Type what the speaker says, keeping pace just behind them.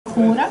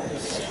Pure.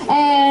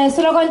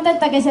 Sono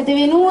contenta che siete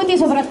venuti,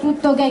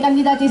 soprattutto che i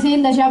candidati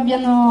sindaci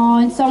abbiano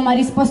insomma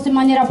risposto in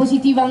maniera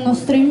positiva al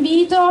nostro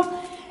invito.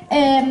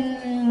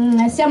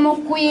 Siamo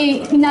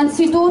qui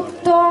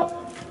innanzitutto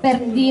per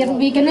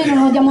dirvi che noi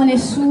non odiamo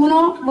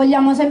nessuno,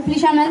 vogliamo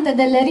semplicemente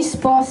delle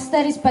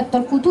risposte rispetto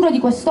al futuro di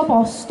questo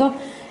posto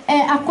e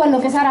a quello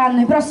che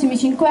saranno i prossimi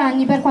 5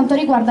 anni per quanto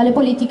riguarda le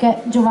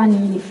politiche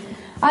giovanili.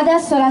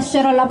 Adesso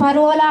lascerò la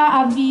parola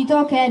a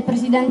Vito, che è il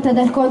presidente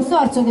del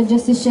consorzio che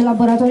gestisce il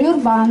laboratorio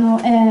urbano,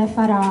 e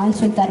farà il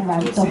suo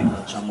intervento.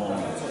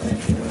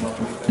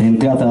 È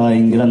entrata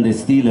in grande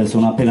stile,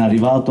 sono appena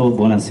arrivato,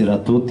 buonasera a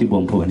tutti,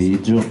 buon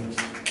pomeriggio.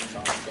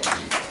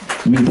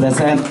 Mi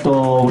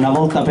presento una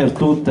volta per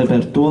tutte,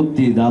 per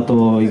tutti,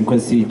 dato in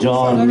questi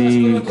giorni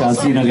il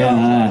casino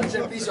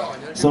che...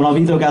 Sono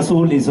Vito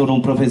Casulli, sono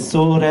un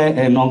professore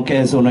e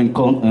nonché sono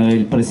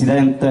il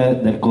presidente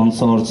del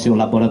consorzio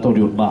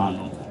Laboratorio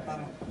Urbano.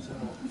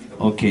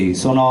 Ok,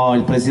 sono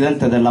il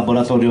presidente del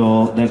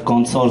laboratorio, del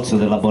consorzio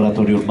del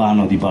laboratorio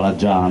urbano di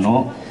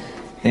Palagiano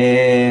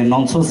e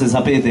non so se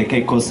sapete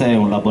che cos'è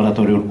un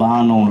laboratorio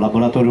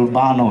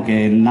urbano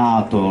che è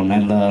nato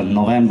nel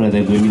novembre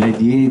del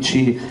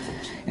 2010,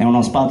 è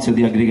uno spazio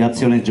di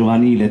aggregazione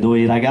giovanile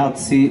dove i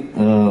ragazzi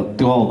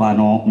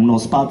trovano uno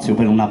spazio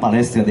per una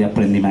palestra di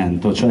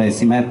apprendimento, cioè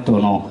si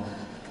mettono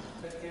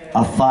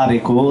a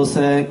fare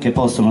cose che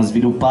possono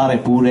sviluppare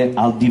pure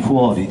al di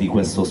fuori di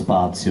questo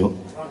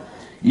spazio.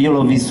 Io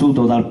l'ho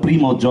vissuto dal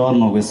primo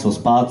giorno questo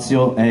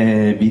spazio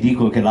e vi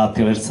dico che l'ha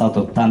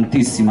attraversato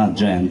tantissima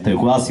gente,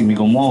 quasi mi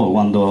commuovo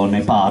quando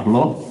ne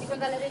parlo.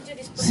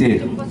 Sì.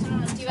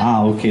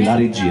 Ah, ok, la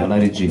regia,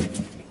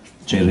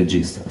 c'è il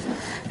regista.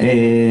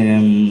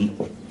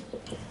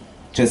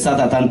 C'è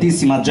stata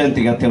tantissima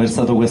gente che ha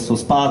attraversato questo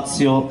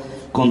spazio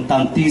con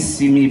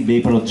tantissimi bei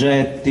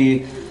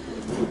progetti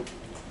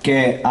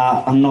che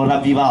hanno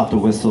ravvivato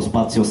questo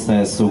spazio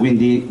stesso,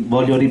 quindi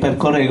voglio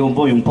ripercorrere con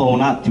voi un po'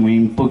 un attimo,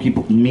 in pochi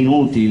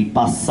minuti, il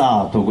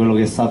passato, quello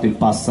che è stato il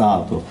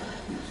passato.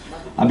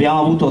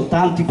 Abbiamo avuto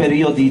tanti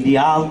periodi di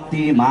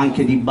alti ma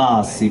anche di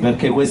bassi,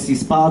 perché questi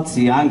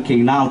spazi anche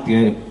in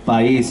altri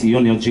paesi, io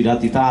ne ho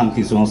girati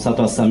tanti, sono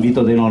stato a San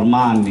Vito dei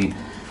Normanni,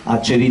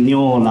 a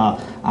Cerignola,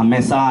 a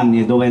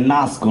Mesanni, dove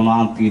nascono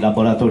altri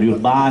laboratori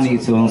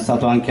urbani, sono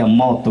stato anche a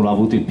Mottola, ho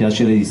avuto il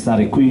piacere di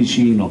stare qui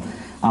vicino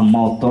a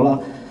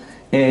Mottola.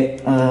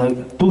 E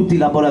tutti i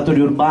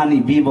laboratori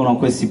urbani vivono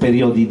questi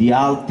periodi di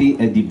alti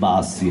e di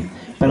bassi,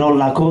 però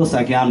la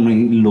cosa che hanno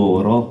in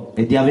loro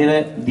è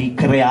di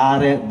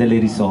creare delle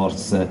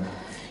risorse.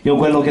 Io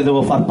quello che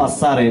devo far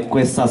passare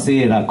questa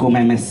sera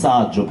come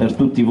messaggio per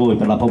tutti voi,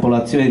 per la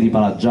popolazione di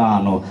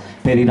Palagiano,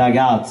 per i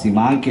ragazzi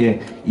ma anche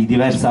i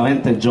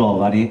diversamente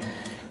giovani,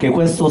 che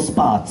questo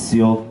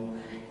spazio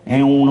è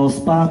uno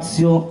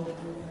spazio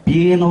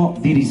pieno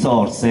di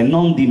risorse,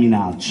 non di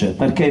minacce,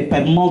 perché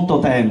per molto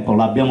tempo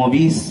l'abbiamo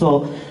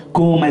visto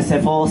come se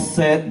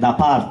fosse da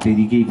parte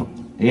di chi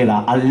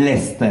era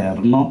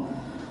all'esterno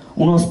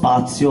uno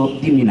spazio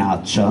di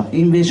minaccia,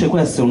 invece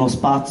questo è uno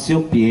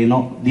spazio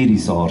pieno di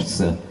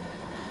risorse.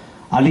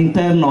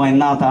 All'interno è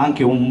nata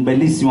anche un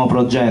bellissimo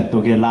progetto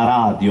che è la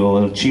radio,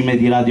 il Cime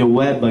di Radio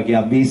Web, che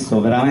ha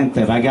visto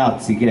veramente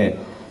ragazzi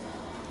che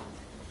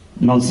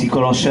non si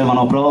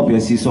conoscevano proprio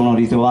e si sono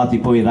ritrovati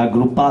poi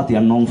raggruppati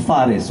a non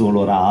fare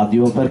solo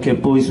radio, perché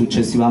poi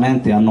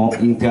successivamente hanno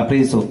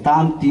intrapreso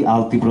tanti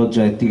altri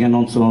progetti che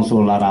non sono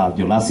solo la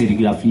radio, la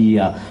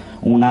serigrafia,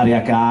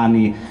 un'area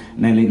cani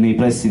nei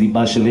pressi di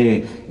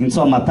Bachelet,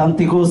 insomma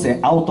tante cose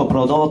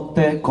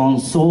autoprodotte con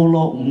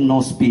solo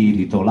uno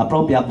spirito, la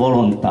propria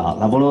volontà,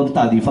 la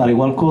volontà di fare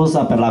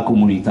qualcosa per la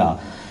comunità,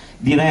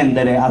 di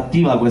rendere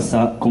attiva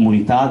questa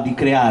comunità, di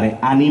creare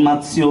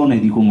animazione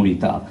di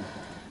comunità.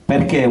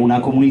 Perché una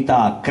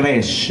comunità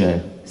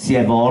cresce, si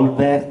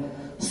evolve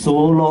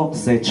solo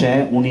se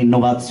c'è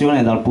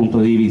un'innovazione dal punto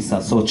di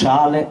vista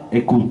sociale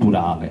e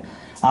culturale,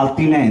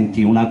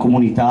 altrimenti una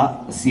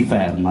comunità si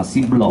ferma,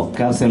 si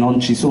blocca se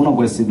non ci sono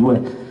queste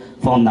due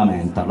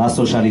fondamenta, la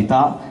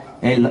socialità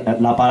e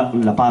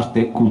la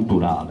parte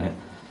culturale.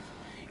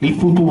 Il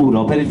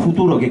futuro, per il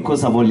futuro che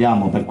cosa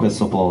vogliamo per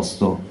questo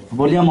posto?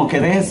 Vogliamo che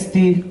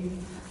resti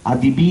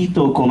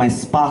adibito come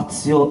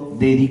spazio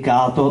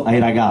dedicato ai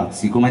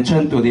ragazzi, come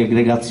centro di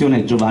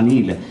aggregazione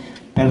giovanile,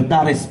 per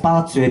dare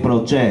spazio ai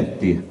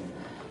progetti,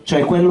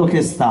 cioè quello che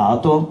è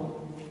stato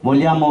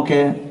vogliamo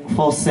che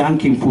fosse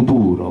anche in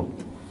futuro.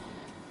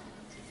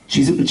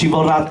 Ci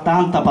vorrà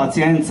tanta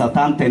pazienza,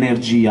 tanta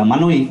energia, ma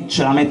noi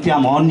ce la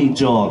mettiamo ogni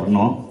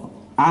giorno,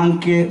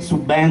 anche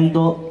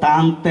subendo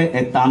tante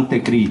e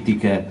tante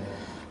critiche,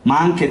 ma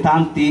anche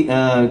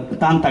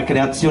tanta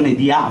creazione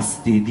di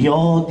asti, di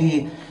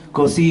odi,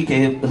 così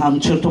che a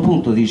un certo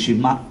punto dici: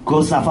 ma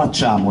cosa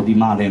facciamo di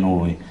male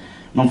noi?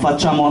 Non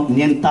facciamo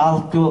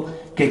nient'altro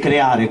che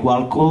creare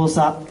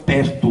qualcosa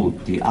per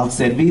tutti, al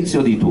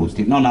servizio di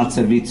tutti, non al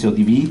servizio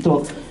di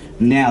Vito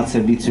né al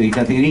servizio di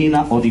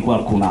Caterina o di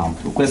qualcun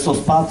altro. Questo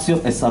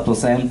spazio è stato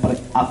sempre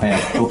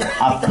aperto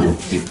a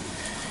tutti,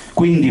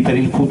 quindi per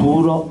il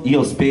futuro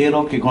io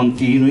spero che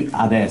continui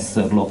ad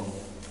esserlo.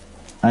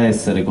 a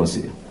essere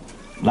così.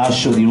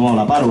 Lascio di nuovo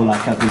la parola a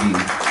Caterina.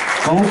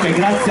 Comunque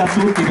grazie a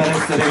tutti per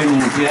essere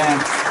venuti,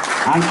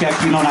 anche a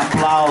chi non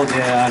applaude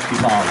e a chi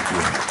falti.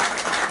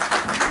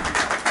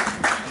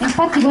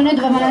 Infatti con noi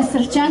dovevano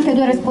esserci anche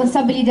 2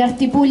 responsabili di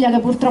Arti Puglia che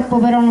purtroppo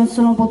però non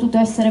sono potuti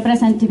essere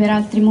presenti per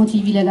altri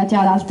motivi legati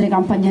ad altre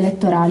campagne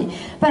elettorali.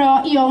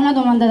 Però io ho una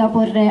domanda da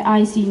porre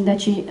ai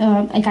sindaci,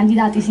 ai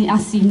candidati a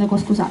sindaco,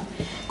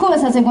 scusate.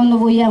 Cosa secondo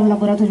voi è un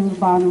laboratorio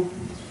urbano?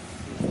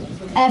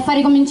 Fa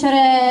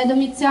ricominciare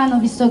Domiziano,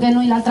 visto che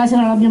noi l'altra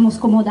sera l'abbiamo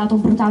scomodato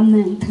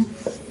brutalmente.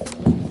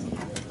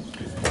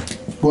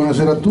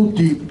 Buonasera a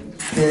tutti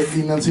e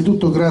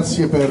innanzitutto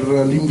grazie per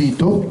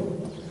l'invito.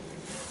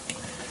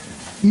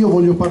 Io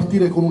voglio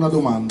partire con una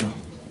domanda.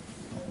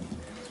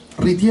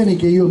 Ritieni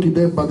che io ti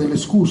debba delle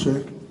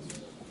scuse?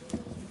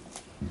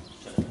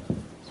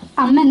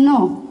 A me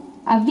no,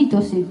 a Vito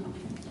sì.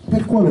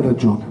 Per quale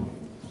ragione?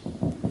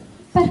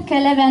 Perché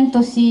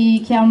l'evento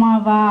si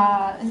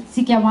chiamava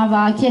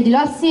Chiedilo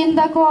al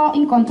sindaco,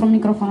 incontro a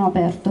microfono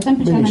aperto,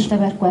 semplicemente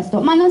Benissimo. Per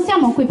questo. Ma non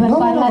siamo qui per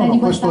parlare di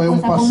questa cosa.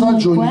 Questo è un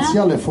passaggio comunque,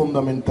 iniziale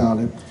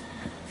fondamentale,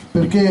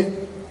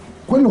 perché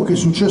quello che è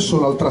successo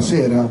l'altra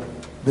sera,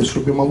 adesso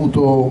abbiamo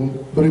avuto un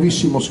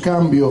brevissimo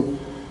scambio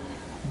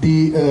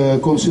di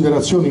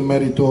considerazioni in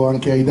merito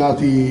anche ai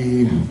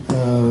dati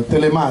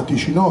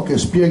telematici, no? Che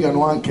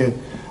spiegano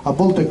anche a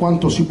volte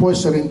quanto si può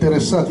essere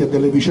interessati a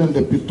delle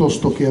vicende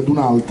piuttosto che ad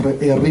un'altra,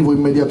 e arrivo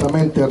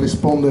immediatamente a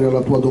rispondere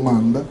alla tua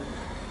domanda.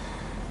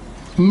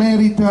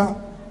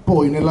 Merita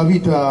poi nella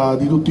vita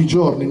di tutti i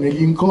giorni,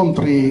 negli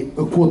incontri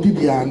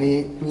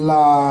quotidiani,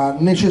 la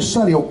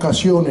necessaria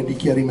occasione di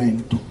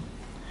chiarimento.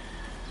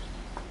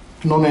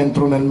 Non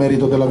entro nel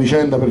merito della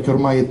vicenda perché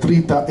ormai è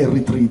trita e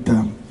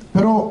ritrita,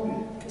 però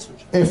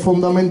è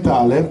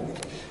fondamentale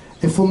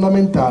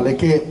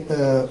che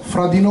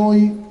fra di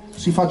noi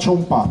si faccia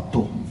un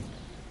patto,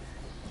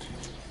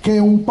 che è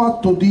un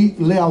patto di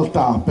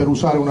lealtà, per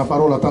usare una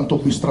parola tanto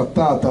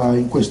bistrattata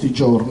in questi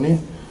giorni,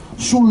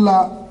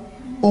 sulla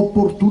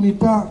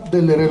opportunità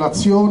delle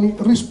relazioni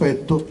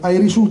rispetto ai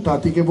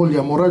risultati che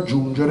vogliamo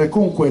raggiungere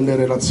con quelle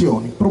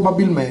relazioni.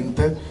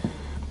 Probabilmente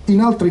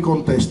in altri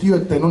contesti io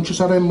e te non ci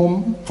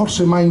saremmo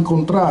forse mai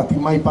incontrati,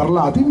 mai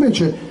parlati,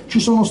 invece ci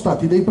sono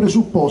stati dei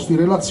presupposti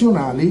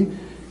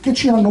relazionali che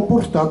ci hanno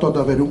portato ad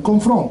avere un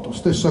confronto.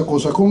 Stessa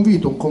cosa con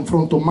Vito, un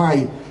confronto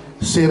mai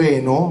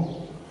sereno,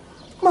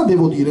 ma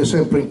devo dire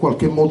sempre in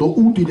qualche modo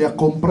utile a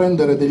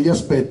comprendere degli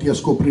aspetti e a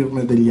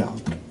scoprirne degli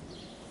altri.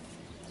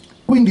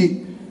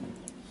 Quindi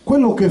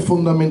quello che è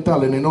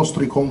fondamentale nei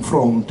nostri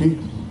confronti,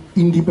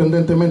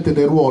 indipendentemente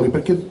dai ruoli,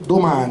 perché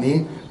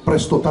domani,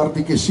 presto o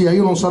tardi che sia,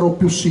 io non sarò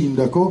più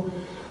sindaco,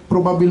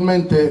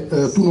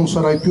 probabilmente tu non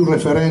sarai più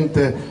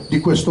referente di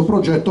questo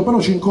progetto, però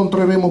ci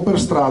incontreremo per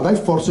strada e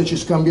forse ci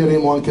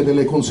scambieremo anche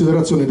delle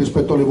considerazioni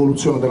rispetto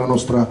all'evoluzione della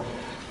nostra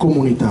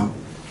comunità.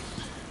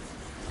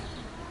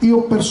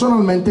 Io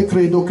personalmente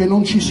credo che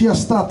non ci sia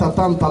stata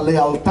tanta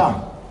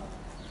lealtà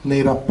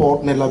nei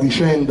rapporti, nella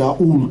vicenda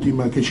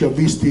ultima che ci ha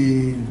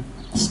visti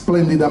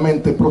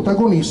splendidamente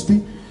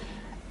protagonisti,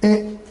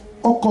 e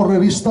occorre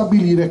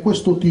ristabilire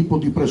questo tipo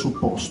di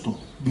presupposto.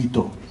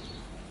 Vito,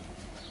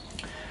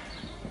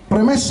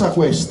 premessa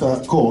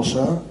questa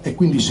cosa, e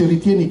quindi se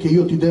ritieni che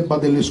io ti debba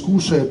delle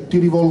scuse, ti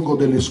rivolgo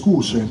delle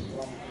scuse,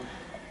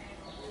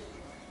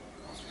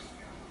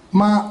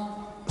 ma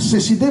se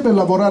si deve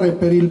lavorare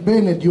per il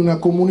bene di una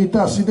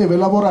comunità, si deve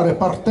lavorare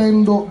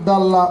partendo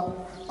dalla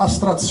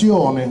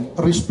astrazione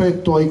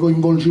rispetto ai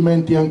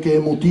coinvolgimenti anche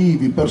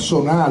emotivi,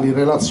 personali,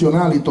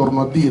 relazionali,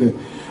 torno a dire.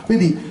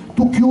 Vedi,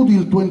 tu chiudi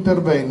il tuo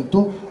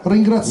intervento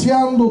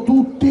ringraziando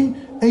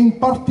tutti e in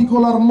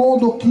particolar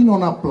modo chi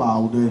non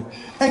applaude.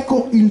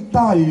 Ecco il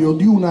taglio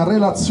di una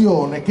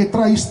relazione che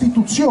tra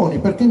istituzioni,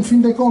 perché in fin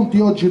dei conti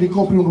oggi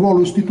ricopri un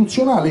ruolo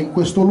istituzionale in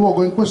questo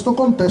luogo, in questo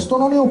contesto,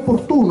 non è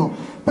opportuno,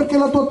 perché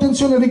la tua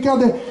attenzione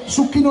ricade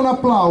su chi non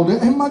applaude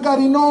e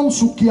magari non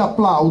su chi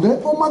applaude,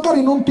 o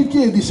magari non ti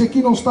chiedi se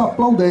chi non sta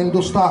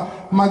applaudendo sta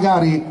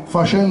magari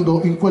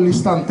facendo in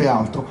quell'istante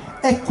altro.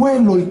 È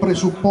quello il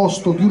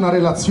presupposto di una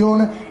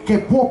relazione che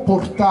può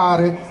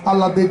portare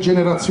alla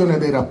degenerazione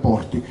dei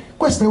rapporti.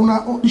 Questa è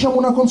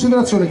una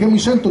considerazione che mi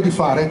sento di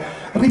fare,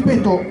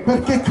 ripeto,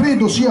 perché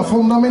credo sia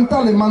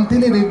fondamentale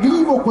mantenere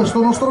vivo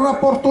questo nostro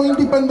rapporto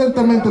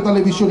indipendentemente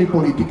dalle visioni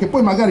politiche.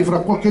 Poi magari fra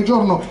qualche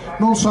giorno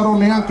non sarò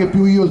neanche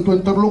più io il tuo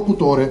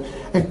interlocutore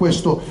e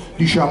questo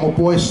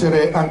può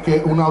essere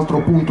anche un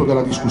altro punto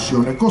della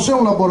discussione. Cos'è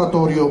un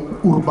laboratorio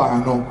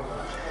urbano?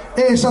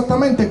 È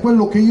esattamente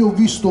quello che io ho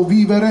visto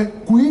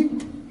vivere qui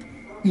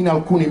in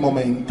alcuni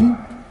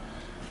momenti,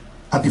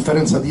 a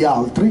differenza di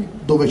altri,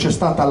 dove c'è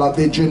stata la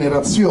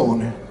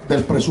degenerazione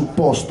del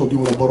presupposto di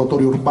un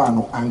laboratorio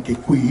urbano anche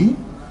qui,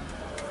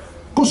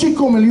 così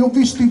come li ho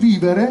visti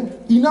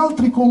vivere in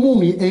altri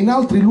comuni e in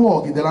altri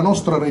luoghi della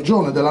nostra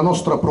regione, della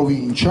nostra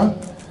provincia,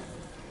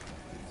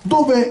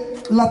 dove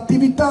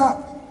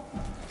l'attività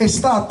è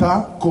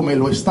stata, come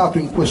lo è stato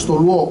in questo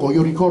luogo,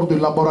 io ricordo il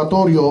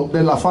laboratorio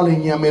della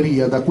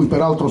falegnameria, da cui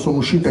peraltro sono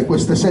uscite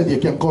queste sedie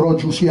che ancora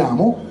oggi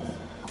usiamo,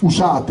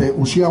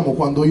 usiamo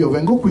quando io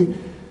vengo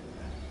qui,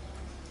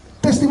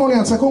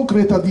 testimonianza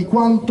concreta di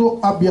quanto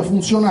abbia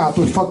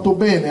funzionato e fatto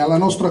bene alla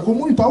nostra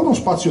comunità uno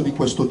spazio di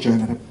questo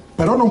genere.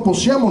 Però non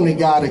possiamo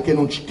negare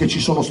che ci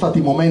sono stati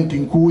momenti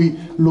in cui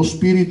lo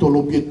spirito,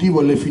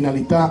 l'obiettivo e le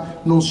finalità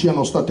non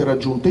siano state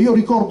raggiunte. Io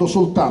ricordo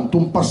soltanto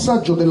un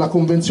passaggio della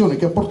convenzione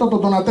che ha portato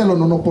Donatello,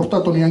 non ho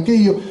portato neanche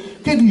io,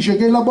 che dice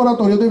che il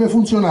laboratorio deve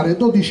funzionare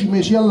 12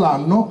 mesi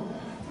all'anno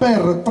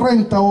per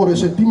 30 ore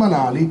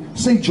settimanali,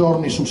 6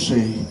 giorni su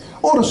 6.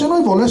 Ora, se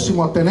noi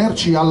volessimo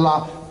attenerci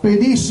alla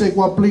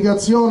pedissequa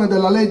applicazione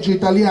della legge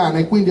italiana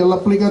e quindi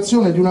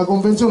all'applicazione di una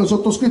convenzione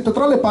sottoscritta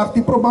tra le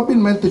parti,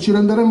 probabilmente ci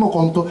renderemmo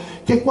conto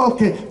che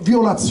qualche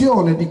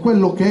violazione di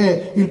quello che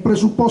è il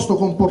presupposto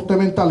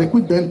comportamentale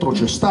qui dentro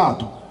c'è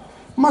stato.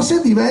 Ma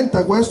se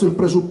diventa questo il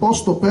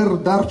presupposto per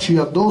darci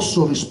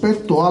addosso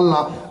rispetto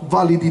alla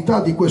validità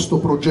di questo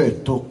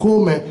progetto,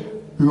 come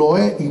lo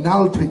è in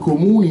altri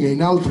comuni e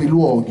in altri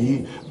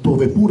luoghi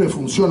dove pure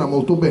funziona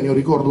molto bene, io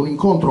ricordo un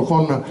incontro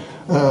con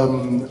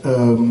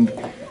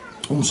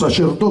un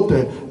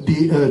sacerdote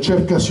di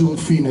Cercasi un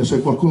fine, se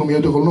qualcuno mi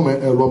aiuta col nome,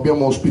 lo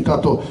abbiamo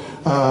ospitato,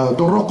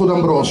 Don Rocco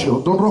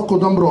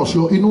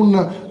D'Ambrosio, in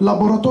un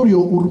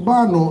laboratorio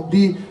urbano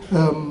di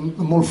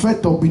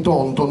Molfetta o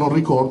Bitonto, non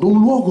ricordo, un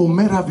luogo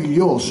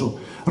meraviglioso,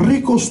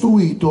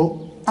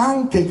 ricostruito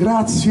anche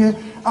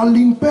grazie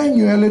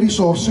all'impegno e alle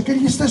risorse che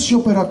gli stessi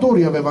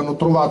operatori avevano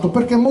trovato,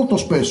 perché molto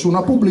spesso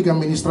una pubblica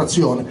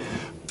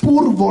amministrazione,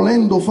 pur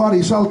volendo fare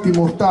i salti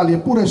mortali e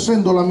pur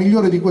essendo la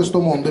migliore di questo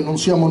mondo, e non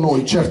siamo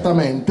noi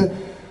certamente,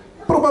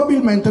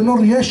 probabilmente non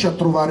riesce a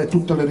trovare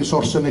tutte le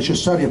risorse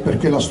necessarie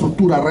perché la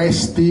struttura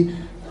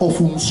resti o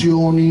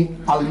funzioni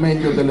al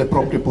meglio delle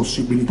proprie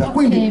possibilità.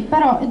 Quindi,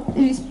 però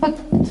mi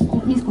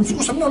scusi.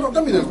 Scusami, no,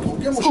 dammi del tuo.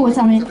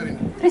 Scusami,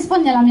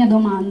 rispondi alla mia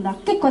domanda.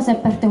 Che cos'è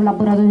per te un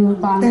laboratorio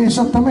urbano? È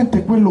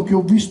esattamente quello che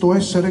ho visto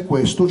essere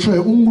questo, cioè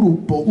un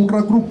gruppo, un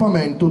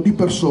raggruppamento di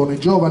persone,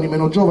 giovani,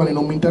 meno giovani,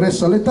 non mi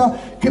interessa l'età,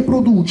 che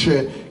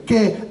produce,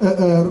 che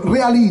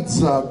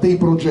realizza dei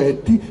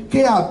progetti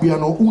che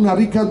abbiano una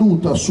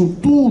ricaduta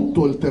su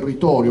tutto il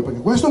territorio,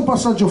 perché questo è un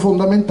passaggio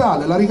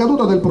fondamentale. La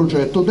ricaduta del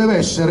progetto deve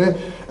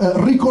essere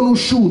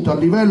riconosciuta a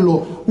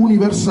livello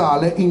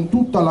universale in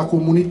tutta la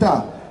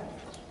comunità.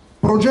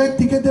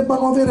 Progetti che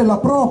debbano avere la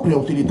propria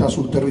utilità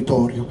sul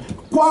territorio.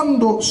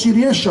 Quando si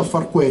riesce a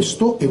far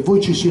questo, e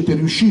voi ci siete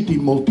riusciti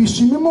in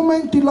moltissimi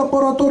momenti, il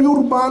laboratorio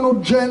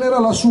urbano genera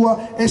la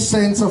sua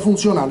essenza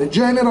funzionale,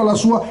 genera la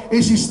sua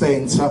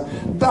esistenza,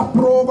 dà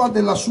prova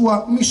della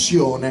sua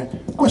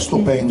missione. Questo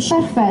penso.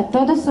 Perfetto,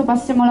 adesso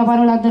passiamo la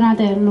parola a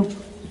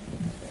Donatello.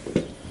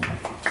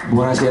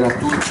 Buonasera a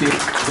tutti,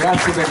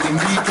 grazie per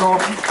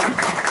l'invito.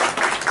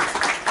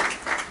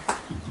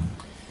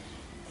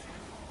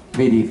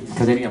 Vedi,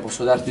 Caterina,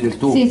 posso darti del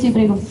tu? Sì,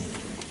 prego.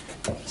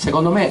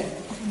 Secondo me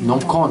non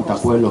conta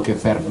quello che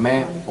per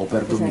me o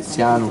per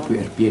Domiziano,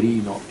 per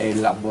Pierino è il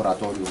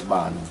laboratorio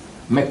urbano,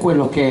 ma è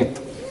quello che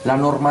la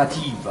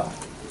normativa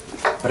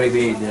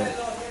prevede,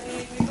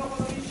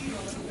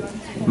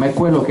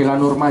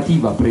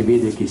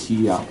 che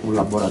sia un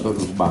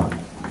laboratorio urbano.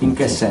 In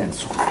che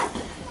senso?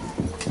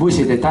 Voi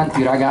siete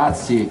tanti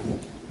ragazzi,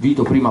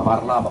 Vito prima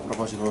parlava, a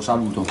proposito lo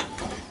saluto,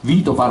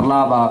 Vito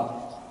parlava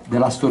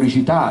della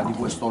storicità di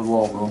questo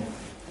luogo,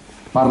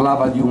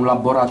 parlava di un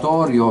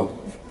laboratorio,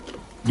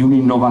 di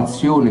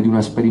un'innovazione, di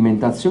una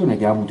sperimentazione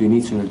che ha avuto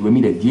inizio nel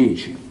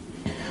 2010.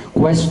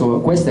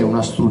 Questa è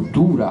una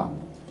struttura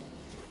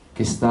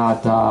che è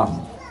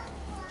stata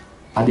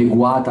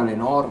adeguata alle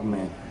norme,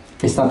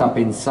 è stata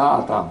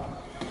pensata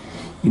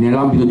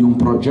nell'ambito di un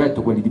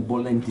progetto, quelli di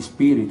Bollenti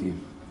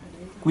Spiriti,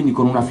 quindi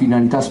con una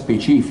finalità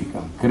specifica,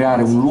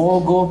 creare un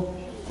luogo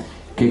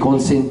che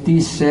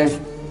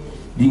consentisse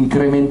di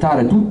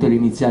incrementare tutte le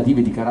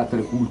iniziative di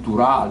carattere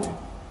culturale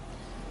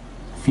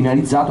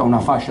finalizzato a una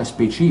fascia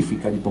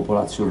specifica di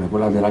popolazione,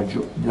 quella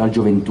della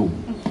gioventù.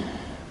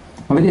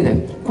 Ma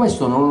vedete,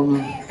 questo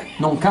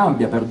non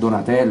cambia per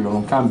Donatello,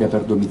 non cambia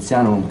per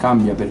Domiziano, non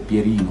cambia per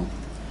Pierino.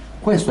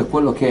 Questo è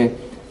quello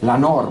che la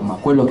norma,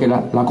 quello che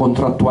la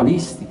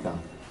contrattualistica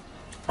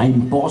ha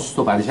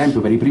imposto, per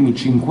esempio per i primi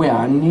 5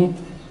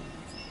 anni,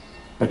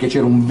 perché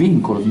c'era un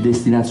vincolo di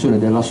destinazione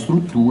della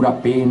struttura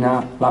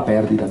pena la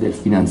perdita del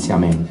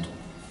finanziamento.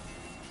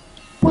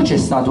 Poi c'è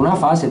stata una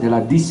fase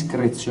della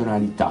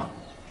discrezionalità.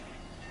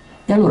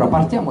 E allora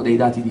partiamo dai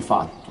dati di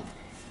fatto.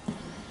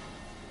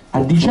 A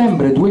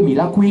dicembre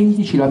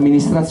 2015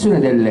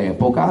 l'amministrazione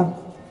dell'epoca,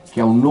 che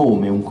ha un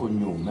nome e un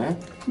cognome...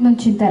 Non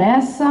ci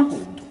interessa.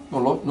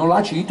 Non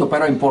la cito,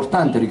 però è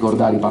importante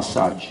ricordare i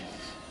passaggi.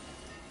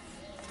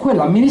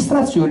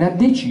 Quell'amministrazione ha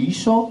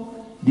deciso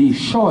di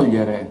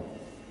sciogliere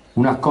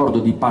un accordo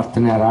di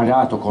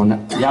partenariato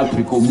con gli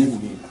altri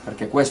comuni,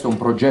 perché questo è un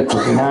progetto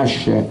che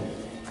nasce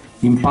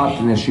in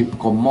partnership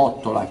con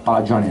Mottola e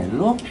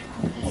Palagianello,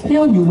 e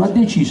ognuno ha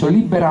deciso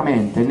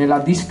liberamente, nella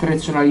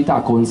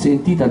discrezionalità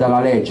consentita dalla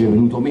legge,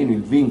 venuto meno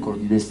il vincolo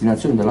di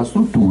destinazione della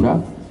struttura,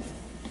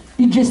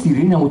 di gestire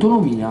in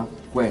autonomia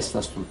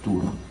questa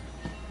struttura.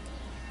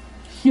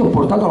 Io ho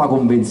portato la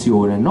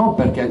convenzione non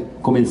perché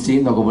come il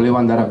sindaco volevo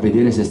andare a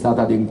vedere se è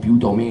stata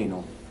adempiuta o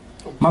meno,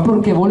 ma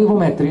perché volevo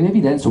mettere in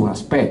evidenza un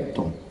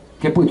aspetto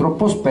che poi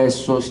troppo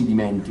spesso si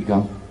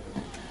dimentica.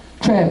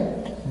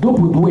 Cioè,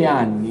 dopo 2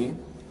 anni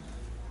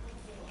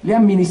le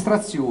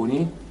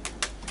amministrazioni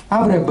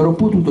avrebbero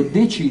potuto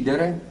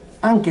decidere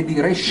anche di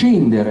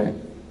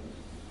rescindere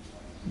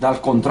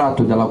dal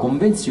contratto e dalla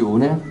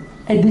convenzione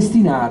e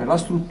destinare la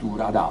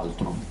struttura ad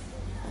altro.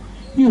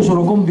 Io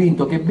sono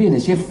convinto che bene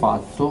si è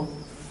fatto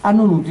a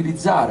non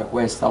utilizzare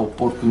questa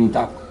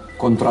opportunità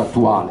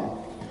contrattuale,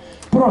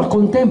 però al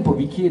contempo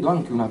vi chiedo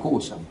anche una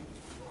cosa.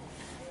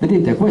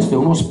 Vedete, questo è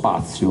uno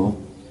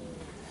spazio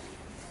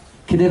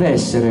che deve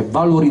essere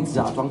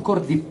valorizzato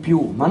ancora di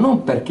più, ma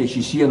non perché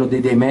ci siano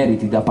dei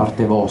demeriti da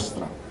parte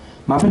vostra,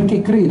 ma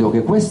perché credo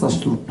che questa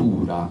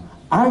struttura,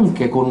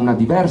 anche con una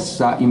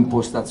diversa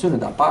impostazione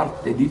da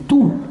parte di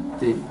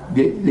tutte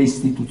le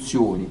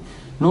istituzioni,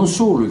 non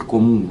solo il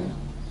comune,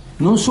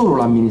 non solo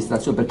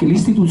l'amministrazione, perché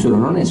l'istituzione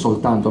non è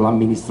soltanto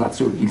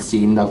l'amministrazione, il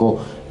sindaco,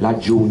 la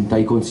giunta,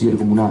 i consiglieri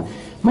comunali,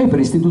 ma io per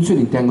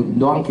istituzioni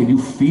intendo anche gli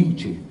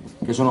uffici,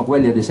 che sono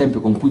quelli ad esempio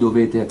con cui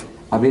dovete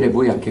avere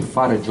voi a che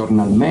fare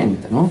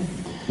giornalmente, no?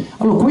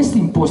 Allora questa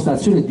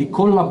impostazione di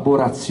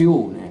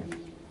collaborazione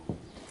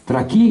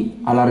tra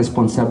chi ha la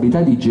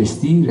responsabilità di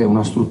gestire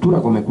una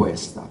struttura come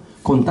questa,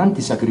 con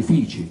tanti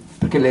sacrifici,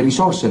 perché le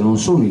risorse non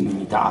sono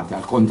illimitate,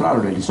 al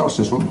contrario le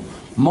risorse sono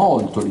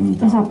molto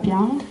limitate. Lo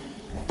sappiamo.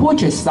 Poi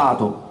c'è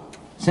stato,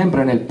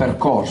 sempre nel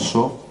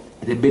percorso,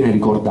 ed è bene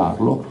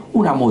ricordarlo,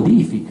 una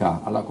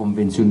modifica alla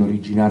convenzione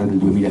originaria del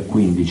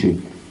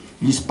 2015.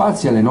 Gli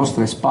spazi alle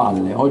nostre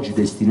spalle, oggi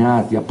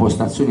destinati a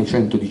postazione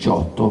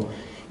 118,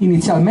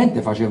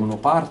 inizialmente facevano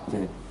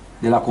parte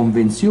della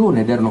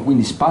convenzione ed erano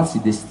quindi spazi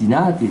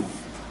destinati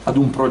ad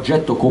un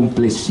progetto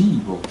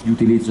complessivo di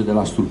utilizzo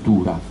della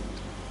struttura.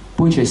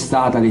 Poi c'è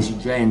stata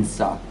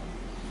l'esigenza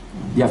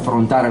di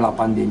affrontare la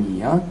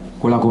pandemia,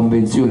 quella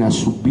convenzione ha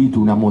subito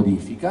una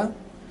modifica,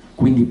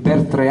 quindi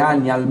per 3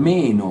 anni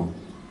almeno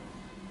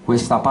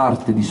questa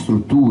parte di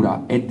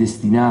struttura è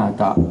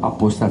destinata a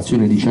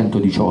postazione di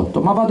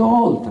 118, ma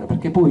vado oltre,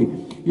 perché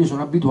poi io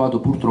sono abituato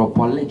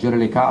purtroppo a leggere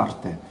le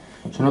carte,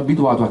 sono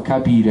abituato a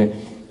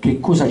capire che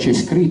cosa c'è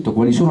scritto,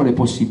 quali sono le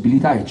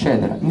possibilità,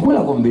 eccetera. In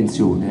quella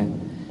convenzione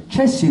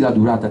c'è sì la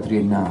durata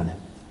triennale,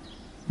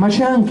 ma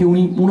c'è anche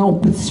una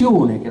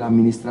opzione che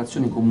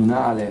l'amministrazione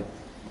comunale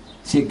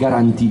si è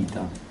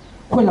garantita,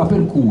 quella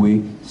per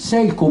cui se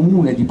il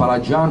comune di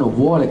Palagiano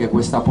vuole che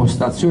questa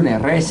postazione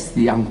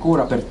resti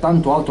ancora per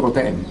tanto altro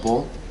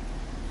tempo,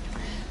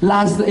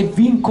 l'ASL è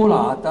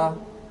vincolata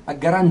a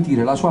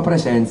garantire la sua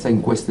presenza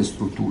in queste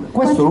strutture.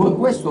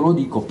 Questo lo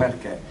dico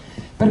perché?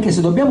 Perché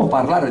se dobbiamo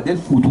parlare del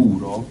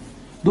futuro,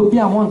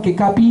 dobbiamo anche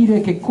capire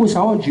che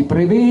cosa oggi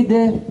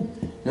prevede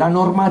la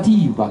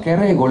normativa che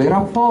regola i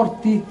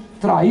rapporti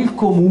tra il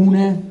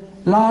comune,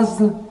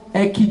 l'ASL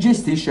e chi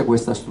gestisce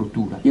questa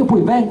struttura. Io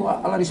poi vengo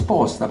alla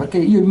risposta, perché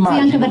io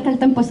immagino, sì, anche perché il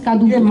tempo è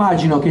scaduto. Io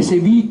immagino che se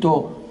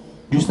Vito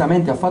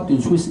giustamente ha fatto il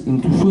suo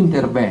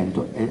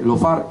intervento e lo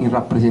fa in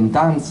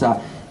rappresentanza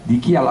di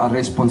chi ha la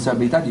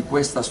responsabilità di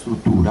questa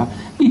struttura,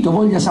 Vito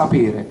voglia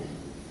sapere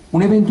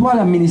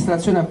un'eventuale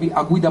amministrazione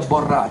a guida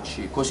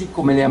Borracci, così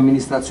come le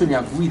amministrazioni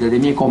a guida dei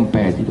miei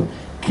competitor,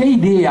 che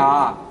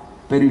idea ha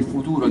per il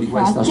futuro di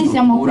questa struttura?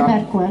 Siamo qui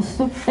per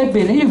questo.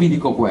 Ebbene, io vi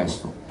dico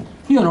questo.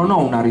 Io non ho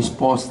una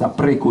risposta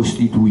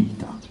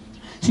precostituita.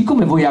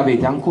 Siccome voi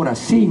avete ancora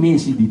 6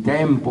 mesi di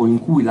tempo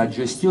in cui la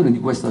gestione di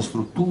questa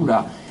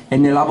struttura è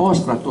nella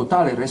vostra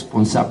totale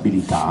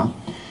responsabilità,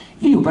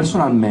 io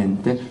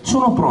personalmente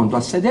sono pronto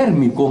a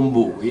sedermi con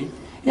voi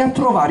e a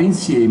trovare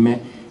insieme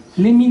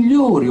le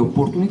migliori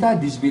opportunità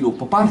di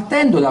sviluppo,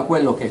 partendo da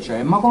quello che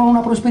c'è, ma con una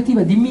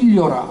prospettiva di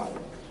migliorare,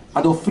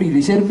 ad offrire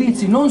i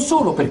servizi non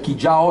solo per chi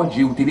già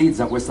oggi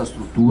utilizza questa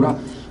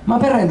struttura, ma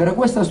per rendere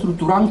questa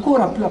struttura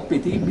ancora più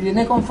appetibile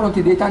nei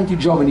confronti dei tanti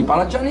giovani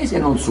palagianesi e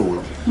non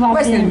solo.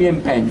 Questo è il mio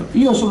impegno.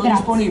 Io sono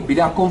disponibile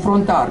a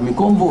confrontarmi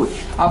con voi,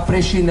 a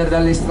prescindere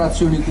dalle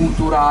estrazioni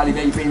culturali,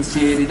 dai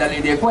pensieri, dalle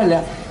idee,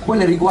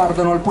 quelle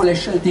riguardano poi le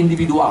scelte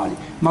individuali,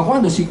 ma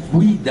quando si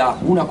guida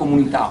una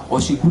comunità o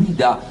si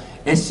guida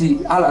e si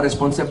ha la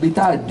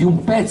responsabilità di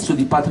un pezzo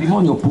di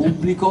patrimonio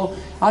pubblico,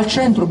 al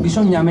centro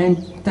bisogna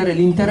mettere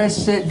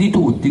l'interesse di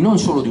tutti, non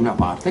solo di una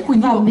parte.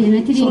 Quindi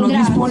sono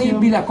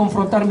disponibile a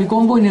confrontarmi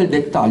con voi nel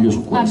dettaglio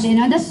su questo. Va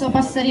bene, adesso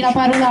passerei la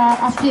parola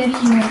a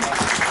Pierino.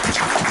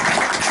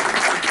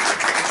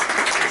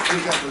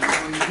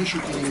 Ti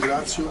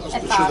ringrazio,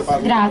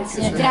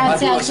 grazie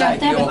anche a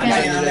te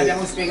perché non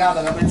l'abbiamo spiegato,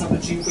 abbiamo pensato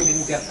 5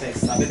 minuti a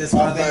testa, avete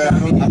sparato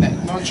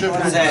non c'è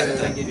problema.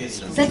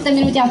 7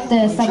 minuti a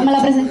testa, come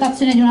la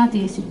presentazione di una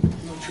tesi.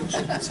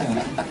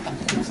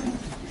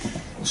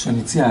 Posso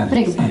iniziare?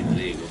 Prego.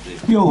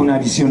 Io ho una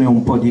visione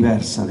un po'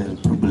 diversa del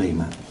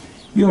problema.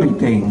 Io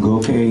ritengo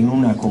che in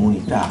una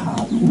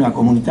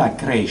comunità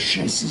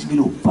cresce e si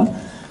sviluppa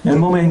nel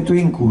momento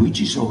in cui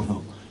ci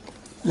sono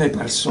le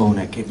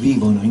persone che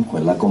vivono in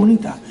quella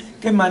comunità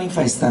che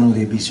manifestano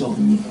dei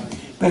bisogni,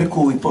 per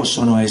cui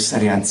possono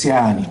essere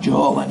anziani,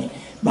 giovani,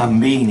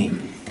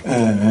 bambini,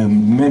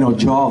 meno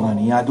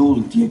giovani,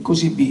 adulti e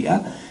così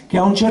via, che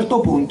a un certo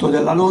punto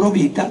della loro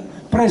vita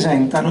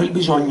presentano il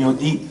bisogno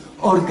di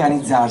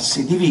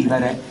organizzarsi, di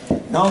vivere,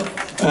 no?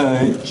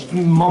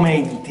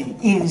 Momenti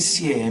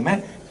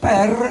insieme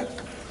per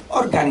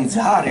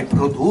organizzare,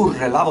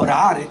 produrre,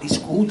 lavorare,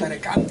 discutere,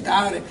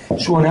 cantare,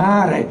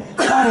 suonare,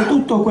 fare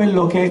tutto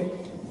quello che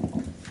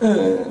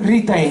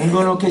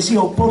ritengono che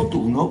sia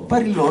opportuno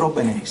per il loro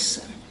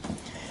benessere.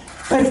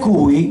 Per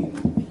cui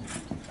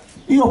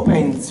io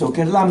penso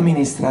che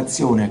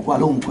l'amministrazione,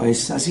 qualunque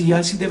essa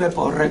sia, si deve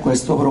porre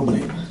questo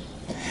problema.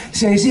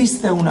 Se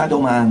esiste una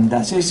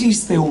domanda, se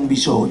esiste un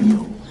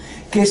bisogno,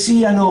 che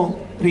siano,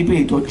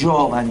 ripeto,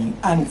 giovani,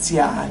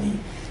 anziani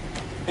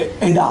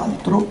ed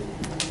altro,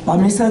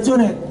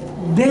 l'amministrazione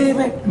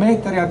deve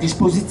mettere a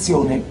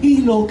disposizione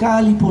i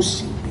locali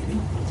possibili.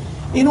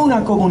 In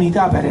una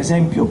comunità, per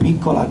esempio,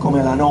 piccola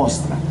come la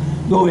nostra,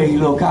 dove i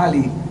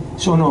locali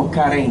sono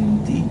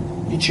carenti,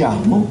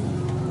 diciamo,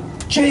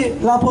 c'è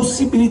la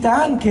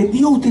possibilità anche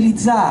di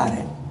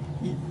utilizzare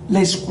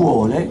le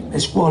scuole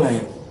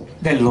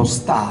dello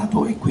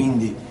Stato e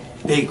quindi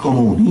dei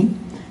comuni,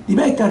 di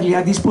metterli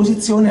a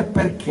disposizione,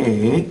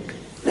 perché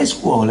le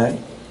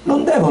scuole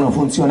non devono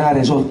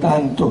funzionare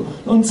soltanto,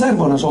 non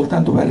servono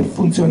soltanto per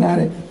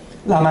funzionare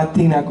la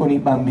mattina con i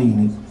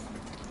bambini,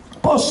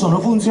 possono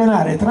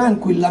funzionare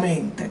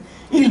tranquillamente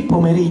il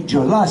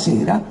pomeriggio, la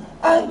sera,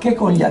 anche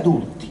con gli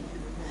adulti,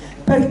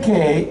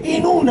 perché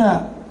in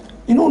una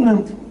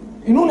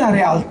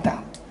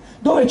realtà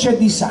dove c'è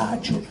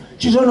disagio,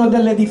 ci sono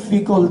delle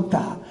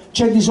difficoltà,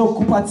 c'è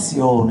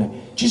disoccupazione,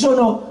 ci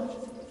sono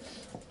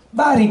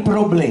vari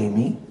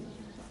problemi,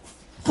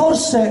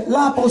 forse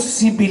la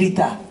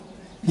possibilità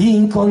di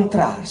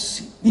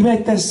incontrarsi, di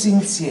mettersi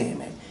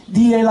insieme,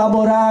 di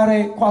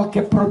elaborare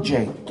qualche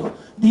progetto,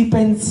 di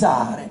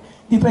pensare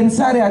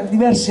a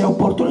diverse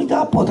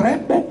opportunità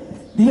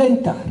potrebbe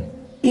diventare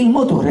il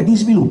motore di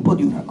sviluppo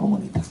di una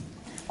comunità.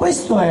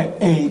 Questo è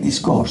il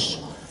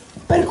discorso.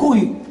 Per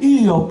cui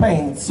io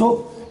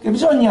penso che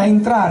bisogna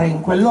entrare in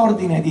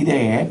quell'ordine di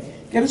idee,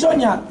 che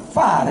bisogna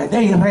fare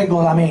dei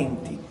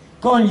regolamenti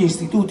con gli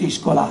istituti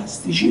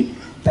scolastici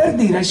per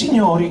dire: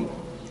 signori,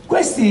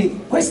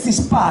 questi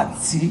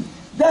spazi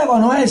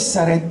devono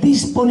essere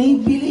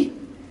disponibili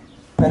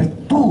per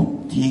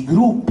tutti i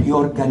gruppi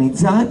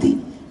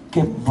organizzati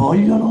che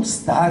vogliono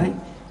stare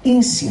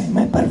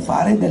insieme per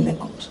fare delle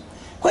cose.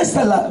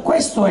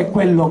 Questo è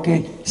quello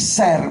che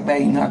serve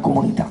in una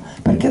comunità,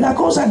 perché da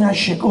cosa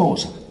nasce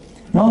cosa,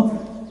 no?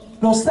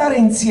 Lo stare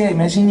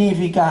insieme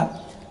significa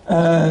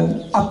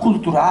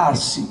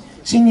acculturarsi,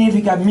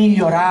 significa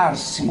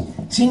migliorarsi,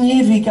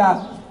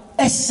 significa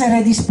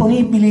essere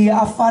disponibili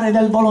a fare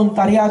del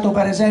volontariato,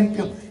 per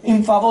esempio,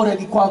 in favore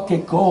di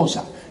qualche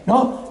cosa,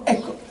 no?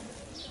 Ecco,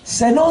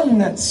 se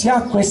non si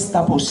ha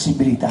questa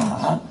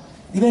possibilità,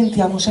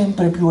 diventiamo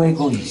sempre più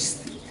egoisti.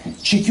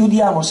 Ci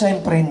chiudiamo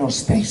sempre in noi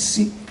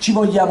stessi, ci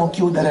vogliamo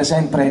chiudere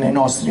sempre nei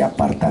nostri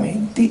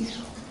appartamenti,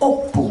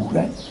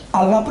 oppure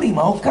alla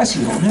prima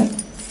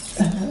occasione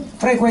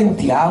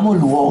frequentiamo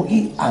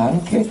luoghi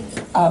anche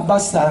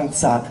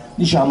abbastanza,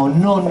 diciamo,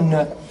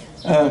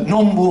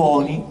 non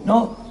buoni,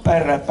 no?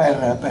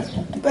 per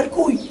tutti. Per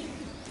cui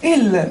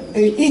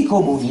i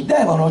comuni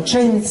devono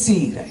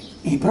censire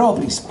i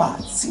propri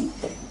spazi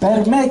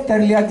per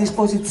metterli a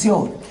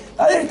disposizione.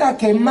 La verità è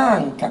che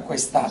manca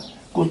questa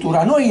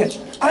cultura. Noi,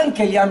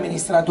 anche gli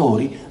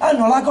amministratori,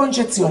 hanno la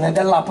concezione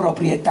della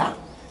proprietà,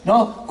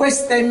 no?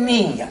 Questa è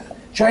mia,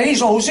 cioè io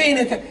sono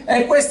usine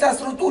e questa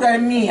struttura è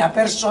mia,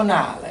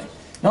 personale,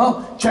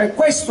 no? Cioè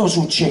questo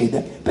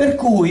succede, per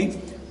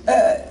cui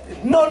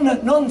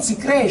non si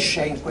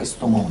cresce in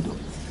questo modo.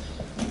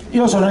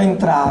 Io sono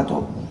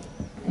entrato,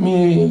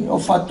 ho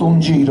fatto un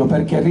giro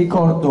perché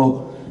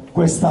ricordo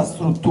questa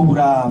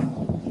struttura,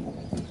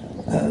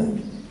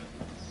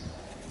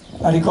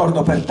 la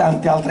ricordo per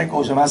tante altre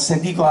cose, ma se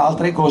dico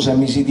altre cose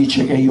mi si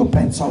dice che io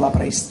penso alla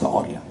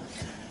preistoria.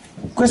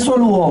 Questo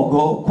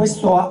luogo,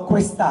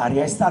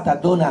 quest'area è stata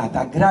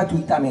donata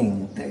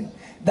gratuitamente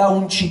da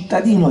un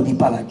cittadino di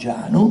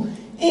Palagiano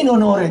in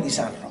onore di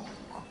San Rocco,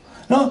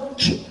 no?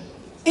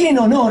 In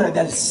onore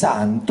del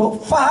santo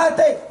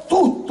fate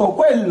tutto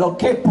quello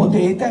che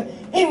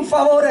potete in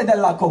favore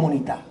della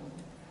comunità,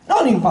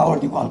 non in favore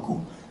di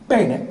qualcuno.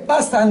 Bene,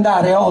 basta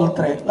andare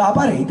oltre la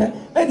parete,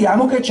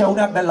 vediamo che c'è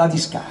una bella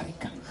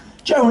discarica.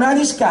 C'è una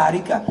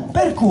discarica,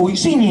 per cui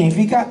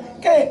significa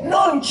che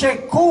non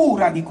c'è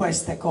cura di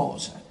queste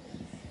cose,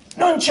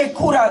 non c'è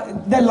cura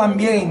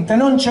dell'ambiente,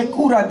 non c'è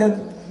cura non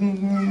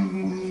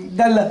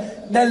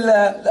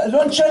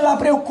c'è la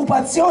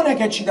preoccupazione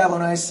che ci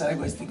devono essere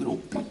questi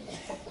gruppi.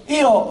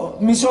 Io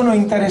mi sono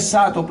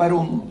interessato per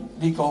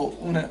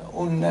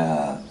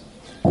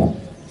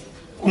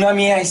una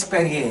mia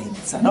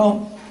esperienza,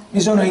 no? Mi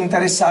sono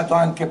interessato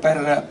anche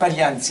per gli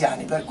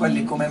anziani, per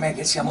quelli come me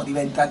che siamo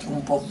diventati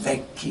un po'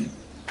 vecchi,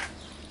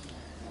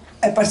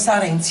 e per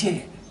stare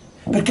insieme,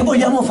 perché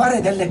vogliamo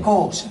fare delle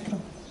cose,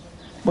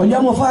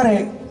 vogliamo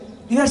fare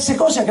diverse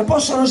cose che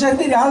possono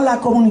servire alla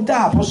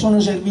comunità, possono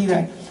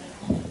servire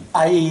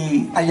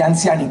agli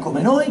anziani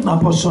come noi, ma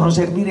possono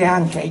servire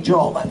anche ai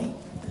giovani.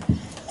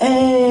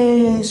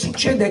 E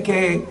succede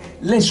che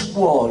le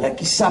scuole,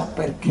 chissà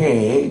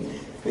perché,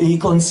 i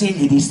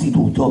consigli di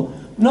istituto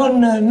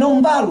non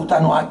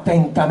valutano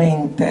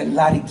attentamente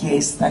la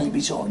richiesta, il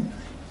bisogno,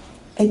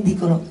 e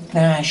dicono: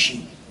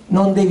 nasci,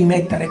 non devi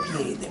mettere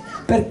piede,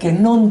 perché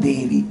non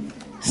devi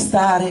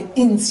stare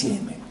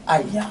insieme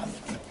agli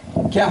altri.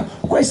 Chiaro?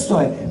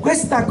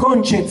 Questa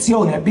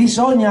concezione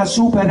bisogna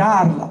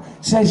superarla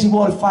se si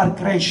vuol far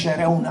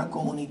crescere una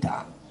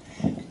comunità.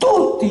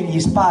 Tutti gli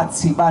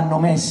spazi vanno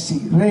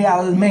messi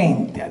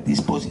realmente a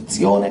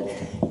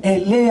disposizione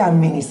e le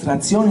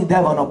amministrazioni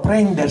devono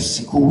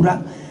prendersi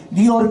cura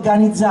di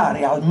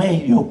organizzare al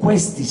meglio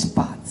questi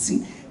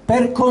spazi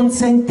per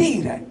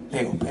consentire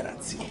le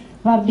operazioni.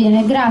 Va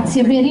bene,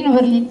 grazie Pierino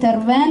per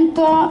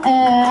l'intervento.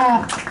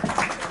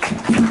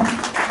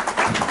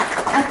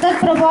 A tal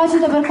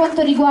proposito, per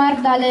quanto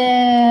riguarda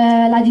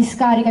la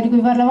discarica di cui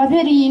parlava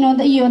Pierino,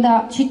 io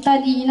da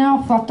cittadina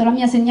ho fatto la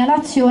mia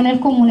segnalazione, il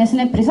comune se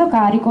ne è preso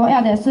carico e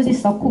adesso si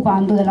sta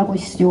occupando della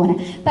questione.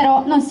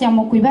 Però non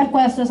siamo qui per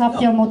questo,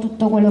 sappiamo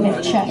tutto quello che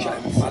c'è.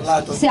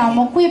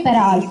 Siamo qui per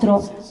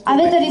altro.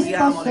 Avete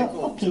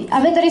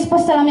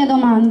risposto alla mia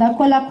domanda,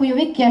 quella a cui io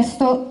vi ho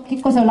chiesto che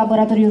cos'è un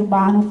laboratorio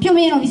urbano. Più o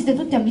meno vi siete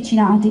tutti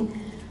avvicinati.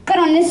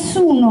 Però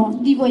nessuno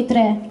di voi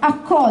tre ha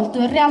colto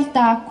in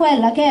realtà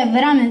quella che è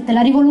veramente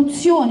la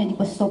rivoluzione di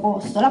questo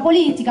posto, la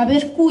politica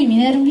per cui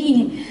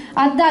Minervini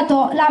ha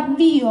dato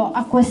l'avvio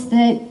a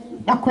queste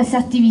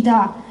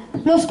attività.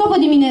 Lo scopo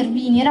di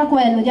Minervini era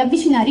quello di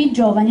avvicinare i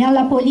giovani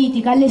alla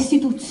politica, alle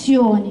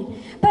istituzioni.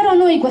 Però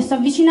noi questo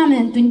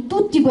avvicinamento in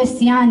tutti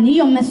questi anni,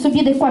 io ho messo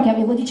piede qua che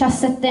avevo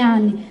 17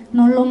 anni,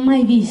 non l'ho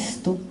mai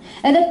visto.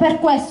 Ed è per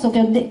questo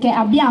che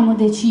abbiamo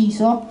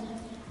deciso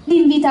di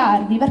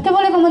invitarvi, perché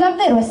volevamo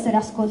davvero essere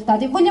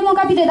ascoltati e vogliamo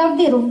capire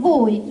davvero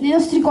voi, nei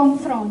nostri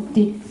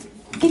confronti,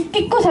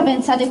 che cosa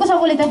pensate, cosa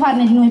volete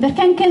farne di noi,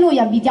 perché anche noi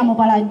abitiamo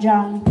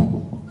Palagiano.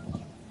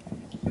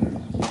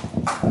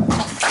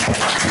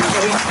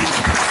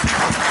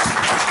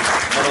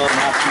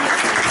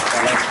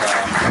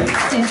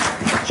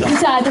 Sì.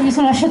 Scusate, mi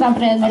sono lasciata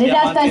prendere, in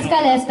realtà in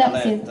scaletta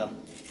sì.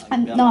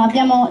 No,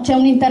 c'è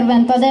un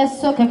intervento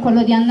adesso che è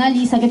quello di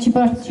Annalisa che ci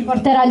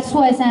porterà il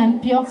suo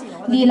esempio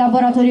di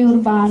laboratorio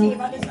urbano. Sì,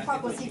 ma fa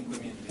così.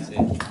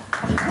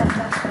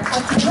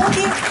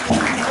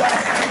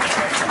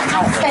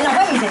 No,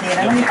 fammi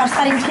sedere, non mi far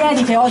stare in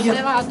piedi che odio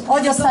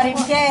stare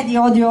in piedi,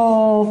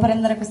 odio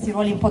prendere questi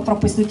ruoli un po'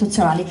 troppo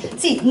istituzionali.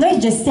 Sì, noi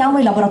gestiamo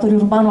il laboratorio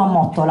urbano a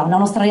Mottola, la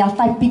nostra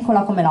realtà è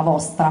piccola come la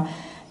vostra.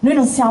 Noi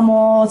non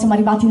siamo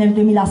arrivati nel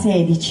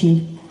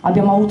 2016.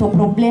 Abbiamo avuto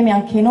problemi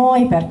anche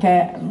noi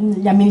perché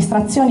le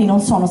amministrazioni non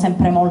sono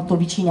sempre molto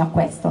vicine a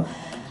questo.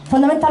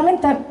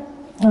 Fondamentalmente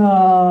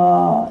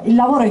il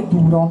lavoro è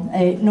duro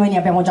e noi ne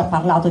abbiamo già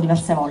parlato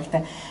diverse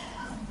volte.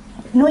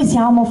 Noi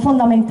siamo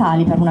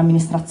fondamentali per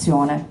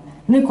un'amministrazione.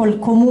 Noi col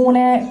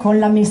comune, con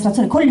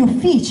l'amministrazione, con gli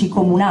uffici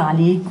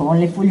comunali, con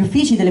gli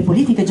uffici delle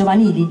politiche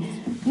giovanili,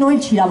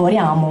 noi ci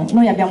lavoriamo.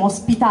 Noi abbiamo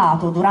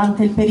ospitato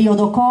durante il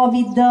periodo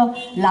Covid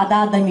la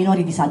DAD ai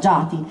minori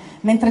disagiati.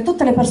 Mentre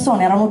tutte le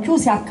persone erano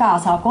chiuse a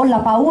casa con la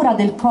paura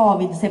del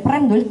Covid, se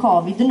prendo il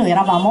Covid, noi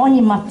eravamo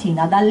ogni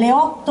mattina dalle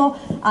 8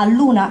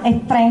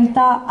 all'1:30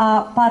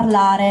 a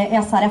parlare e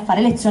a stare a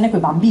fare lezione con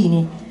i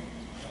bambini.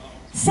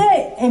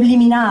 Se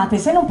eliminate,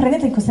 se non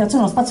prendete in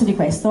considerazione uno spazio di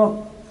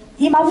questo,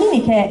 i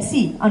bambini che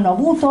sì, hanno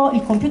avuto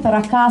il computer a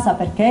casa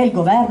perché il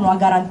governo ha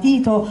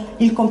garantito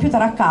il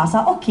computer a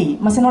casa, ok,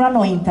 ma se non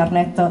hanno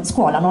internet,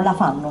 scuola non la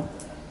fanno.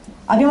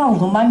 Abbiamo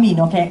avuto un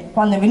bambino che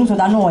quando è venuto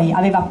da noi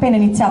aveva appena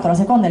iniziato la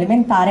seconda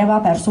elementare, aveva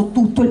perso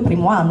tutto il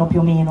primo anno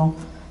più o meno,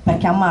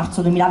 perché a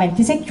marzo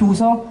 2020 si è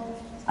chiuso,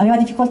 aveva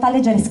difficoltà a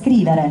leggere e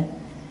scrivere.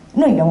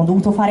 Noi abbiamo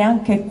dovuto fare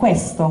anche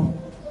questo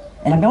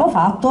e l'abbiamo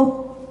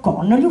fatto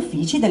con gli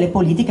uffici delle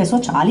politiche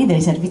sociali,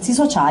 dei servizi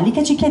sociali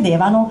che ci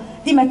chiedevano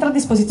di mettere a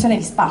disposizione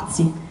gli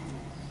spazi.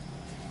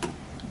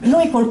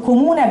 Noi col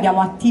comune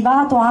abbiamo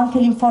attivato anche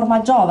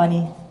l'Informa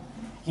Giovani.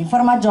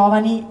 L'Informa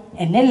Giovani,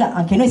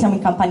 anche noi siamo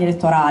in campagna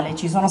elettorale,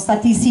 ci sono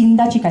stati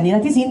sindaci,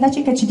 candidati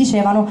sindaci che ci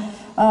dicevano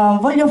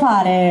voglio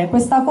fare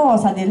questa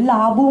cosa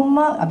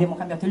dell'ABUM, abbiamo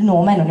cambiato il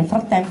nome nel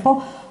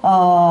frattempo,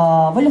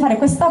 voglio fare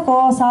questa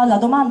cosa, la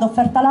domanda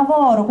offerta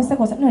lavoro, queste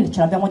cose, noi ce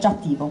l'abbiamo già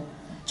attivo.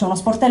 C'è uno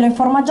sportello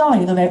Informa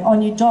Giovani dove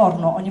ogni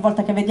giorno, ogni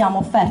volta che vediamo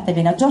offerte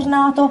viene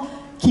aggiornato,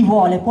 chi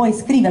vuole può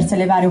iscriversi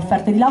alle varie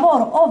offerte di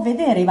lavoro o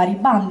vedere i vari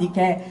bandi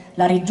che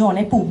la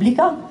regione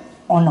pubblica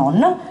o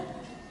non,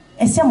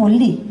 e siamo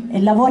lì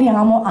e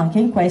lavoriamo anche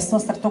in questo a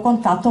stretto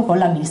contatto con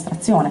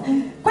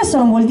l'amministrazione. Questo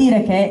non vuol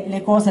dire che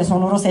le cose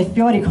sono rose e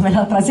fiori, come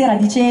l'altra sera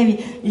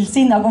dicevi, il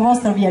sindaco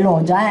vostro vi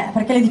elogia,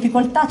 perché le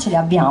difficoltà ce le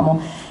abbiamo,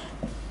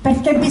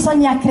 perché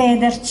bisogna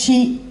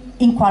crederci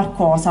in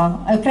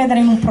qualcosa,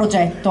 credere in un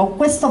progetto.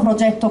 Questo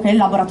progetto che è il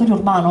laboratorio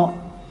urbano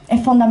è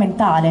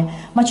fondamentale,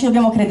 ma ci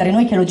dobbiamo credere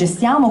noi che lo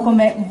gestiamo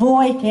come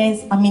voi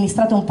che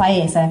amministrate un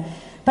paese.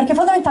 perché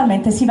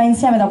fondamentalmente si va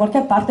insieme da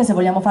qualche parte se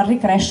vogliamo far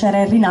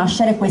ricrescere e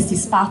rinascere questi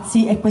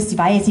spazi e questi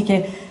paesi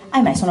che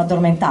ahimè sono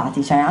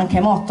addormentati, cioè anche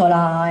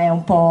Mottola è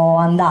un po'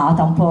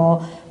 andata, un po'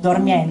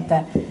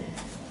 dormiente,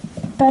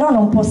 però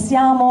non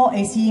possiamo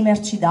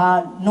esimerci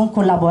da non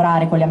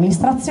collaborare con le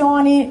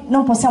amministrazioni,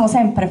 non possiamo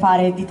sempre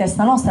fare di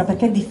testa nostra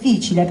perché è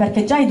difficile,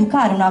 perché già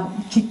educare una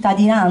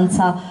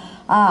cittadinanza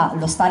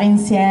allo stare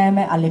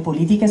insieme, alle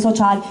politiche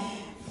sociali,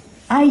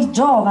 ai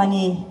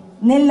giovani,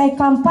 nelle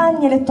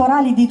campagne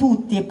elettorali di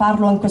tutti, e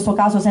parlo in questo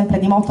caso sempre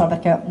di Mottola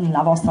perché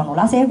la vostra non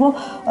la seguo,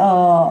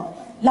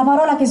 la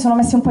parola che si sono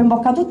messi un po' in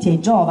bocca a tutti è i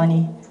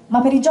giovani.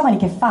 Ma per i giovani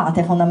che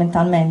fate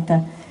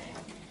fondamentalmente?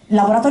 Il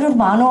laboratorio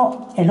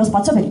urbano è lo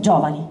spazio per i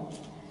giovani,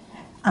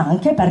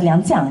 anche per gli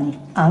anziani,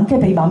 anche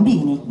per i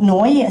bambini.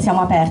 Noi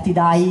siamo aperti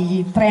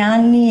dai 3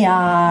 anni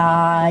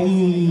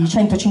ai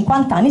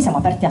 150 anni, siamo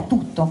aperti a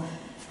tutto.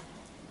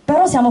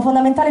 Però siamo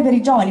fondamentali per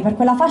i giovani, per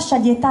quella fascia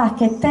di età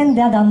che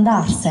tende ad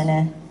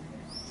andarsene.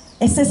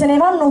 E se se ne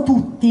vanno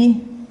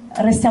tutti,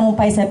 restiamo un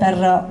paese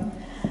per...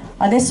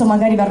 Adesso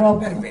magari verrò...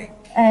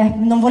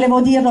 non volevo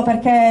dirlo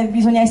perché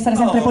bisogna essere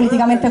sempre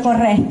politicamente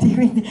corretti,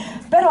 quindi...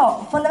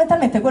 Però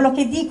fondamentalmente quello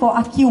che dico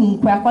a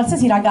chiunque, a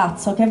qualsiasi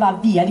ragazzo che va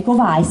via, dico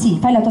vai, sì,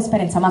 fai la tua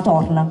esperienza, ma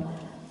torna.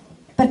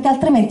 Perché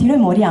altrimenti noi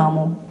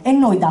moriamo e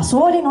noi da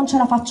soli non ce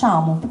la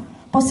facciamo.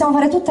 Possiamo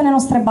fare tutte le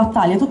nostre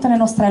battaglie, tutte le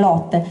nostre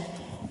lotte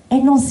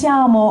e non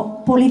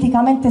siamo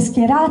politicamente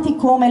schierati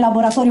come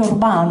laboratorio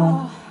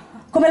urbano.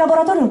 Come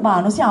laboratorio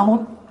urbano siamo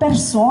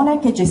persone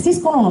che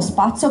gestiscono uno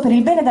spazio per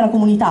il bene della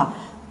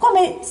comunità.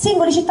 Come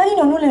singoli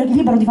cittadini ognuno è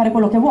libero di fare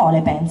quello che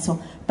vuole, penso.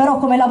 Però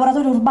come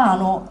laboratorio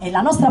urbano, e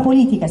la nostra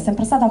politica è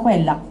sempre stata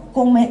quella,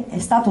 come è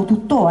stato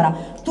tuttora,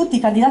 tutti i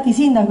candidati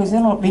sindaco che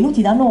sono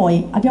venuti da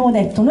noi, abbiamo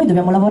detto noi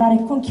dobbiamo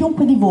lavorare con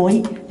chiunque di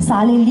voi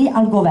sale lì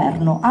al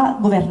governo, a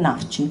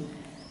governarci.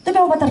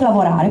 Dobbiamo poter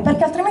lavorare,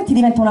 perché altrimenti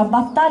diventa una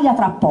battaglia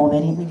tra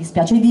poveri, mi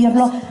dispiace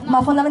dirlo,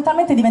 ma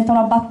fondamentalmente diventa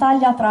una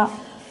battaglia tra...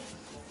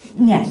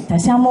 Niente,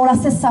 siamo la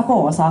stessa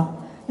cosa.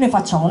 Noi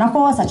facciamo una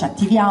cosa, ci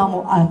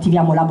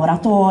attiviamo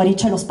laboratori,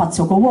 c'è lo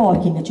spazio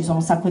co-working, ci sono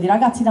un sacco di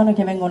ragazzi da noi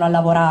che vengono a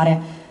lavorare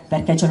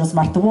perché c'è lo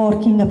smart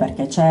working,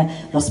 perché c'è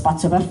lo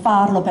spazio per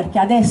farlo, perché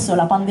adesso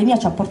la pandemia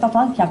ci ha portato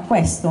anche a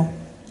questo.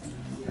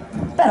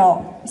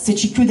 Però se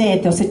ci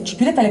chiudete o se ci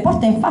chiudete le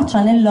porte in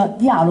faccia nel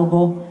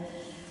dialogo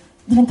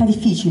diventa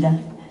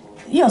difficile.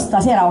 Io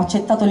stasera ho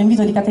accettato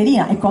l'invito di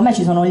Caterina e con me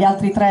ci sono gli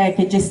altri 3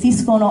 che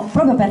gestiscono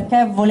proprio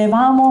perché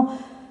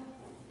volevamo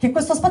che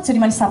questo spazio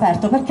rimanesse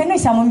aperto, perché noi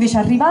siamo invece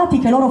arrivati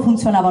che loro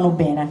funzionavano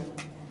bene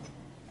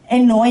e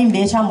noi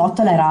invece a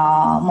Mottola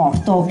era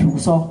morto,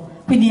 chiuso,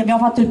 quindi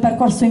abbiamo fatto il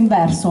percorso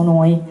inverso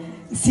noi,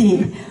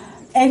 sì,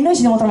 e noi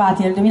ci siamo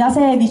trovati nel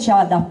 2016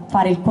 a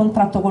fare il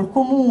contratto col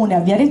comune,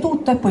 avviare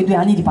tutto e poi 2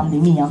 anni di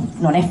pandemia.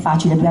 Non è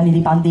facile 2 anni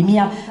di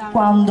pandemia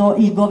quando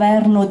il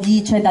governo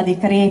dice da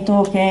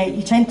decreto che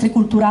i centri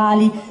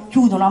culturali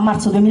chiudono a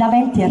marzo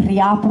 2020 e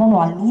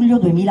riaprono a luglio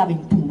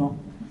 2021.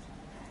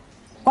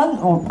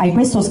 Quando hai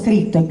questo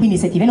scritto e quindi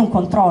se ti viene un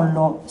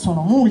controllo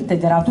sono multe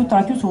ed era tutta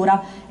la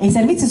chiusura e i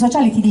servizi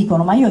sociali ti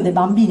dicono ma io ho dei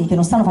bambini che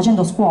non stanno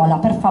facendo scuola,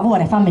 per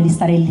favore fammeli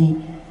stare lì,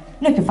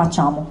 noi che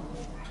facciamo?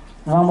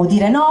 Dovevamo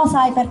dire no,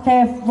 sai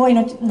perché voi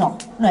non... No,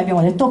 noi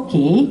abbiamo detto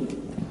ok,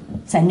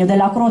 segno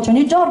della croce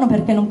ogni giorno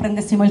perché non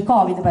prendessimo il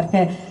Covid,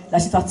 perché la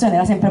situazione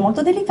era sempre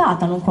molto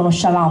delicata, non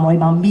conoscevamo i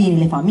bambini,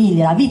 le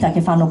famiglie, la vita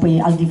che fanno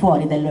poi al di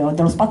fuori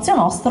dello spazio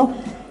nostro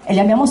e li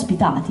abbiamo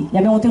ospitati, li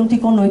abbiamo tenuti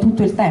con noi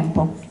tutto il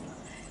tempo.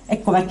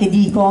 Ecco perché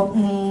dico,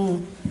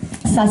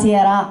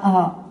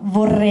 stasera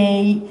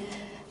vorrei,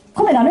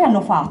 come da noi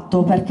hanno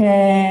fatto,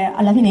 perché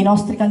alla fine i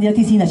nostri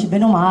candidati sindaci,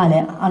 bene o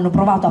male, hanno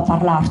provato a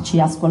parlarci,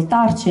 a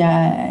ascoltarci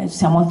e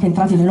siamo anche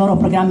entrati nei loro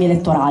programmi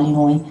elettorali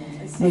noi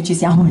ci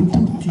siamo in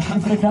tutti i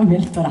programmi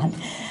elettorali.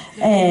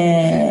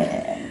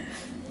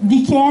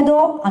 Vi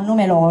chiedo a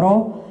nome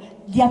loro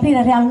di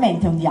aprire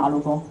realmente un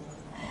dialogo.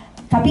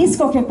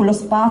 Capisco che quello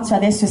spazio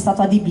adesso è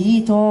stato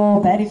adibito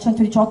per il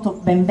 118,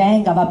 ben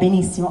venga, va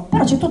benissimo,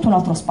 però c'è tutto un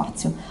altro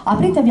spazio.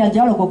 Apritevi al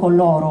dialogo con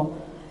loro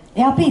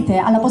e aprite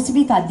alla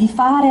possibilità di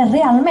fare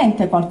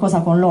realmente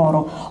qualcosa con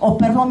loro o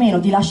perlomeno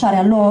di lasciare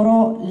a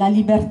loro la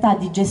libertà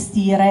di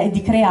gestire e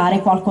di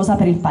creare qualcosa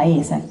per il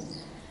paese.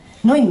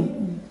 Noi...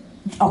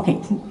 ok,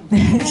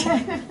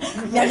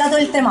 mi ha dato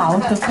il time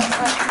out. Resto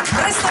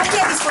qui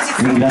a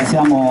disposizione.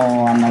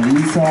 Ringraziamo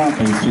Annalisa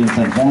per il suo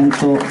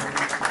intervento.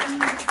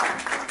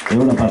 E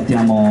ora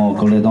partiamo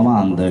con le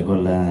domande,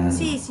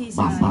 Sì,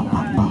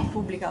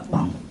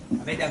 pubblicato.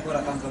 Avete ancora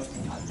tanto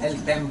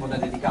del tempo da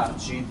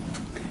dedicarci?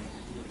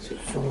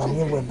 Sulla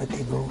mia web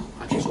tipo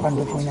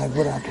quando fu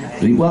inaugurato.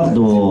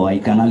 Riguardo ai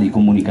canali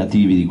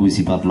comunicativi di cui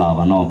si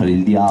parlava, no? Per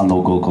il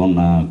dialogo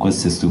con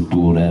queste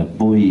strutture,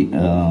 voi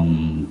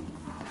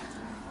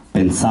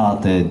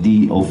pensate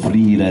di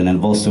offrire nel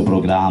vostro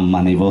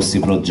programma, nei vostri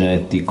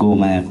progetti,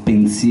 come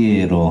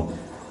pensiero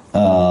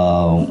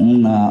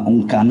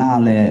un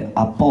canale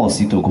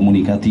apposito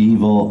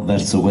comunicativo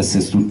verso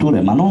queste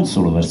strutture, ma non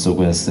solo verso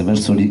queste,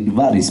 verso i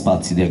vari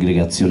spazi di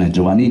aggregazione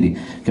giovanili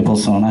che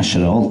possono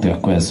nascere oltre a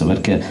questo,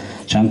 perché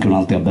c'è anche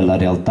un'altra bella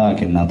realtà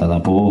che è nata da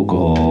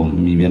poco,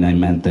 mi viene in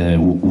mente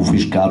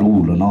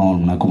Ufiscarul, no?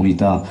 Una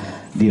comunità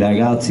di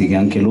ragazzi che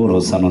anche loro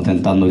stanno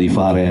tentando di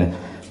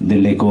fare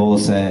delle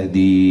cose,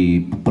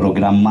 di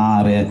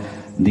programmare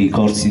dei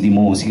corsi di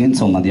musica,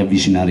 insomma di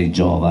avvicinare i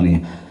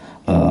giovani.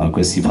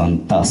 Questi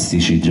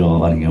fantastici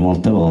giovani che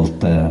molte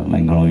volte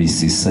vengono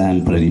visti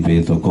sempre,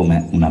 ripeto,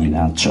 come una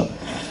minaccia.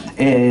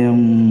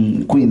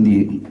 E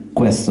quindi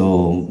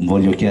questo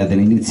voglio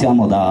chiedere,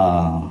 iniziamo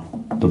da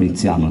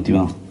Domiziano, ti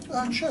va?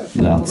 Certo,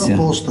 Grazie.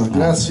 Apposta.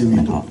 Grazie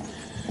Vito. No.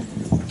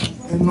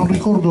 Non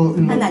ricordo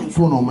il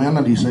tuo nome,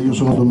 Annalisa, io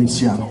sono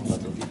Domiziano.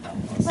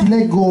 Ti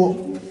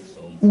leggo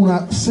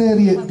una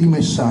serie di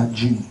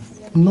messaggi,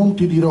 non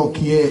ti dirò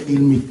chi è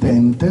il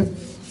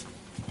mittente,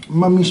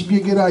 ma mi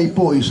spiegherai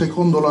poi,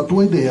 secondo la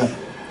tua idea,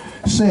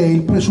 se è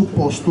il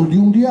presupposto di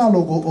un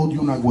dialogo o di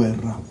una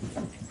guerra.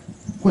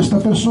 Questa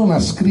persona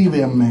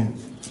scrive a me,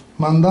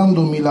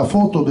 mandandomi la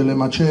foto delle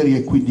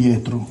macerie qui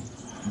dietro.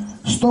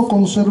 Sto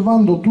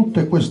conservando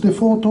tutte queste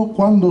foto,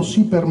 quando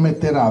si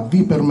permetterà,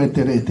 vi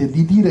permetterete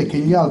di dire che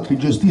gli altri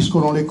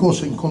gestiscono le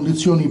cose in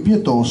condizioni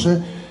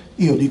pietose,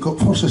 io dico,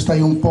 forse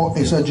stai un po'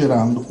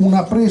 esagerando,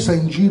 una presa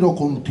in giro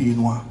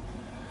continua.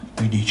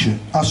 Mi dice,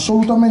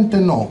 assolutamente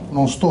no,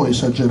 non sto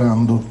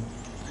esagerando.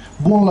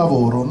 Buon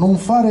lavoro, non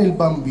fare il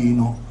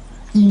bambino,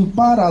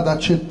 impara ad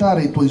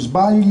accettare i tuoi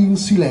sbagli in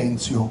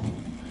silenzio.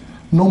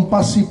 Non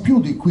passi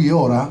più di qui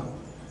ora?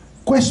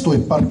 Questo è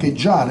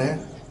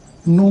parcheggiare?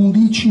 Non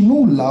dici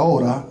nulla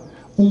ora?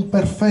 Un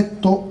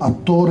perfetto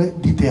attore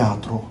di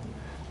teatro.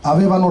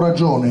 Avevano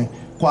ragione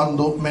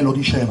quando me lo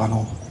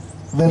dicevano.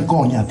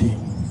 Vergognati.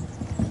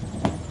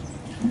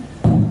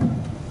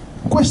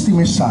 Questi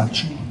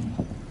messaggi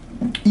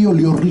io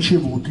li ho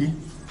ricevuti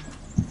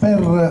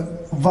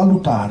per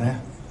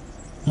valutare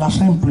la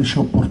semplice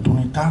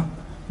opportunità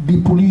di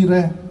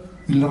pulire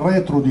il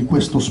retro di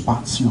questo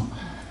spazio.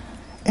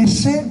 E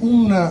se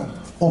un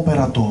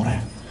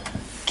operatore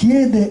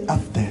chiede a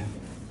te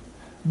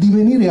di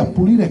venire a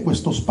pulire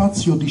questo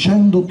spazio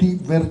dicendoti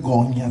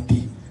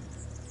vergognati,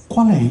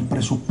 qual è il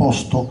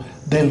presupposto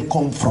del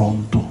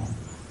confronto?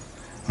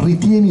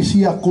 Ritieni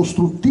sia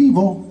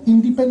costruttivo,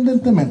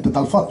 indipendentemente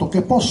dal fatto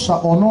che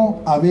possa o no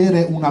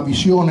avere una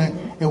visione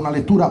e una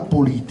lettura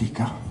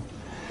politica?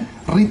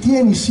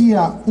 Ritieni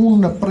sia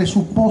un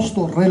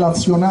presupposto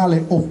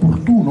relazionale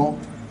opportuno?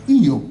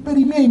 Io, per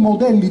i miei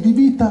modelli di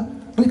vita,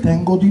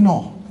 ritengo di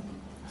no.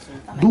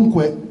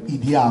 Dunque, i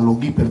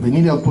dialoghi, per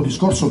venire al tuo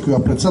discorso che ho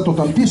apprezzato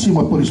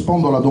tantissimo e poi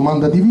rispondo alla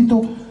domanda di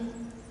Vito,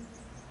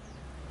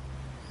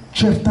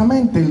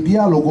 certamente il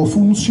dialogo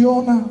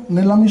funziona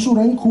nella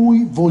misura in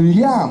cui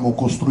vogliamo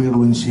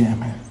costruirlo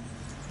insieme,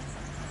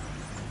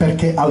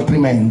 perché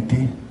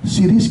altrimenti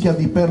si rischia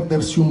di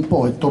perdersi un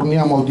po' e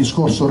torniamo al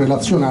discorso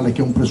relazionale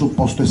che è un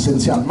presupposto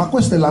essenziale. Ma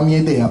questa è la mia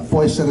idea,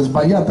 può essere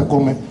sbagliata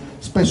come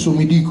spesso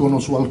mi dicono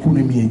su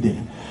alcune mie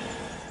idee.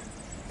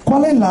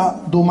 Qual è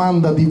la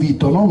domanda di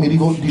Vito? No?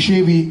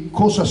 Dicevi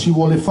cosa si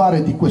vuole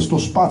fare di questo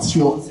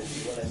spazio,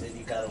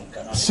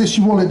 se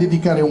si vuole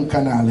dedicare un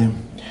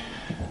canale.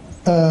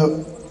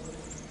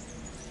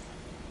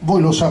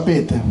 Voi lo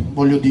sapete,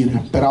 voglio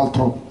dire,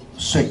 peraltro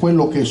se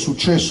quello che è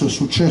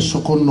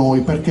successo con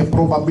noi, perché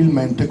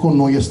probabilmente con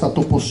noi è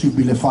stato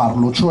possibile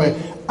farlo, cioè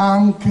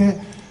anche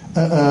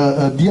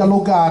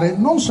dialogare,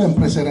 non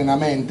sempre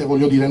serenamente,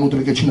 voglio dire, è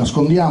inutile che ci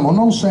nascondiamo,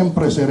 non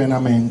sempre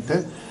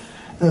serenamente,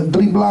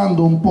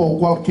 dribblando un po'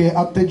 qualche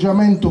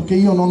atteggiamento che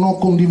io non ho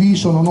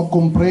condiviso, non ho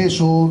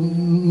compreso,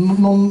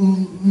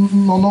 non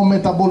ho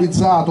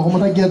metabolizzato, come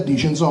da chi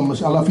dice, insomma,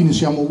 alla fine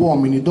siamo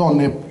uomini,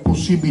 donne, è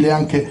possibile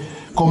anche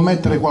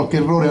commettere qualche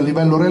errore a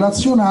livello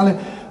relazionale,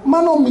 ma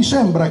non mi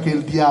sembra che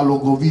il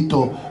dialogo,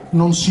 Vito,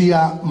 non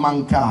sia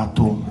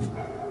mancato.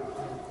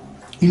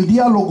 Il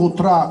dialogo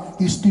tra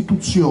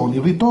istituzioni,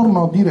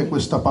 ritorno a dire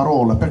questa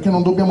parola, perché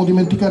non dobbiamo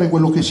dimenticare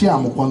quello che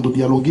siamo quando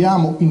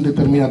dialoghiamo in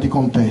determinati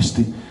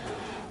contesti.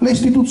 Le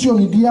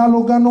istituzioni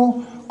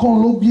dialogano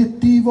con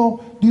l'obiettivo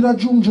di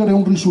raggiungere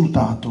un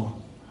risultato.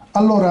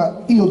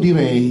 Allora io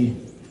direi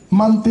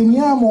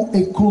manteniamo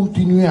e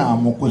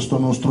continuiamo questo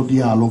nostro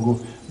dialogo,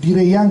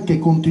 direi anche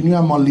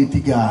continuiamo a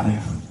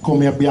litigare,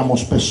 come abbiamo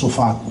spesso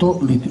fatto,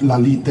 la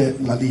lite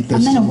a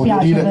me non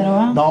piace, dire,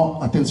 però, no,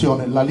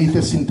 attenzione, la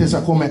lite si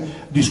intesa come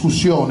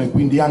discussione,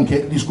 quindi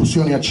anche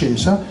discussione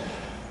accesa,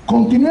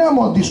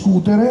 continuiamo a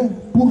discutere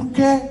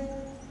purché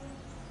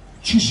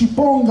ci si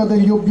ponga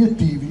degli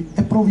obiettivi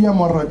e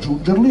proviamo a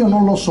raggiungerli. Io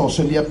non lo so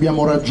se li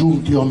abbiamo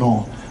raggiunti o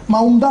no, ma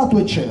un dato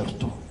è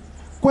certo: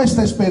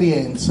 questa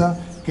esperienza,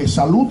 che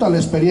saluta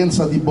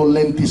l'esperienza di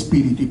Bollenti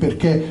Spiriti,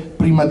 perché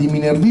prima di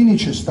Minervini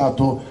c'è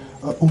stato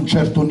un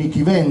certo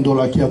Nichi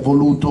Vendola che ha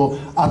voluto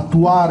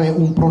attuare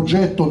un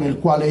progetto nel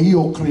quale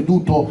io ho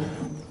creduto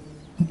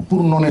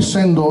pur non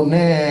essendo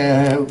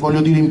né,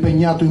 voglio dire,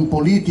 impegnato in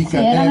politica.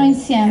 Sì, erano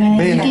insieme.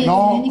 Bene,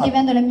 Nichi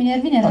Vendola e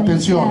Minervini erano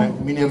attenzione,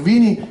 insieme.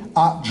 Minervini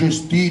ha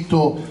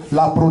gestito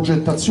la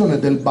progettazione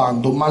del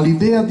bando, ma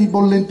l'idea di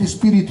Bollenti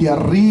Spiriti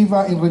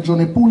arriva in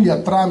Regione Puglia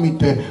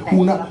tramite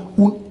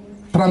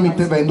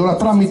Vendola,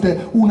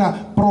 tramite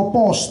una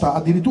proposta,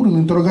 addirittura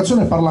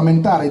un'interrogazione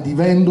parlamentare di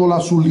Vendola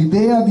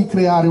sull'idea di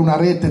creare una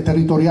rete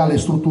territoriale e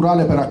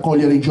strutturale per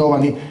accogliere i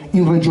giovani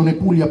in Regione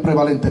Puglia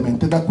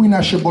prevalentemente. Da qui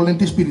nasce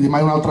Bollenti Spiriti, ma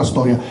è un'altra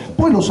storia.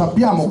 Poi lo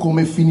sappiamo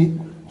come finì.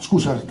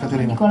 Scusa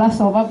Caterina. Con la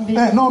so, va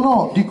bene.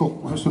 No, dico,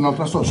 questa è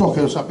un'altra storia, so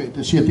che lo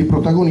sapete, siete i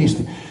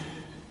protagonisti.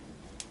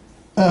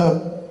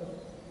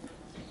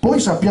 Poi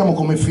sappiamo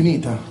com'è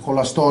finita con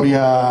la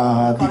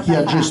storia di chi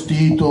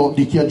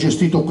ha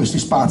gestito questi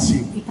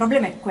spazi. Il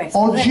problema è questo,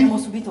 oggi, noi abbiamo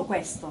subito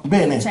questo.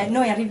 Bene. Cioè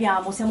noi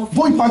arriviamo, siamo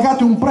Voi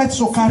pagate un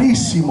prezzo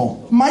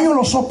carissimo, ma io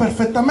lo so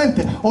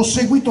perfettamente, ho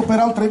seguito per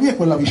altre vie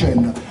quella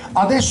vicenda.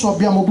 Adesso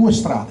abbiamo due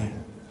strade: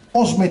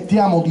 o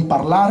smettiamo di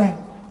parlare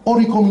o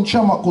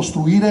ricominciamo a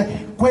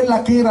costruire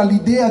quella che era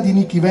l'idea di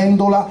Nichi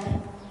Vendola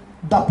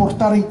da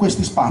portare in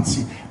questi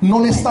spazi.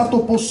 Non è stato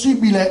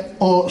possibile,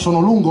 sono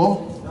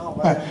lungo?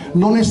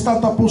 Non è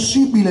stata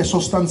possibile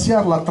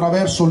sostanziarla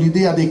attraverso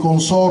l'idea dei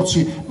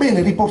consorzi.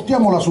 Bene,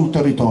 riportiamola sul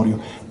territorio,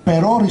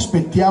 però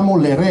rispettiamo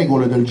le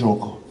regole del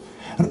gioco,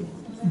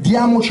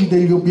 diamoci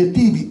degli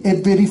obiettivi e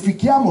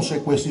verifichiamo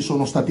se questi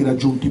sono stati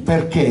raggiunti.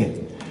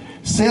 Perché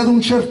se ad un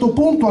certo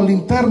punto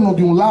all'interno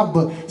di un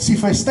lab si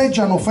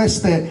festeggiano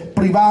feste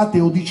private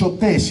o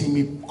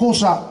diciottesimi,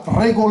 cosa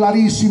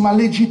regolarissima,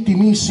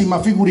 legittimissima,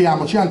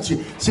 figuriamoci,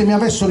 anzi se mi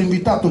avessero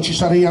invitato ci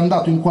sarei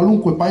andato in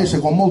qualunque paese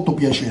con molto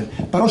piacere,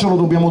 però ce lo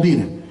dobbiamo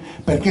dire,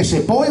 perché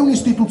se poi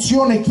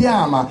un'istituzione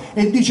chiama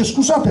e dice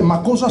scusate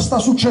ma cosa sta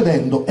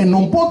succedendo, e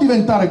non può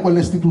diventare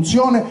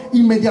quell'istituzione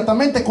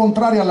immediatamente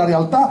contraria alla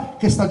realtà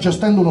che sta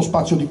gestendo uno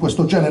spazio di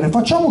questo genere.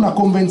 Facciamo una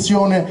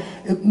convenzione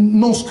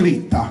non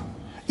scritta.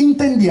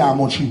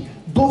 Intendiamoci,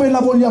 dove la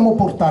vogliamo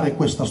portare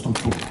questa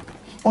struttura?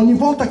 Ogni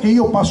volta che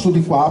io passo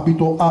di qua,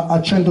 abito a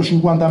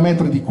 150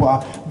 metri di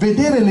qua,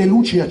 vedere le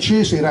luci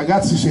accese, i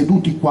ragazzi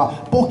seduti qua,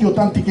 pochi o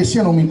tanti che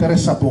siano mi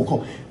interessa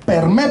poco.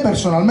 Per me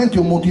personalmente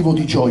è un motivo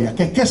di gioia,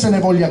 che se ne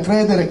voglia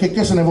credere,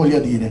 che se ne voglia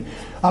dire.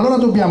 Allora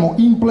dobbiamo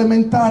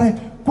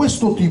implementare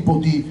questo tipo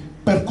di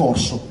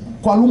percorso,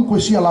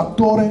 qualunque sia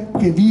l'attore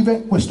che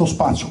vive questo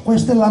spazio.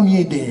 Questa è la mia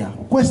idea,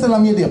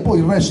 poi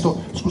il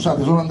resto,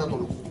 scusate, sono andato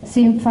lungo.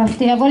 Sì,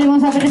 infatti, volevo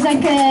sapere se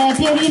anche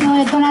Pierino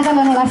e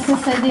Donatello hanno la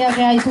stessa idea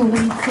che hai tu,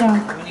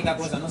 Luizia. L'unica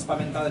cosa, non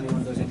spaventatevi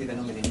quando sentite il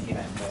nome di Nichi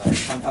Vendola, il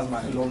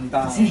fantasma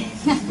lontano. Sì.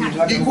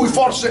 Di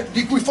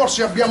cui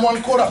forse abbiamo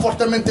ancora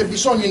fortemente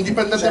bisogno,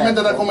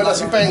 indipendentemente da come la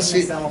si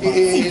pensi.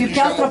 Sì, più che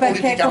altro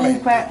perché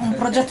comunque un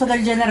progetto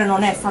del genere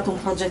non è stato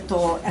un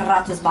progetto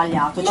errato e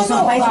sbagliato. Ci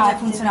sono paesi che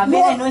funzionano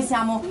bene e noi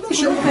siamo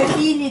comunque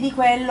figli di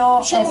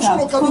quello. Siamo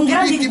solo caduti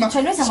vittima.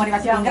 Cioè noi siamo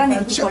arrivati con grandi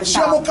difficoltà.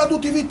 Siamo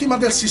caduti vittima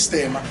del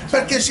sistema,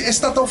 perché è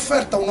stata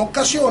offerta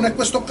un'occasione e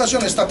questa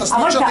occasione è stata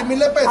stracciata in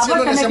mille pezzi. A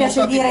volte e noi a me siamo piace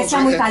stati dire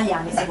siamo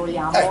italiani, se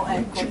vogliamo.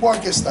 Ecco. Ci può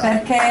anche stare.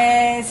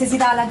 Perché se si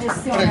dà la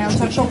gestione a un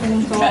certo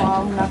punto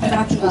a una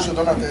federazione. Scusa,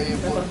 donate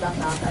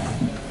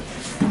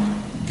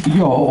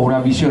Io ho una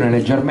visione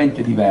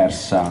leggermente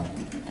diversa,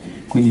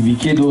 quindi vi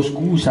chiedo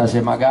scusa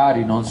se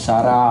magari non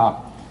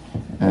sarà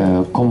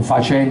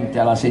confacente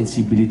alla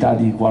sensibilità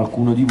di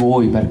qualcuno di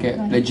voi, perché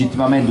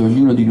legittimamente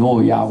ognuno di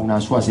noi ha una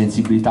sua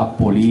sensibilità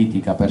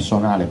politica,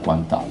 personale e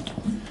quant'altro.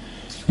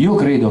 Io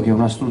credo che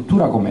una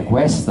struttura come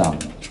questa,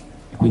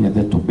 quindi ha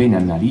detto bene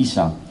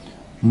Annalisa,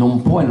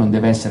 non può e non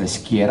deve essere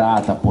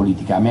schierata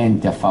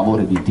politicamente a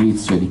favore di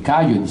Tizio, di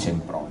Caio e di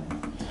Sempronio,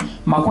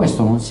 ma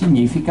questo non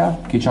significa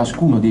che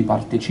ciascuno dei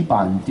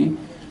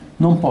partecipanti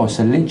non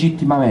possa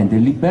legittimamente e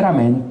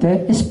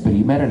liberamente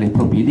esprimere le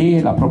proprie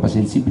idee, la propria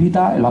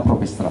sensibilità e la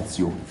propria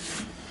estrazione.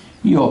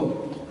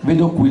 Io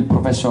vedo qui il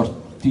professor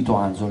Tito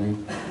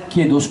Anzoli,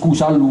 chiedo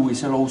scusa a lui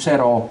se lo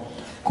userò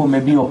come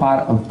mio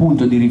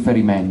punto di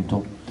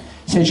riferimento.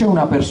 Se c'è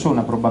una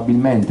persona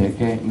probabilmente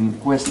che in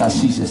questa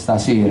assise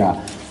stasera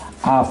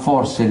ha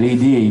forse le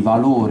idee, i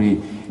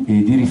valori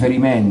di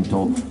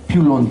riferimento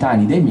più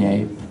lontani dei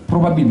miei,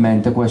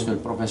 probabilmente questo è il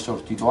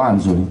professor Tito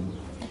Anzoli.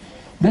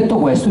 Detto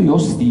questo, io ho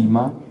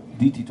stima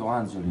di Tito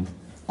Anzoli.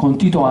 Con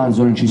Tito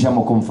Anzoli ci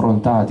siamo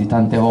confrontati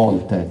tante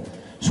volte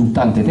su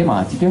tante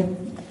tematiche,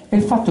 e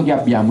il fatto che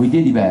abbiamo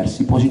idee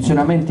diverse,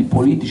 posizionamenti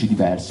politici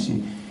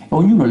diversi,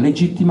 ognuno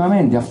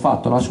legittimamente ha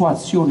fatto la sua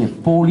azione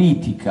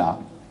politica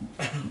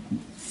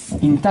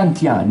in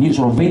tanti anni. Io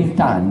sono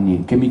 20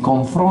 anni che mi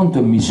confronto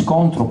e mi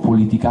scontro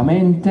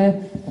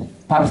politicamente,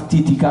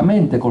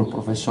 partiticamente col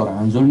professor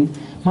Anzoli,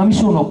 ma mi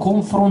sono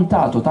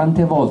confrontato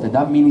tante volte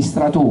da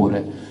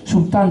amministratore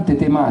su tante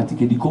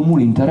tematiche di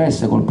comune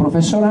interesse col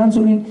professor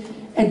Anzoli,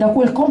 e da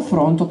quel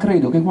confronto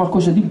credo che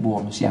qualcosa di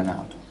buono sia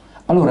nato.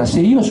 Allora, se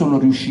io sono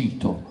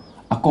riuscito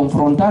a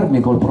confrontarmi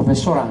col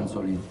professor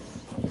Anzoli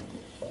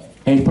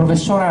e il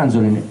professor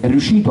Anzoli è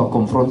riuscito a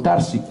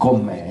confrontarsi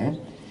con me,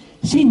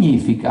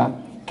 significa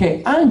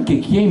che anche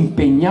chi è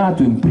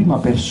impegnato in prima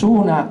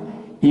persona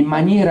in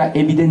maniera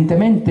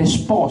evidentemente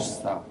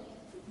esposta,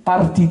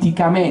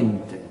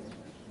 partiticamente.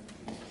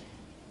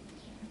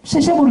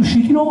 Se siamo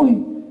riusciti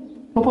noi,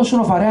 lo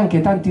possono fare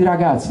anche tanti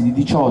ragazzi di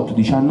 18,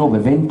 19,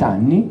 20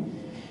 anni,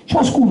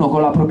 ciascuno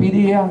con la propria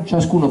idea,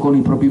 ciascuno con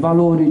i propri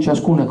valori,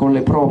 ciascuno con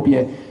le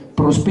proprie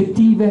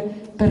prospettive,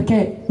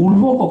 perché un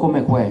luogo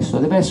come questo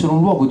deve essere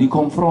un luogo di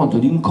confronto,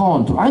 di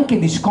incontro, anche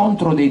di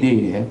scontro di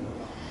idee,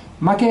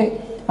 ma che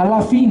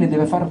alla fine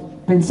deve far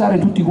pensare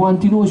tutti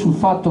quanti noi sul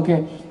fatto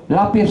che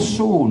la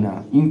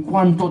persona in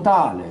quanto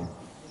tale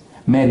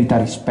merita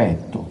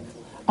rispetto,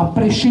 a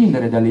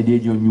prescindere dalle idee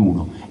di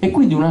ognuno. E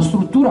quindi una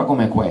struttura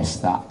come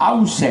questa ha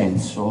un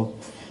senso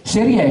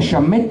se riesce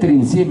a mettere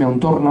insieme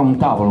attorno a un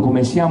tavolo,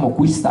 come siamo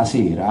qui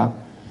stasera,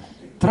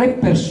 3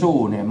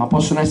 persone, ma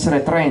possono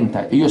essere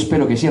 30, e io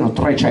spero che siano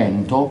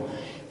 300,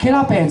 che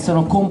la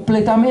pensano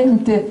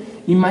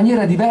completamente in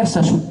maniera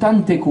diversa su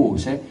tante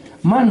cose,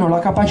 ma hanno la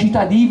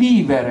capacità di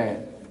vivere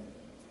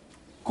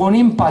con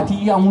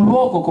empatia un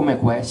luogo come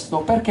questo,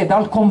 perché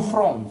dal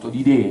confronto di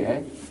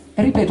idee,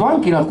 e ripeto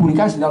anche in alcuni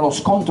casi dallo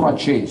scontro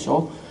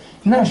acceso,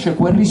 nasce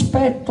quel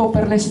rispetto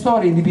per le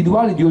storie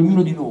individuali di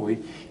ognuno di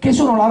noi, che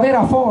sono la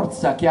vera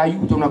forza che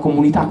aiuta una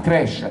comunità a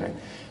crescere.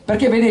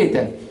 Perché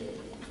vedete,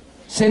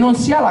 se non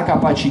si ha la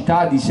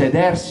capacità di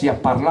sedersi a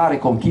parlare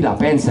con chi la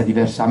pensa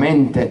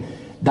diversamente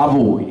da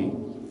voi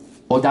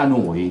o da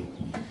noi,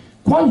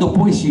 quando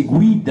poi si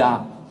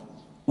guida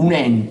un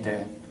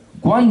ente,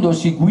 quando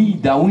si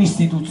guida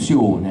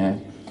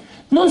un'istituzione,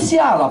 non si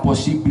ha la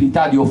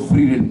possibilità di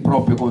offrire il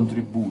proprio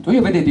contributo.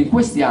 Io, vedete, in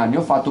questi anni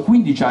ho fatto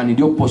 15 anni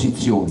di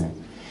opposizione.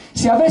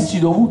 Se avessi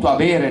dovuto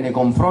avere nei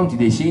confronti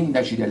dei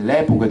sindaci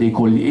dell'epoca, dei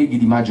colleghi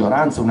di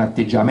maggioranza, un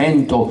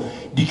atteggiamento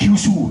di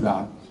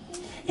chiusura,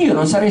 io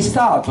non sarei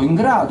stato in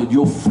grado di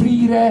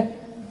offrire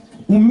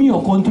un mio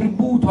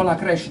contributo alla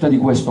crescita di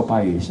questo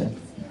paese.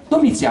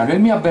 Domiziano è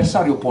il mio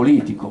avversario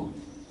politico.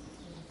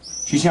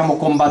 Ci siamo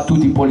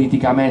combattuti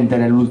politicamente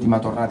nell'ultima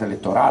tornata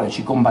elettorale,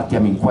 ci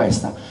combattiamo in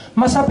questa,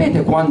 ma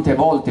sapete quante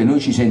volte noi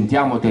ci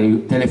sentiamo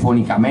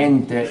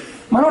telefonicamente,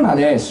 ma non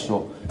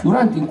adesso,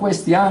 durante in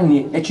questi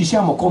anni, e ci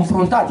siamo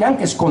confrontati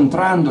anche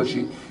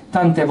scontrandoci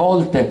tante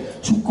volte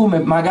su come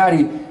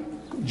magari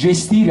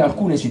gestire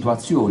alcune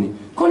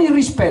situazioni, con il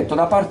rispetto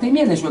da parte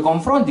mia nei suoi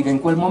confronti, che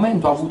in quel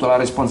momento ha avuto la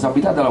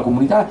responsabilità della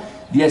comunità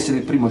di essere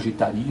il primo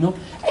cittadino,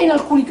 e in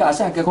alcuni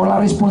casi anche con la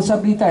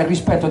responsabilità e il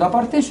rispetto da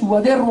parte sua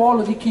del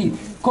ruolo di chi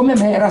come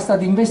me era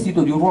stato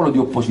investito di un ruolo di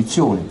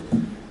opposizione.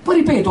 Poi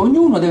ripeto,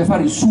 ognuno deve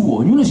fare il suo,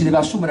 ognuno si deve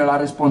assumere la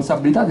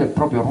responsabilità del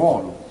proprio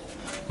ruolo,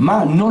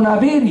 ma non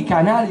avere i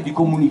canali di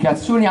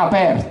comunicazione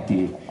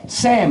aperti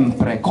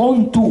sempre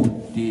con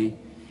tutti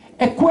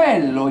è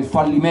quello il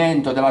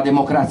fallimento della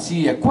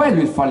democrazia, è quello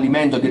il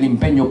fallimento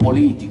dell'impegno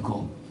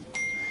politico.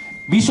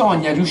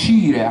 Bisogna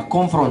riuscire a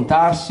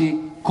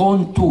confrontarsi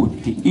con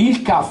tutti.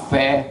 Il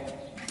caffè,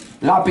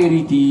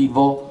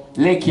 l'aperitivo,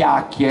 le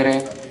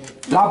chiacchiere,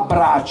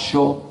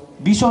 l'abbraccio,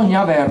 bisogna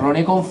averlo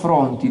nei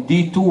confronti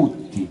di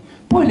tutti.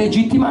 Poi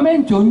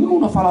legittimamente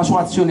ognuno fa la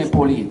sua azione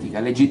politica,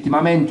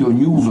 legittimamente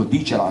ognuno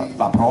dice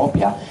la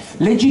propria,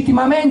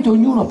 legittimamente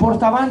ognuno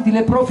porta avanti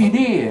le proprie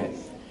idee.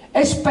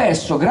 E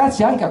spesso,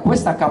 grazie anche a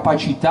questa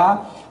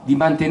capacità di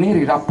mantenere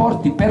i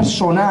rapporti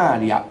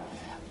personali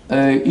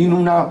in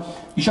una,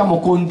 diciamo,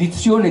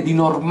 condizione di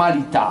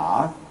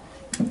normalità,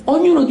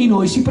 ognuno di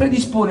noi si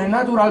predispone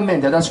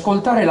naturalmente ad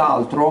ascoltare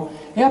l'altro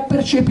e a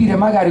percepire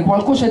magari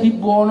qualcosa di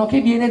buono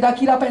che viene da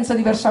chi la pensa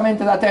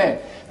diversamente da te,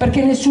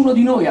 perché nessuno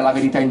di noi ha la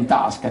verità in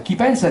tasca. Chi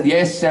pensa di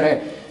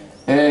essere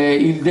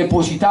il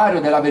depositario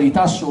della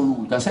verità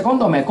assoluta,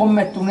 secondo me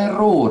commette un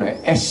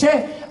errore, e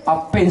se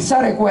a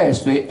pensare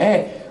questo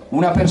è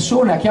una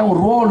persona che ha un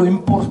ruolo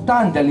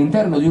importante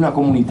all'interno di una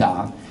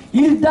comunità,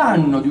 il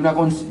danno di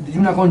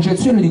una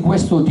concezione di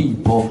questo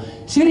tipo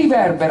si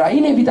riverbera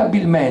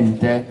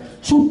inevitabilmente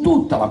su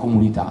tutta la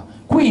comunità.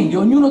 Quindi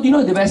ognuno di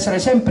noi deve essere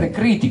sempre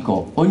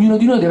critico, ognuno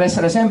di noi deve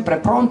essere sempre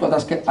pronto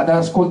ad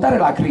ascoltare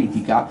la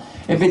critica.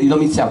 E vedi,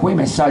 Domizia, quei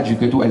messaggi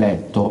che tu hai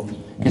letto,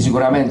 che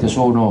sicuramente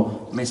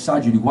sono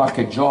messaggi di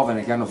qualche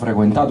giovane che hanno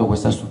frequentato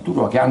questa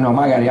struttura, che hanno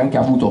magari anche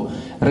avuto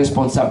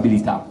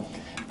responsabilità,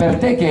 per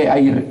te che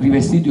hai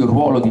rivestito il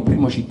ruolo di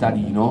primo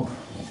cittadino,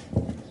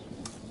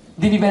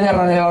 devi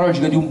vederla nella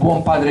logica di un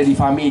buon padre di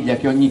famiglia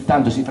che ogni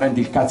tanto si prende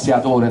il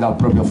cazziatore dal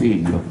proprio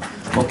figlio,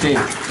 ok?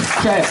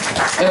 Cioè,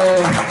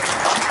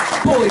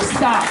 poi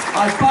sta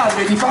al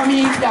padre di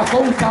famiglia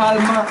con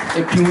calma,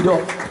 e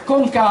chiudo,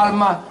 con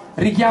calma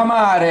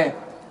richiamare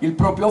il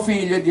proprio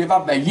figlio e dire: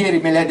 vabbè, ieri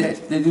me l'hai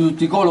detto di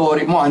tutti i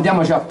colori, mo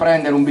andiamoci a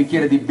prendere un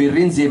bicchiere di birra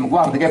insieme,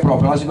 guarda che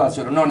proprio la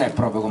situazione non è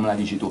proprio come la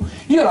dici tu.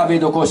 Io la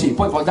vedo così,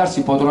 poi può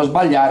darsi potrò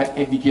sbagliare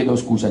e vi chiedo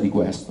scusa di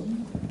questo.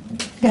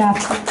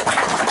 Grazie.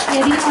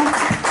 Pierino.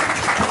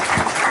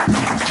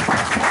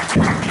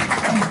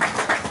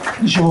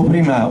 Dicevo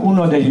prima,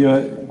 uno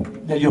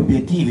degli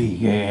obiettivi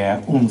che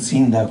un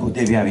sindaco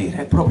deve avere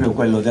è proprio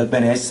quello del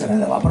benessere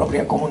della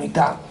propria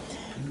comunità,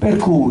 per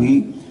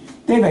cui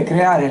deve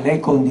creare le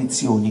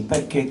condizioni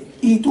perché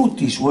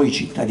tutti i suoi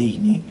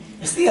cittadini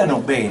stiano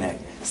bene,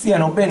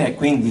 stiano bene, e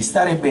quindi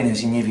stare bene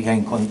significa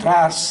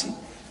incontrarsi,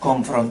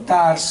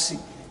 confrontarsi,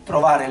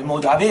 trovare il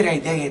modo, avere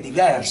idee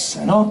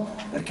diverse, no?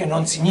 Perché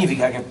non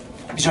significa che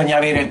bisogna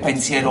avere il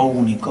pensiero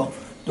unico,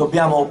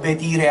 dobbiamo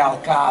obbedire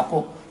al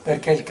capo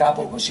perché il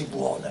capo così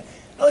vuole.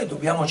 Noi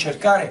dobbiamo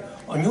cercare,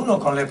 ognuno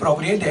con le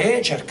proprie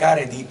idee,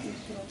 cercare di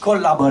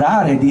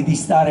collaborare, di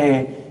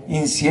stare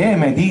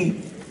insieme,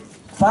 di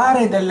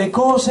fare delle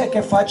cose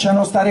che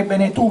facciano stare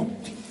bene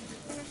tutti,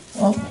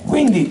 no?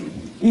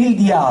 Quindi il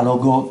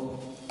dialogo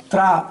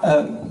tra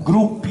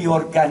gruppi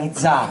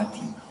organizzati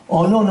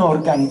o non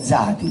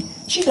organizzati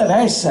ci deve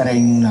essere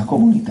in una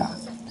comunità,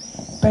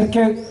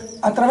 perché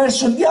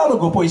attraverso il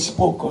dialogo poi si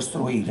può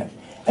costruire,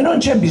 e non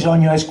c'è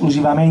bisogno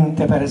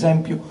esclusivamente, per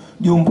esempio,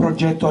 di un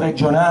progetto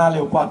regionale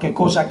o qualche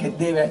cosa che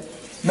deve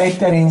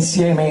mettere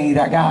insieme i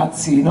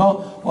ragazzi,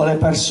 no? O le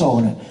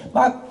persone,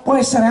 ma può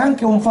essere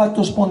anche un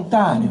fatto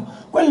spontaneo.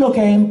 Quello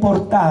che è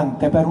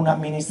importante per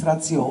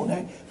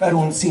un'amministrazione, per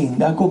un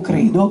sindaco,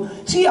 credo,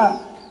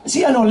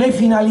 siano le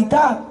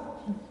finalità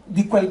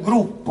di quel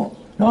gruppo,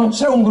 no?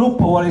 Se un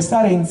gruppo vuole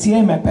stare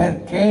insieme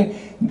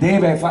perché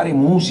deve fare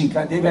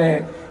musica,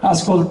 deve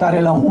ascoltare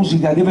la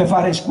musica, deve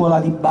fare scuola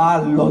di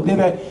ballo,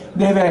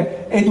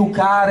 deve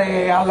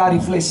educare alla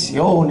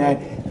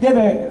riflessione,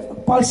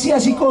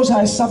 qualsiasi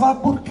cosa essa fa,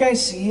 purché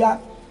sia,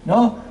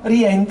 no?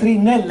 Rientri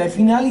nelle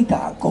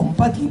finalità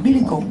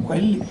compatibili con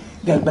quelli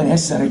del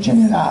benessere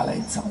generale,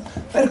 insomma.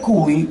 Per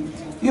cui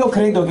io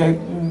credo che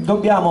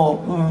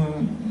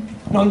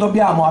non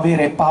dobbiamo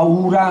avere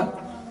paura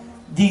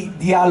di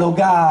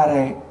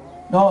dialogare,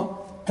 no?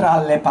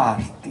 Tra le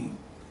parti.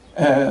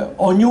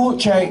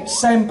 C'è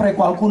sempre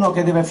qualcuno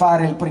che deve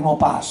fare il primo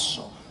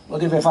passo, lo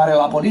deve fare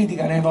la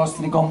politica nei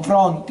vostri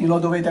confronti, lo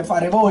dovete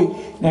fare voi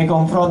nei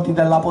confronti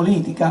della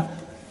politica.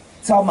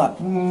 Insomma,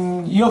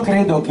 io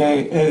credo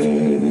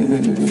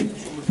che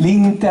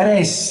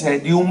l'interesse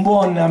di un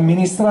buon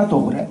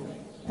amministratore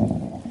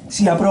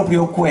sia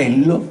proprio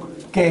quello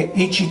che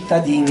i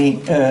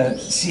cittadini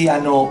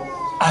siano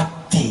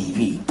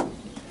attivi.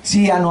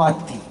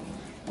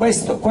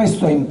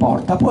 Questo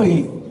importa.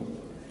 Poi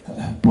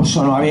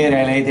possono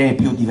avere le idee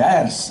più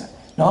diverse,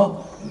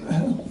 no?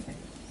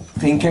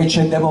 Finché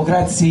c'è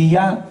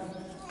democrazia,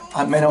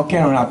 a meno che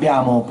non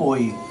abbiamo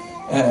poi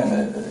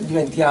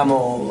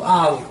diventiamo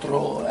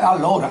altro,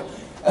 allora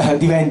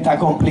diventa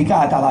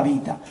complicata la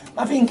vita,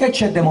 ma finché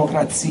c'è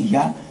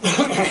democrazia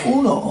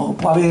uno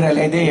può avere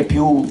le idee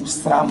più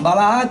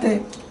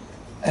strambalate,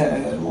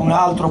 un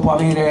altro può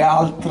avere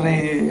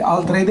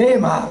altre idee,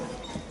 ma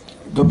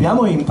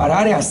dobbiamo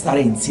imparare a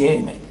stare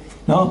insieme,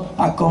 no?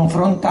 A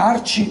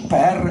confrontarci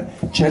per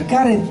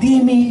cercare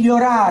di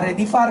migliorare,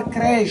 di far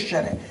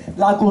crescere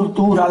la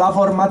cultura, la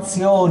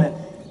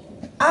formazione,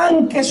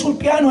 anche sul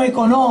piano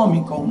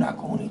economico una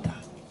comunità.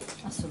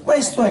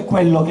 Questo è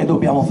quello che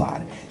dobbiamo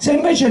fare. Se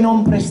invece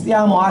non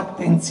prestiamo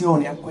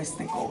attenzione a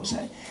queste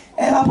cose,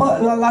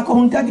 la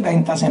comunità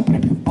diventa sempre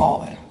più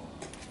povera,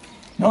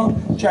 no?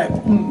 Cioè,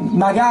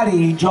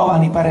 magari i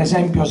giovani, per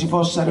esempio, si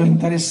fossero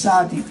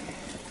interessati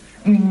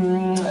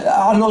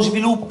allo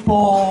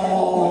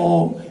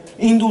sviluppo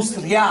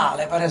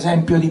industriale, per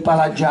esempio, di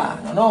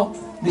Palagiano, no?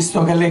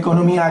 Visto che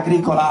l'economia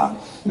agricola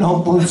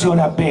non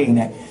funziona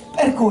bene.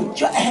 Per cui,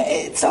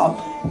 insomma,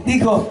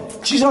 dico,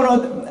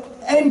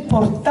 è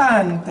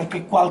importante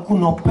che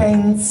qualcuno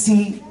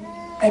pensi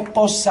e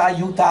possa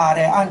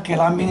aiutare anche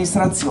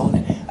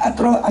l'amministrazione a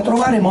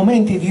trovare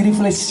momenti di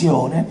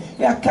riflessione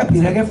e a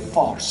capire che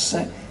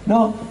forse,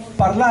 no,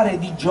 parlare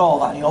di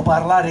giovani o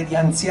parlare di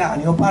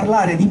anziani o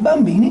parlare di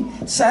bambini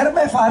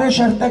serve fare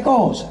certe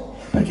cose,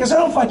 perché se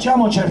non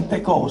facciamo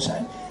certe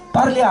cose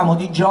parliamo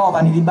di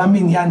giovani, di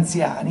bambini, di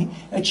anziani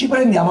e ci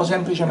prendiamo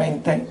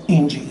semplicemente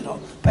in giro,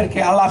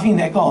 perché alla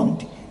fine dei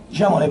conti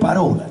diciamo le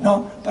parole,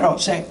 no? Però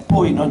se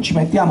poi non ci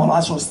mettiamo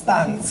la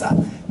sostanza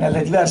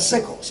nelle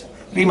diverse cose,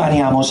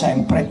 rimaniamo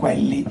sempre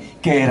quelli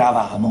che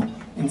eravamo,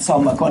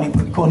 insomma,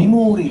 con i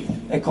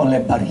muri e con le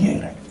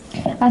barriere.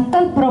 A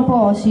tal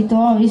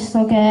proposito,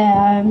 visto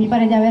che mi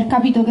pare di aver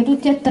capito che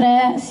tutti e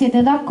tre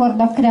siete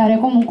d'accordo a creare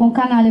comunque un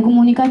canale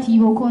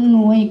comunicativo con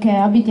noi che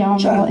abitiamo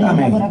il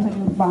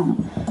Laboratorio Urbano,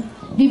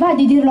 vi va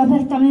di dirlo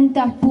apertamente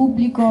al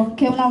pubblico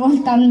che una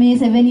volta al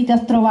mese venite a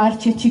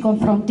trovarci e ci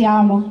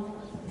confrontiamo?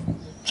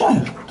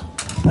 Certo,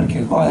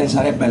 perché quale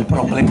sarebbe il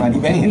problema di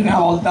venire una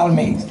volta al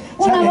mese?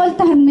 Una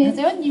volta al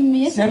mese, ogni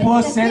mese. Se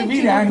può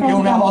servire anche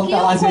una volta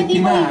alla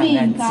settimana,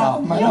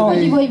 insomma.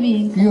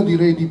 Io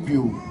direi di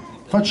più.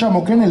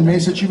 Facciamo che nel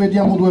mese ci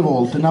vediamo 2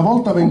 volte, una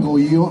volta vengo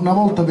io, una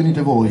volta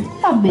venite voi.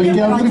 Va bene,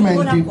 perché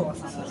altrimenti...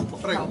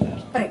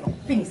 Prego,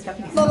 finisca.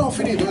 No, ho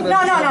finito. No,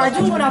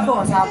 aggiungo una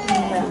cosa.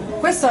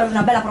 Questa è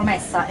una bella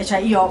promessa, e cioè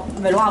io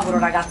ve lo auguro,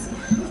 ragazzi.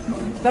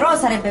 Però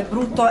sarebbe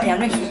brutto, e a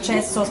noi è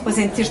successo, poi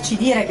sentirci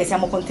dire che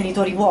siamo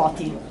contenitori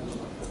vuoti.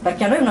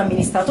 Perché a noi un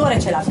amministratore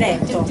ce l'ha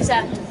detto.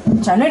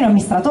 Cioè a noi un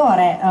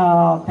amministratore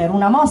per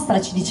una mostra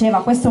ci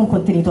diceva questo è un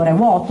contenitore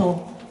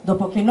vuoto,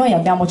 dopo che noi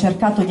abbiamo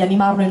cercato di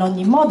animarlo in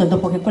ogni modo e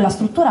dopo che quella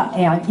struttura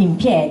è in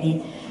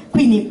piedi.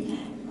 Quindi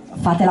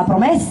fate la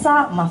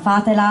promessa, ma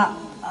fatela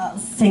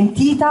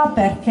sentita,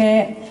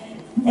 perché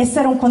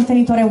essere un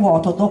contenitore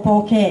vuoto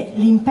dopo che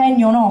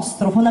l'impegno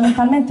nostro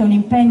fondamentalmente è un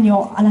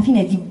impegno alla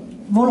fine di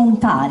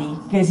volontari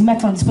che si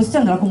mettono a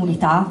disposizione della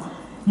comunità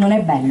non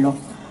è bello.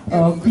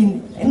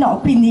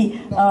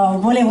 Quindi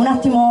volevo un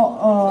attimo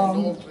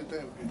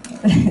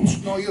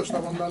no, io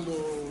stavo andando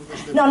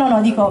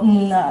no, dico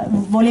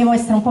volevo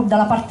essere un po'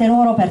 dalla parte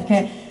loro,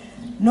 perché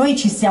noi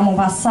ci siamo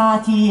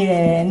passati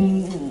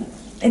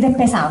ed è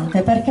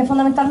pesante, perché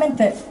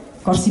fondamentalmente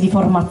corsi di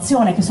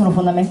formazione che sono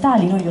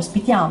fondamentali, noi li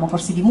ospitiamo,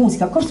 corsi di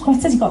musica,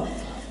 qualsiasi cosa.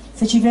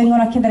 Se ci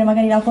vengono a chiedere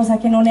magari una cosa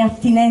che non è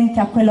attinente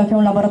a quello che è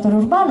un laboratorio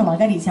urbano,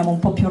 magari siamo un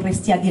po' più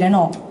resti a dire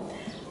no,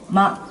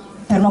 ma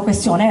per una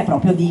questione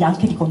proprio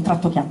anche di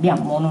contratto che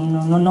abbiamo,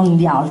 non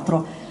di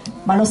altro.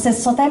 Ma allo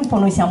stesso tempo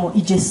noi siamo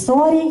i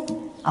gestori,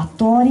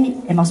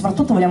 attori, ma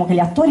soprattutto vogliamo che gli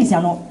attori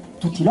siano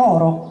tutti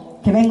loro,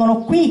 che vengono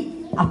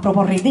qui a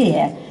proporre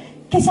idee,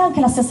 che sia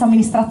anche la stessa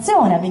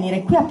amministrazione a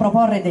venire qui a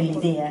proporre delle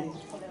idee.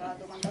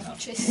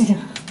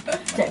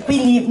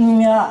 Quindi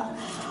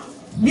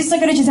visto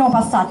che noi ci siamo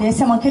passati e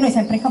siamo anche noi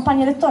sempre in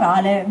campagna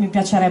elettorale, mi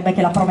piacerebbe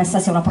che la promessa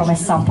sia una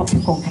promessa un po'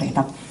 più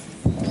concreta.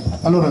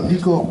 Allora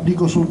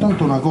dico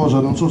soltanto una cosa,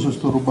 non so se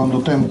sto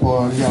rubando tempo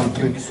agli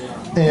altri.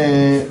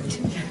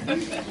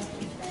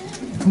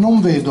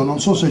 Non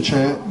so se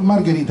c'è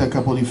Margherita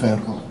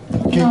Capodiferro,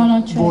 che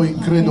voi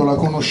credo la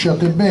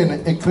conosciate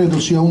bene e credo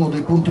sia uno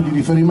dei punti di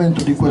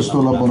riferimento di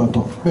questo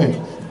laboratorio. Bene,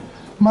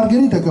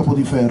 Margherita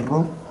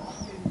Capodiferro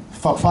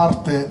fa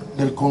parte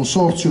del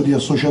consorzio di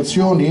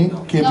associazioni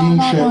che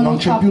vince, non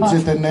c'è più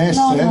ZNS,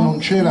 non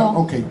c'era,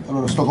 ok,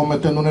 allora sto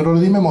commettendo un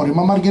errore di memoria,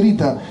 ma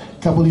Margherita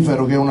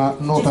Capodiferro, che è una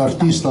nota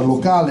artista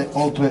locale,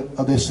 oltre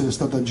ad essere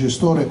stata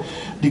gestore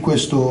di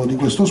questo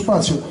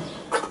spazio,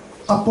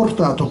 ha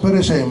portato per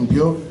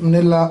esempio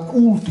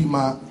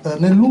nell'ultimo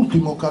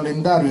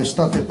calendario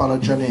estate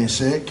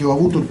palagianese, che ho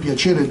avuto il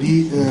piacere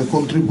di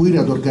contribuire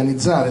ad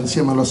organizzare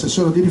insieme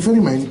all'assessore di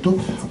riferimento,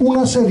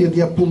 una serie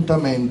di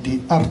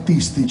appuntamenti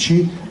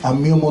artistici, a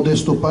mio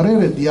modesto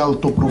parere, di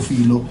alto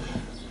profilo,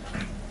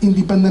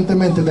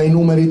 indipendentemente dai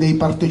numeri dei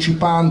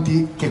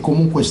partecipanti, che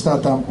comunque è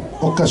stata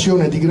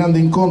occasione di grande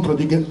incontro,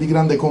 di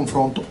grande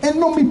confronto. E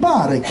non mi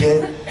pare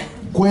che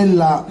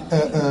quella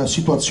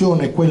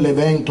situazione,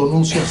 quell'evento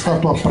non sia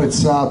stato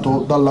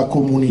apprezzato dalla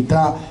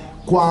comunità,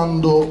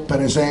 quando per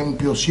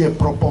esempio si è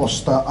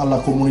proposta alla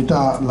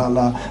comunità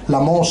la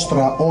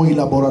mostra o i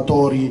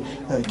laboratori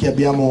che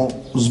abbiamo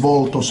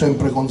svolto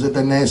sempre con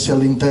ZNS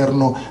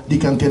all'interno di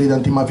cantieri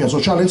d'antimafia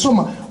sociale.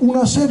 Insomma,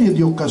 una serie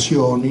di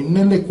occasioni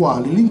nelle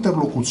quali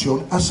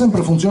l'interlocuzione ha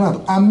sempre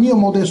funzionato, a mio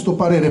modesto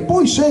parere.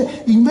 Poi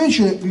se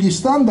invece gli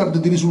standard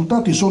di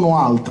risultati sono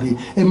altri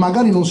e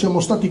magari non siamo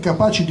stati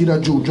capaci di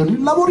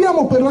raggiungerli,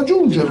 lavoriamo per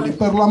raggiungerli,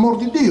 per l'amor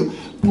di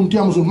Dio.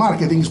 Puntiamo sul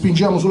marketing,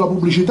 spingiamo sulla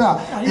pubblicità.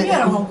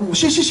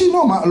 Sì,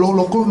 no, ma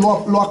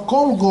lo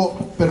accolgo,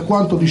 per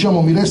quanto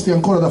diciamo mi resti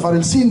ancora da fare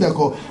il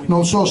sindaco,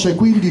 non so se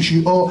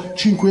 15 o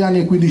 5 anni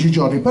e 15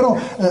 giorni, però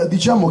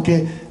diciamo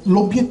che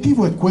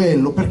l'obiettivo è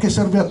quello, perché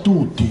serve a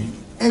tutti.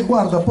 E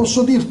guarda,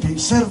 posso dirti,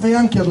 serve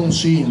anche ad un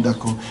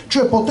sindaco,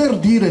 cioè poter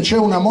dire c'è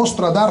una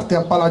mostra d'arte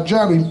a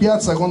Palagiano in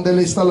piazza con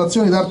delle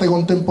installazioni d'arte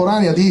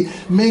contemporanea di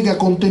mega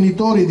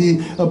contenitori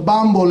di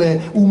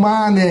bambole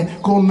umane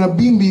con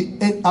bimbi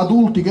e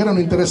adulti che erano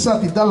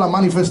interessati dalla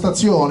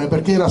manifestazione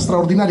perché era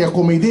straordinaria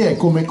come idea e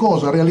come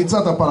cosa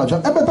realizzata a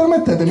Palagiano. E beh,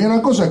 permettetemi, è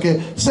una cosa che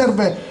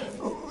serve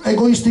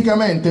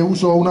egoisticamente,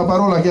 uso una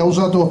parola che ha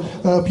usato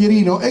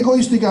Pierino,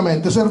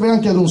 egoisticamente serve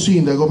anche ad un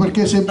sindaco,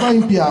 perché se vai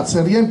in piazza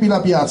e riempi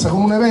la piazza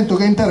con un evento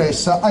che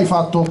interessa, hai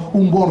fatto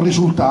un buon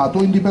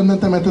risultato,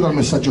 indipendentemente dal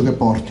messaggio che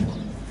porti.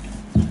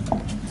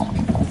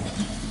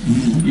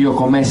 Io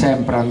come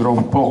sempre andrò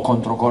un po'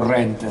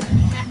 controcorrente,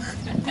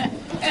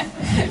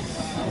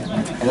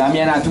 è la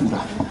mia natura.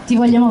 Ti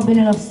vogliamo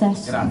bene lo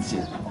stesso.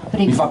 Grazie.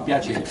 Prego. Mi fa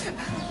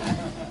piacere.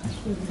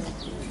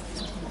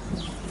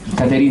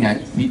 Caterina,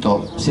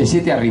 Vito, se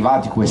siete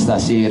arrivati questa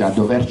sera a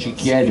doverci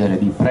chiedere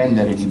di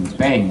prendere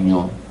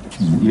l'impegno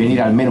di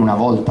venire almeno una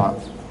volta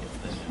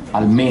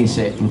al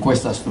mese in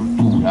questa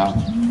struttura,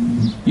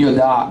 io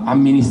da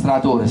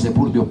amministratore,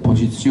 seppur di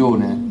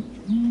opposizione,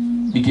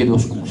 vi chiedo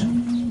scusa.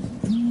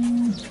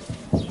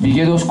 Vi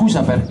chiedo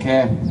scusa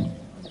perché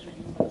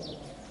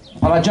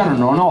Palagiano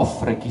non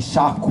offre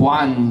chissà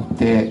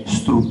quante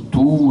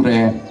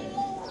strutture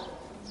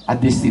a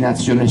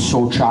destinazione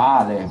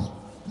sociale.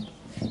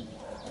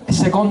 E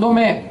secondo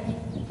me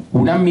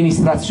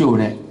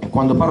un'amministrazione, e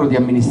quando parlo di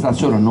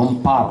amministrazione non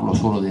parlo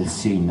solo del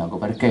sindaco,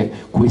 perché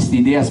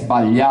quest'idea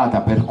sbagliata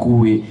per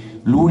cui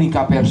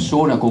l'unica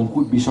persona con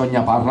cui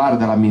bisogna parlare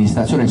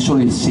dell'amministrazione è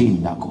solo il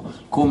sindaco,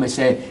 come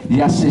se gli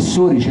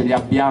assessori ce li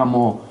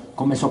abbiamo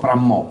come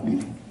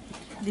soprammobili.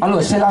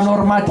 Allora, se la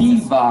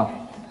normativa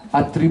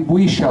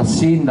attribuisce al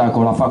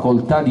sindaco la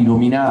facoltà di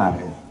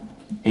nominare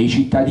e i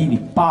cittadini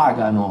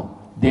pagano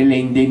delle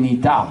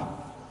indennità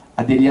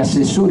a degli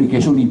assessori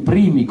che sono i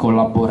primi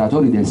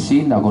collaboratori del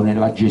sindaco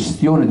nella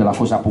gestione della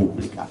cosa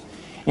pubblica,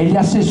 e gli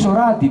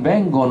assessorati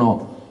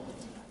vengono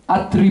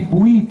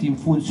attribuiti in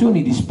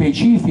funzione di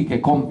specifiche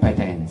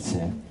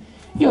competenze.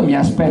 Io mi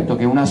aspetto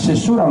che un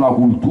assessore alla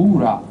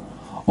cultura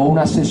o un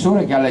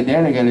assessore che ha le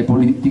deleghe alle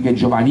politiche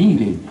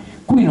giovanili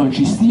qui non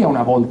ci stia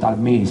una volta al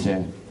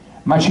mese,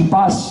 ma ci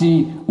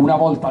passi una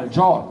volta al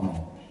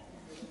giorno,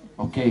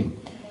 ok?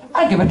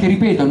 Anche perché,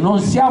 ripeto, non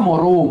siamo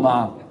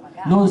Roma,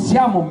 non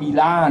siamo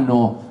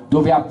Milano,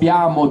 dove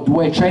abbiamo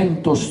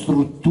 200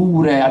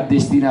 strutture a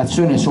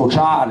destinazione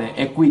sociale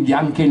e quindi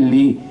anche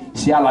lì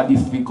si ha la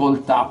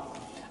difficoltà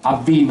a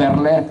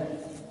viverle,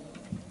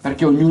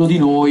 perché ognuno di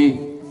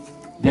noi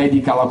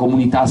dedica alla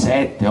comunità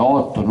 7,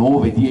 8,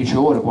 9, 10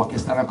 ore, qualche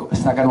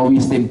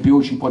stacanovista in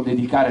più ci può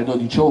dedicare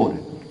 12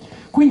 ore.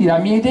 Quindi la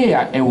mia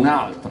idea è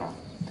un'altra.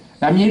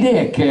 La mia idea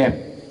è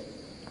che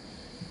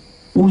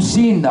un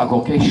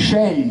sindaco che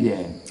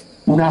sceglie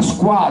una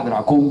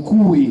squadra con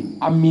cui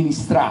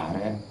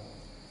amministrare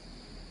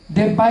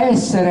debba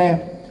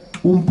essere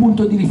un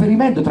punto di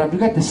riferimento, tra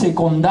virgolette,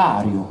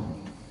 secondario.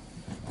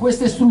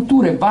 Queste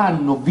strutture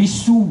vanno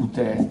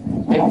vissute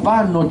e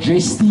vanno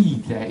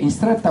gestite in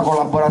stretta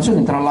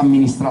collaborazione tra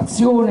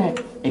l'amministrazione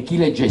e chi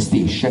le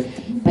gestisce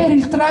per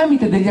il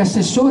tramite degli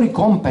assessori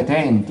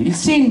competenti. Il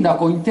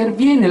sindaco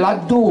interviene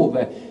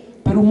laddove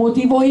per un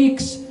motivo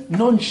X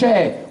non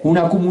c'è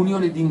una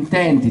comunione di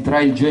intenti tra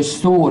il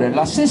gestore e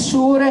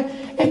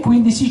l'assessore e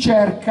quindi si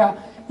cerca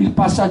il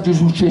passaggio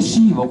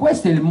successivo.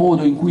 Questo è il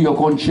modo in cui io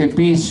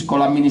concepisco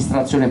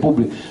l'amministrazione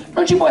pubblica.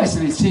 Non ci può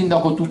essere il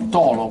sindaco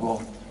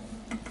tuttologo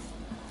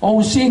o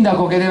un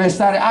sindaco che deve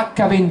stare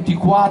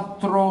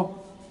H24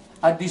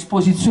 a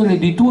disposizione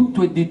di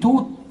tutto e di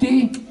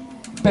tutti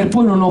per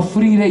poi non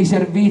offrire i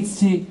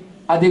servizi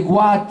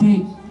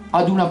adeguati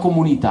ad una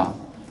comunità,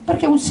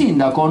 perché un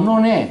sindaco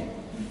non è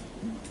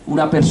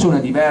una persona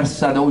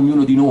diversa da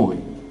ognuno di noi,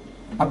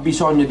 ha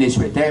bisogno dei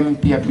suoi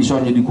tempi, ha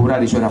bisogno di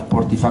curare i suoi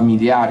rapporti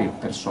familiari e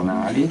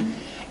personali,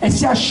 e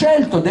se ha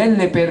scelto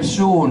delle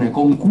persone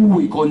con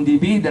cui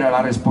condividere la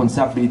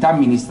responsabilità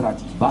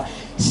amministrativa,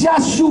 si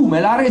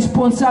assume la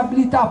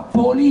responsabilità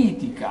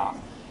politica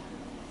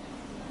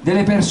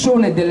delle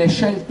persone e delle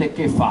scelte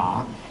che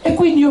fa. E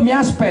quindi io mi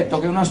aspetto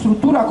che una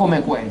struttura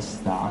come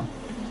questa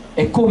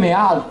e come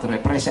altre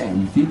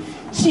presenti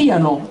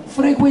siano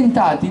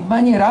frequentati in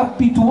maniera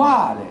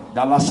abituale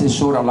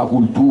dall'assessore alla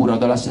cultura o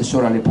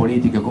dall'assessore alle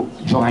politiche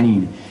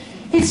giovanili.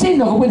 Il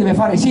sindaco poi deve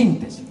fare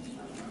sintesi,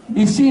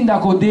 il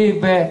sindaco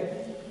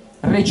deve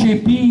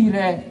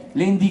recepire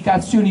le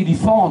indicazioni di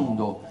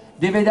fondo,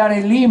 deve dare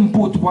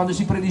l'input quando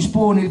si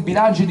predispone il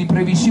bilancio di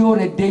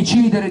previsione e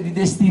decidere di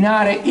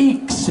destinare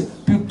X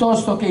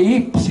piuttosto che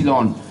Y,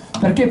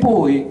 perché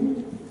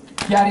poi,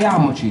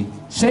 chiariamoci,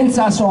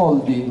 senza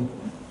soldi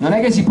non è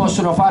che si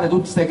possono fare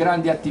tutte queste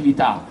grandi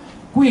attività.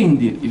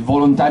 Quindi il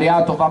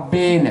volontariato va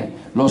bene,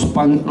 lo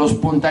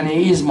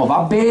spontaneismo va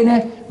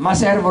bene, ma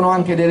servono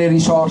anche delle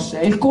risorse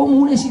e il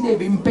comune si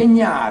deve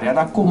impegnare ad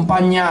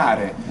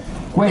accompagnare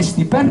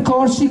questi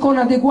percorsi con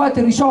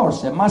adeguate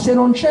risorse. Ma se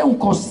non c'è un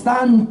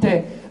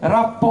costante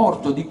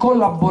rapporto di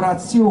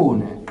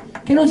collaborazione,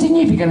 che non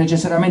significa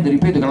necessariamente,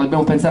 ripeto, che lo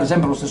dobbiamo pensare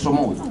sempre allo stesso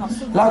modo,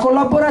 la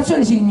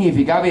collaborazione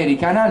significa avere i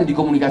canali di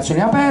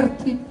comunicazione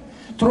aperti,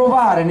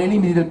 trovare nei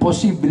limiti del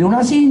possibile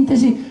una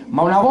sintesi,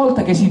 ma una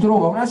volta che si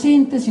trova una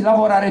sintesi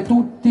lavorare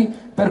tutti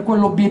per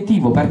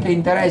quell'obiettivo, perché è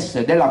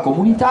interesse della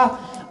comunità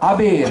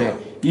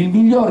avere il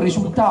miglior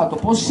risultato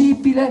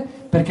possibile,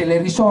 perché le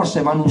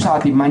risorse vanno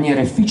usate in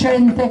maniera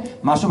efficiente,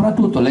 ma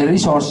soprattutto le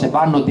risorse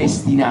vanno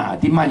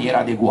destinate in maniera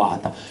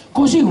adeguata.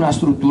 Così una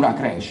struttura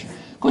cresce.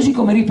 Così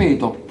come,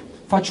 ripeto,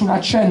 faccio un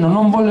accenno,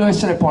 non voglio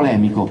essere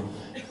polemico,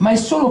 ma è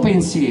solo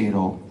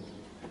pensiero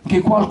che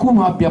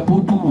qualcuno abbia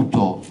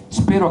potuto,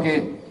 spero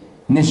che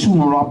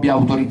nessuno lo abbia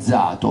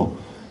autorizzato,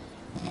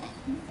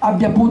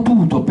 abbia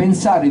potuto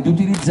pensare di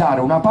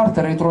utilizzare una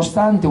parte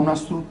retrostante, una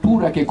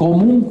struttura che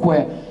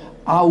comunque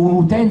ha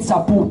un'utenza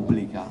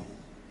pubblica,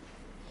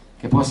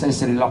 che possa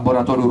essere il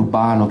laboratorio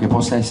urbano, che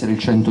possa essere il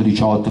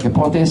 118, che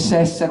potesse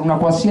essere una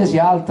qualsiasi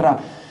altra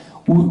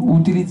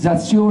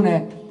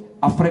utilizzazione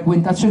a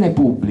frequentazione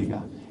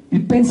pubblica.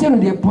 Il pensiero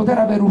di poter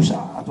aver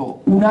usato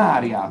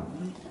un'area,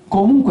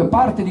 comunque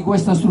parte di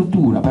questa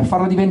struttura, per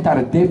farla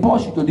diventare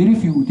deposito di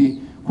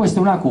rifiuti, questa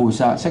è una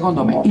cosa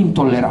secondo me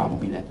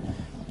intollerabile.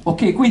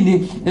 Ok,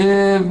 quindi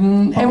è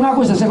una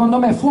cosa secondo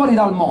me fuori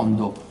dal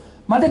mondo.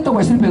 Ma detto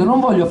questo, ripeto, non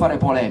voglio fare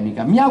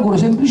polemica, mi auguro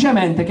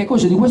semplicemente che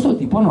cose di questo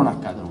tipo non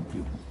accadano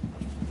più.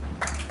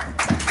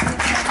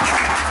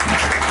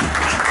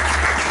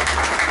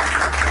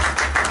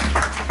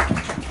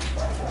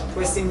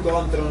 Questo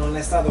incontro non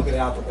è stato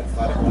creato per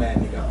fare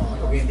polemica,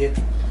 quindi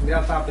in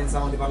realtà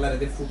pensavamo di parlare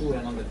del futuro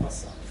e non del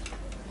passato.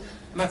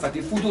 Ma infatti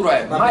il futuro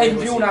è mai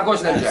più una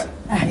cosa del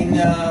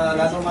genere.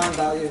 La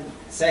domanda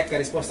secca,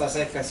 risposta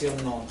secca sì o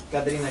no,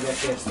 Caterina vi ha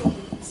chiesto: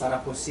 sarà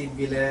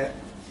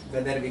possibile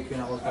vedervi qui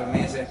una volta al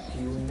mese,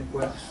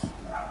 chiunque?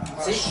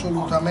 Sì?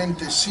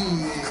 Assolutamente sì,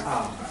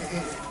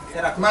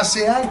 ma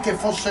se anche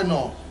fosse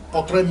no,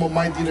 potremmo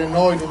mai dire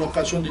noi in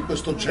un'occasione di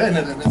questo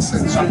genere, nel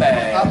senso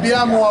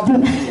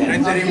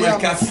prenderemo il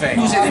caffè.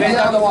 Tu sei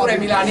diventato pure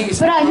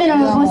milanese, però almeno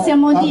lo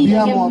possiamo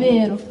dire che è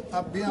vero.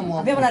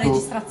 Abbiamo una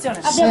registrazione,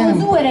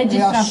 abbiamo due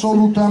registrazioni.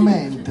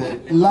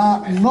 Assolutamente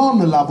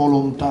non la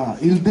volontà,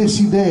 il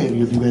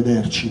desiderio di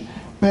vederci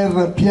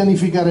per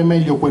pianificare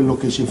meglio quello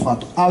che si è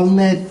fatto, al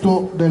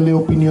netto delle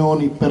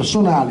opinioni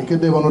personali che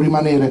devono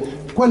rimanere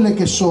quelle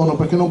che sono,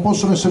 perché non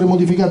possono essere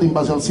modificate in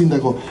base al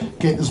sindaco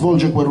che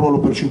svolge quel ruolo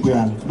per 5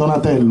 anni.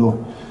 Donatello,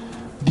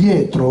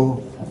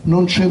 dietro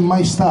non c'è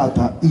mai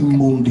stata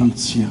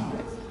immondizia,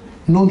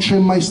 non c'è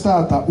mai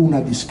stata una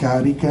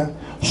discarica,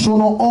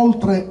 sono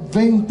oltre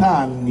 20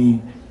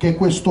 anni che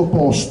questo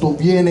posto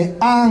viene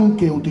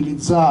anche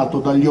utilizzato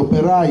dagli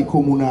operai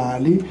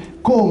comunali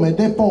come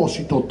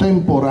deposito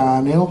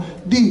temporaneo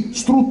di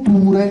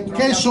strutture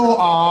che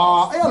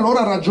e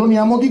allora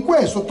ragioniamo di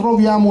questo,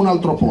 troviamo un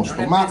altro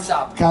posto. Ma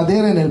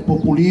cadere nel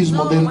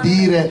populismo del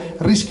dire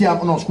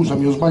rischiamo, no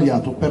scusami ho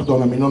sbagliato,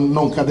 perdonami,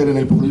 non cadere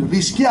nel populismo,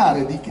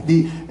 rischiare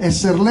di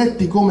essere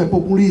letti come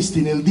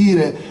populisti nel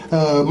dire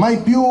mai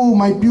più,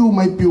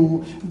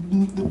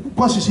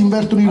 quasi si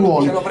invertono i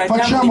ruoli.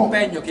 Facciamo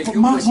l'impegno che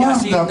chiunque sia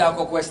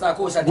sindaco questa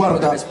cosa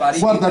deve sparire.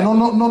 Guarda,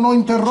 non ho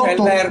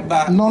interrotto, è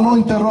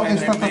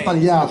stata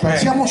tagliata.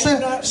 Siamo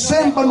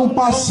sempre un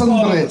passo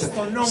andrete.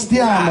 Basta,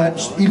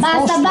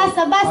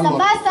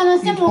 non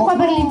siamo qua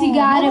per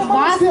litigare,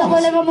 basta,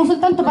 volevamo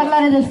soltanto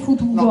parlare del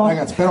futuro. No,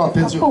 ragazzi, però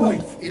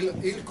attenzione,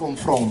 il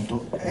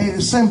confronto è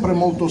sempre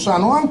molto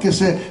sano, anche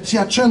se si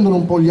accendono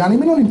un po' gli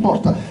animi, non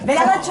importa. Ve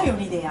la lancio io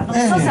un'idea, non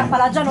so se a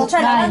Palagiano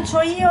c'è, la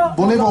lancio io.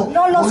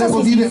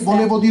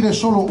 Volevo dire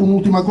solo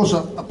un'ultima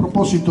cosa a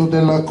proposito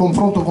del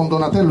confronto con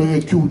Donatello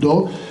e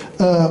chiudo.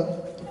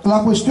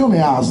 La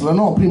questione ASL,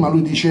 no? Prima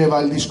lui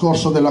diceva il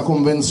discorso della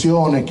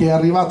convenzione che è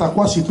arrivata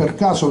quasi per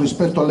caso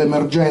rispetto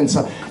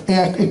all'emergenza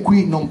e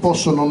qui non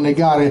posso non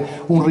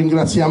negare un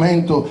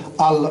ringraziamento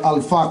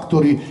al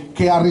Factory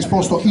che ha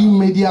risposto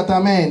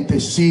immediatamente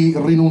sì,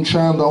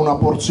 rinunciando a una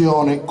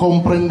porzione,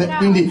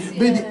 quindi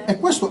vedi,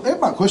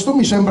 ma questo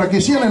mi sembra che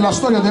sia nella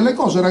storia delle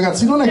cose,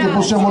 ragazzi, non è che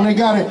possiamo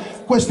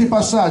negare questi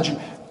passaggi.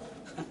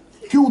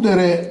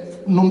 Chiudere,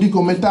 non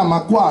dico metà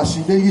ma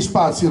quasi, degli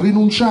spazi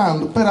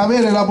rinunciando per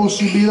avere la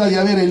possibilità di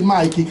avere il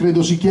Mikey,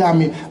 credo si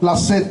chiami,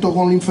 l'assetto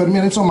con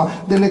l'infermiere, insomma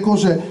delle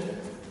cose.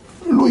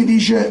 Lui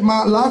dice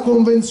ma la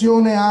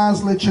convenzione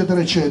ASL eccetera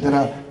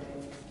eccetera,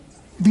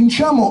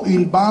 vinciamo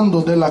il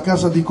bando della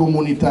casa di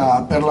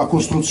comunità per la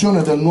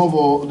costruzione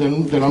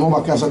della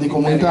nuova casa di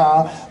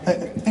comunità,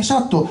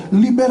 esatto,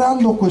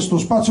 liberando questo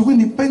spazio.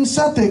 Quindi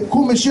pensate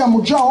come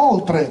siamo già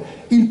oltre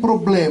il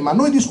problema.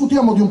 Noi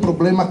discutiamo di un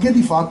problema che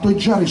di fatto è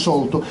già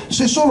risolto.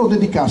 Se solo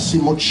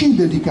ci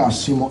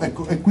dedicassimo,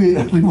 ecco, e qui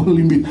arrivo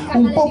all'invito,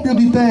 un po' più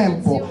di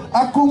tempo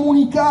a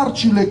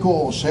comunicarci le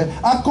cose,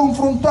 a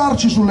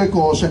confrontarci sulle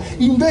cose,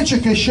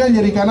 invece che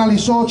scegliere i canali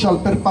social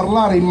per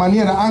parlare in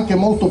maniera anche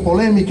molto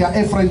polemica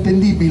e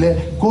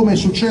fraintendibile, come è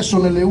successo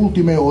nelle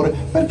ultime ore,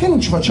 perché non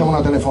ci facciamo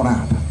una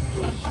telefonata?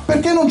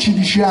 Perché non ci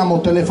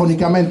diciamo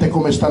telefonicamente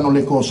come stanno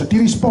le cose? Ti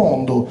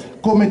rispondo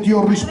come ti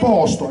ho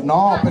risposto,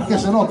 no, perché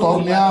sennò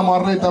torniamo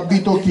a rete a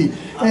Vito chi.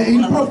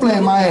 Il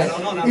problema è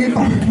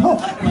no,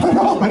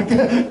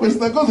 perché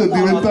questa cosa è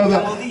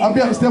diventata,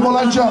 stiamo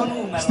lanciando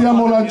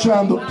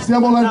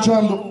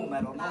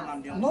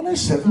non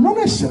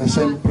essere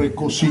sempre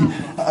così,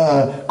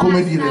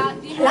 come dire,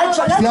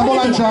 stiamo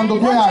lanciando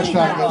due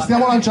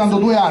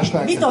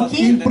hashtag,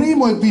 il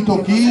primo è Vito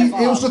chi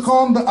e il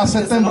secondo a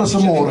settembre si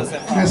muore,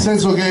 nel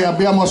senso che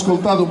abbiamo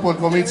ascoltato un po' il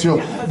comizio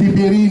di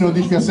Pierino,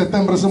 dice che a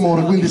settembre si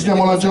muore, quindi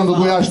stiamo lanciando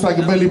due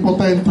hashtag belli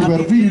potenti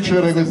per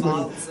vincere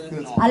questa.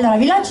 Allora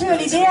vi lancio io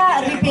l'idea,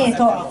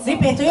 ripeto,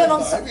 io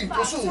non so.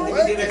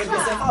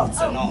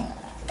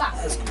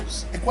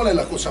 E qual è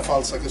la cosa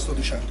falsa che sto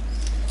dicendo?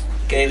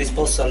 Che hai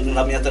risposto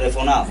alla mia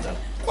telefonata,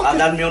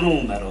 dal mio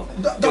numero.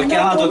 Ti ho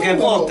chiamato che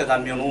volte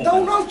dal mio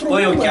numero,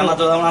 poi ho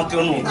chiamato da un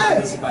altro numero.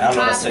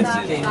 Allora stai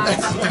zitto.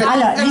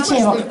 Allora,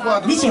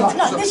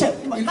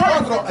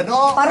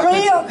 parlo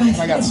io.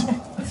 Ragazzi,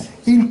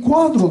 il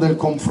quadro del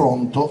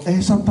confronto è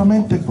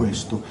esattamente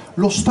questo,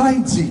 lo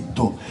stai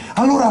zitto.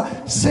 Allora,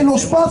 se lo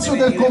spazio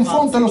del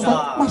confronto è lo stai...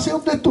 Ma se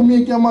ho detto mi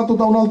hai chiamato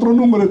da un altro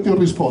numero e ti ho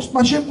risposto,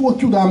 ma c'è vuoi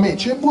chiudere a me,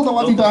 c'è vuoi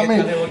la vita a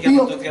me.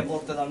 Io...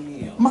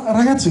 Ma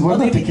ragazzi,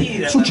 guardate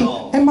che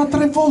succede, ma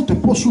 3 volte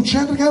può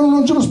succedere che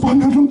non ci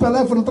rispondo ad un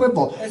telefono 3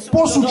 volte.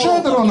 Può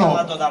succedere o no?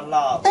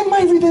 Ma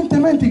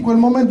evidentemente in quel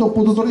momento ho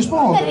potuto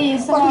rispondere.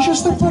 Ma dice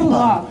stai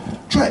parlando.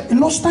 Cioè,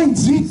 lo stai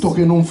zitto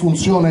che non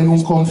funziona in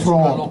un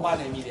confronto.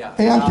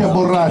 E anche a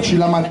borracci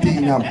la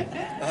mattina.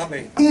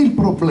 Il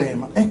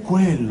problema è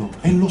quello,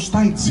 e lo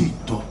stai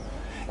zitto.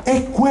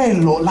 È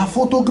quello, la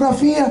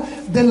fotografia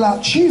della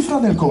cifra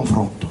del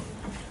confronto.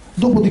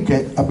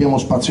 Dopodiché abbiamo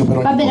spazio per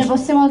ogni cosa. Va bene,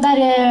 possiamo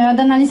dare ad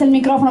Annalisa il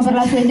microfono per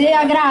la sua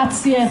idea,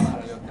 grazie.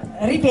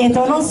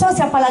 Ripeto, non so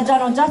se a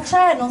Palagiano già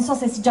c'è, non so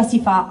se già si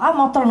fa. A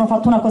Mottola hanno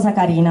fatto una cosa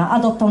carina,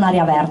 adotta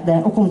un'area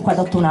verde, o comunque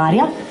adotta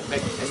un'area.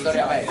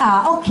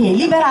 Ah, ok,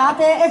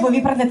 liberate e voi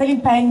vi prendete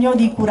l'impegno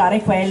di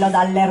curare quello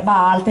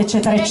dall'erba alta,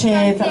 eccetera,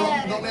 eccetera.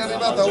 Non è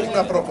arrivata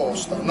una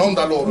proposta, non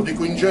da loro,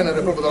 dico in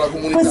genere proprio dalla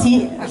comunità.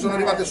 Così. Ne sono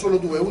arrivate solo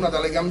due, una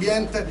da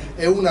Legambiente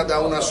e una da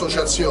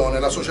un'associazione.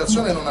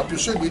 L'associazione non ha più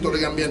seguito,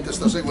 Legambiente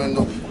sta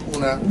seguendo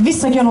una...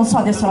 Visto che io non so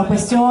adesso la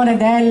questione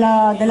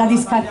della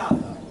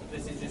discarica...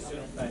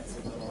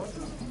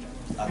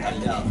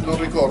 Non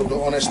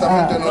ricordo,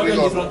 onestamente non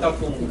ricordo. Di fronte al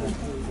comune.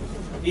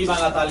 Viva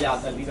la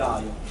tagliata, il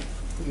vivaio.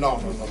 No.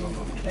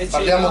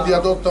 Parliamo di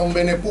adotta un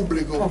bene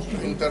pubblico,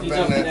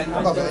 intervenne...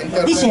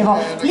 Dicevo,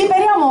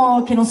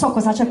 liberiamo, che non so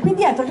cosa c'è qui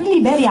dietro,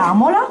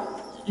 liberiamola,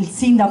 il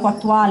sindaco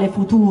attuale,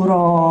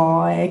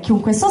 futuro,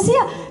 chiunque esso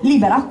sia,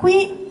 libera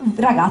qui,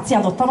 ragazzi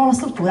adottano la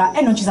struttura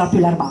e non ci sarà più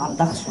l'erba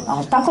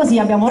alta. Così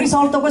abbiamo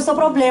risolto questo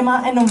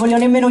problema e non voglio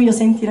nemmeno io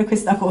sentire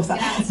questa cosa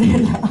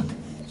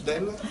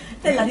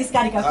della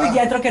discarica qui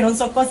dietro, che non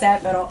so cos'è,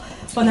 però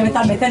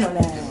fondamentalmente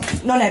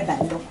non è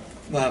bello.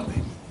 Vabbè.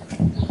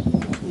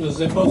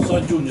 Se posso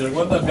aggiungere,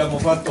 quando abbiamo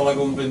fatto la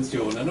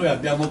convenzione noi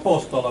abbiamo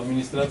posto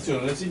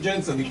all'amministrazione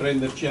l'esigenza di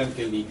prenderci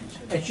anche lì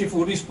e ci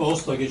fu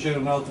risposto che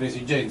c'erano altre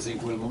esigenze in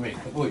quel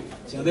momento. Poi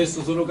se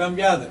adesso sono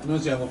cambiate noi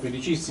siamo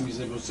felicissimi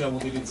se possiamo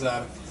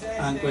utilizzare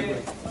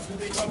anche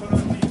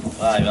questo.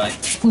 Vai.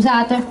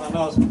 Scusate.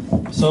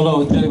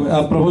 Solo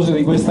a proposito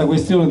di questa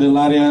questione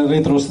dell'area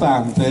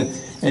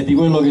retrostante e di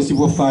quello che si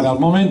può fare, al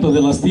momento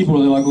della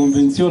stipula della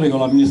convenzione con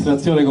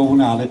l'amministrazione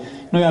comunale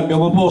noi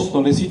abbiamo posto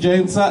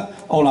l'esigenza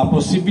o la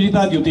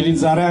possibilità di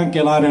utilizzare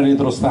anche l'area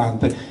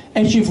retrostante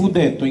e ci fu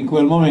detto in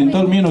quel momento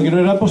almeno che non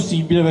era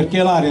possibile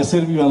perché l'area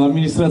serviva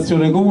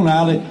all'amministrazione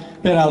comunale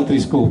per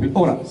altri scopi.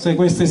 Ora, se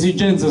queste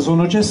esigenze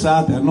sono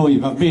cessate, a noi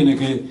va bene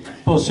che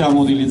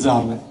possiamo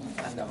utilizzarle.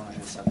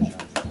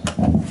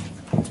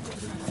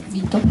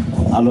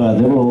 Allora,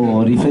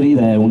 devo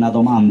riferire una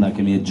domanda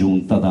che mi è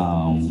giunta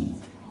da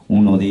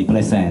uno dei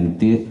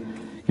presenti,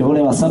 che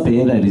voleva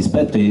sapere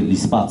rispetto agli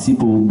spazi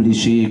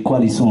pubblici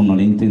quali sono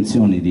le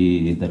intenzioni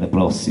delle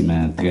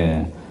prossime,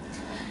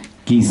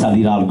 chi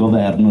salirà al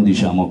governo,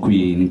 diciamo,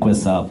 qui in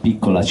questa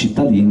piccola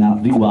cittadina,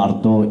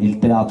 riguardo il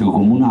teatro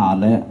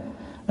comunale,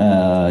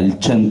 il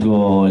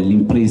centro,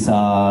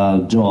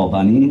 l'impresa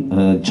giovani,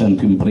 il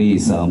centro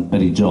impresa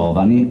per i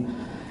giovani,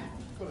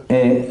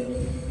 e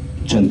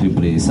centro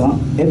impresa,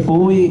 e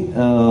poi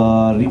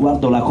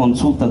riguardo la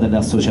consulta delle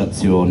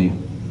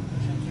associazioni.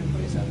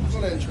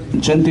 Il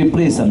centro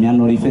impresa mi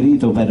hanno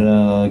riferito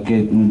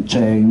che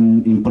c'è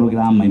in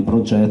programma, in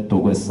progetto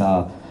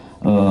questa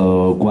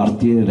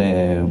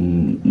quartiere,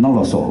 non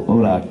lo so,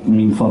 ora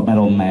mi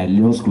informerò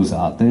meglio,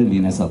 scusate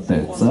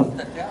l'inesattezza,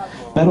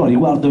 però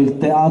riguardo il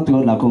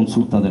teatro e la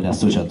consulta delle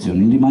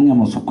associazioni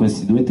rimaniamo su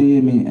questi due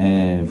temi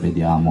e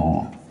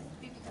vediamo.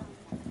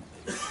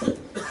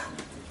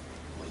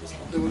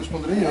 Devo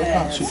rispondere io?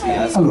 Sì.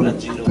 Allora,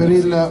 per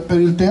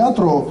il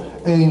teatro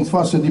è in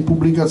fase di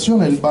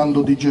pubblicazione il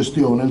bando di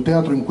gestione. Il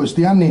teatro in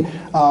questi anni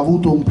ha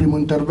avuto un primo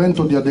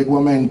intervento di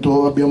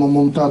adeguamento, abbiamo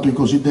montato i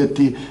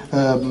cosiddetti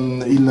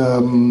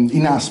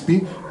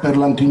INASPI per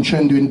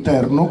l'antincendio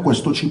interno,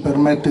 questo ci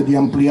permette di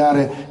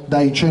ampliare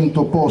dai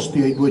 100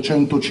 posti ai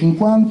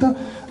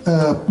 250,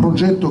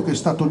 progetto che è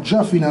stato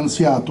già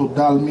finanziato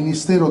dal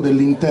Ministero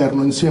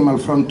dell'Interno insieme al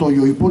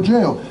frantoio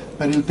Ipogeo.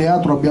 Per il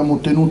teatro abbiamo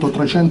ottenuto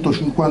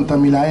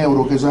 350.000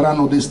 euro che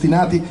saranno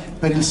destinati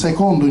per il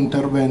secondo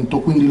intervento,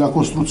 quindi la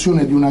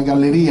costruzione di una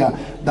galleria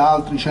da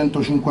altri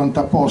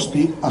 150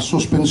 posti a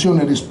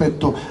sospensione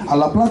rispetto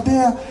alla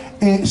platea,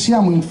 e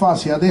siamo in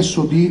fase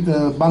adesso di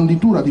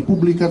banditura, di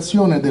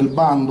pubblicazione del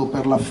bando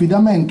per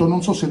l'affidamento.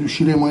 Non so se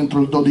riusciremo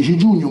entro il 12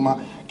 giugno, ma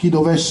chi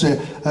dovesse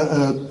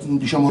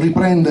diciamo,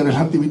 riprendere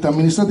l'attività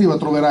amministrativa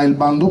troverà il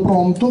bando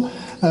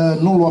pronto.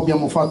 Non lo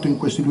abbiamo fatto in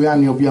questi 2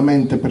 anni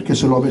ovviamente, perché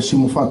se lo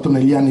avessimo fatto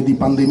negli anni di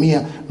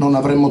pandemia non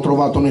avremmo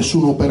trovato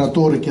nessun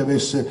operatore che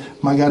avesse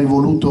magari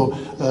voluto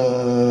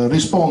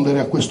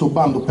rispondere a questo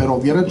bando per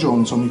ovvie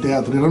ragioni, insomma i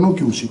teatri erano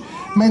chiusi.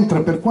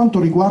 Mentre per quanto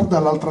riguarda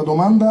l'altra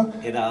domanda...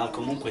 Era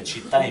comunque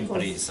città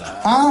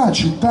impresa. Ah,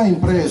 città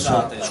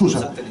impresa,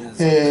 scusa.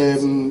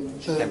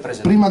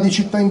 Prima di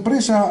città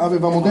impresa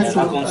avevamo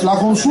detto la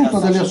consulta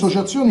delle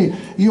associazioni.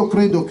 Io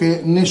credo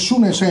che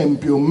nessun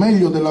esempio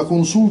meglio della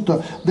consulta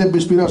debba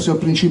ispirarsi al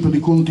principio di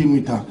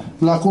continuità.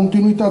 La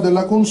continuità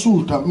della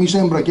consulta mi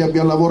sembra che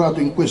abbia lavorato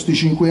in questi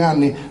 5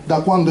 anni, da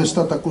quando è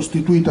stata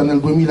costituita nel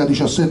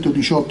 2017 o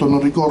 2018,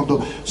 non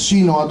ricordo,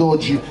 sino ad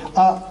oggi.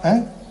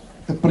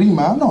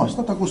 Prima? No, è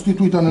stata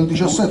costituita nel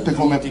 2017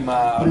 come...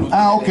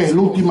 Ah, ok,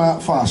 l'ultima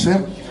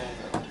fase.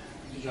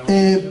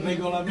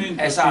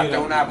 Esatto, è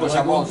una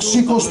cosa molto...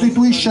 Si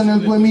costituisce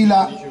nel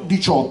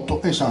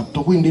 2018,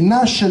 esatto, quindi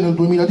nasce nel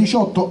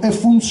 2018 e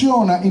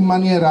funziona in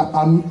maniera,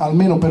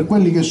 almeno per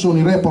quelli che sono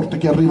i report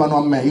che arrivano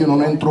a me, io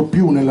non entro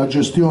più nella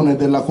gestione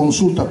della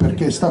consulta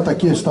perché è stata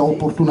chiesta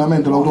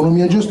opportunamente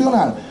l'autonomia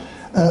gestionale,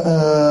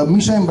 mi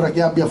sembra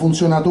che abbia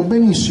funzionato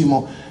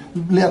benissimo.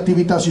 le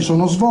attività si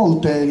sono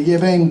svolte, gli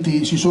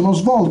eventi si sono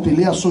svolti,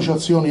 le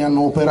associazioni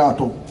hanno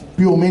operato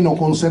più o meno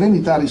con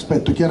serenità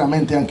rispetto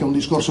chiaramente anche a un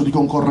discorso di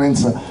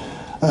concorrenza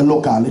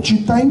locale.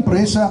 Città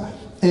impresa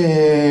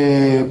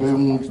è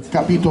un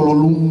capitolo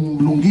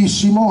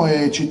lunghissimo,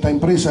 e città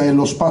impresa è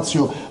lo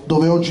spazio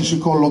dove oggi si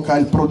colloca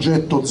il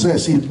progetto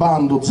ZES, il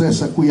bando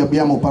ZES a cui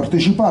abbiamo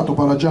partecipato.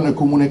 Palagiano è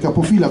comune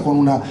capofila con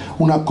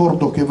un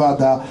accordo che va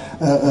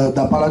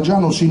da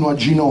Palagiano sino a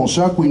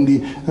Ginosa,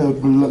 quindi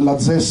la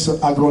ZES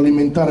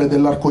agroalimentare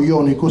dell'Arco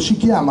Ionico si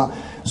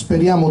chiama.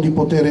 Speriamo di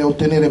poter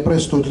ottenere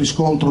presto il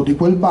riscontro di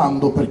quel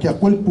bando, perché a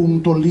quel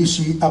punto lì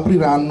si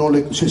avvieranno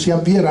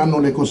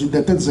le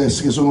cosiddette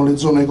ZES, che sono le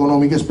zone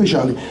economiche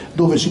speciali,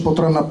 dove si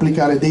potranno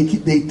applicare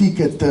dei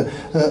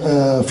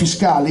ticket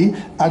fiscali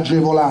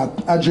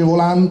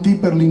agevolanti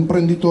per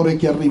l'imprenditore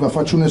che arriva.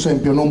 Faccio un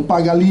esempio: non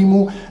paga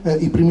l'IMU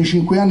i primi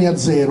 5 anni a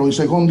 0, i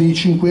secondi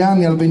 5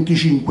 anni al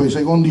 25,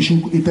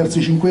 i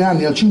terzi 5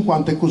 anni al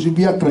 50 e così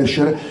via a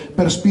crescere,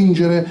 per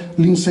spingere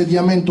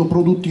l'insediamento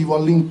produttivo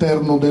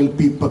all'interno del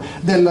PIL.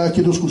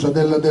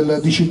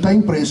 Di città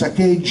impresa,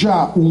 che è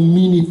già un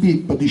mini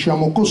PIP,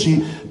 diciamo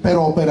così, per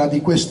opera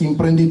di questi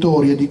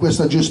imprenditori e di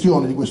questa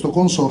gestione di questo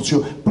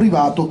consorzio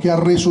privato che ha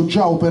reso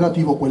già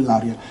operativo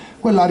quell'area.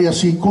 Quell'area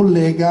si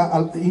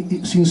collega,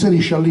 si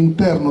inserisce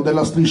all'interno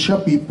della striscia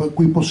PIP.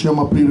 Qui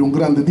possiamo aprire un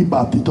grande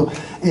dibattito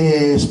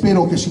e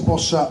spero che si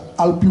possa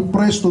al più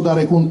presto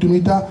dare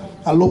continuità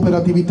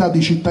all'operatività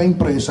di città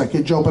impresa, che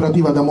è già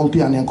operativa da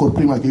molti anni, ancora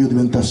prima che io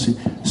diventassi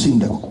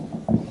sindaco.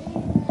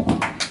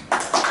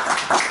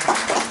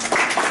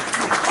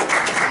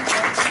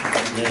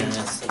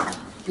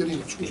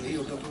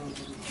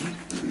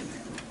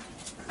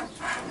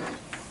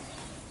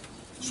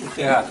 Sul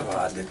teatro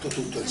ha detto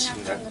tutto il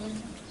sindaco.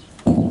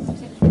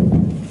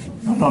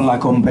 Non ho la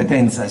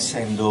competenza,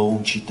 essendo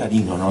un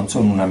cittadino, non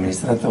sono un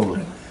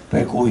amministratore,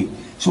 per cui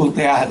sul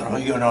teatro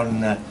io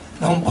non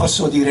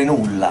posso dire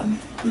nulla.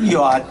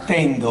 Io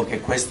attendo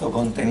che questo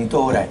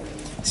contenitore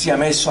sia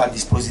messo a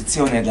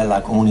disposizione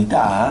della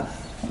comunità,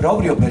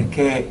 proprio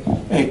perché,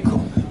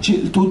 ecco,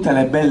 tutte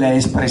le belle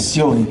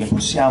espressioni che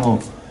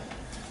possiamo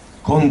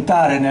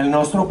contare nel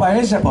nostro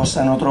paese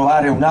possano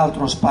trovare un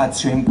altro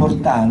spazio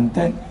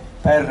importante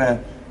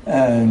per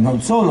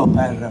non solo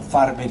per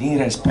far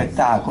venire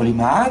spettacoli,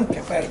 ma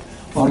anche per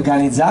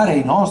organizzare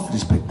i nostri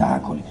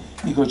spettacoli.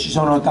 Dico, ci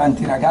sono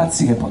tanti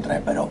ragazzi che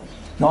potrebbero,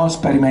 no,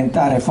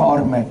 sperimentare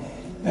forme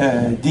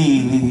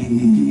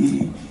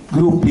di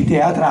gruppi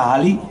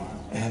teatrali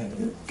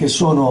che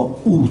sono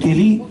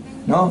utili,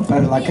 no,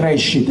 per la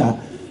crescita,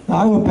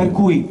 per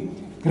cui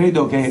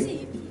credo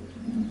che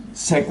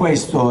se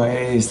questo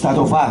è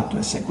stato fatto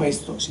e se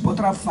questo si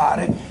potrà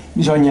fare,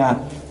 bisogna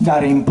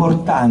dare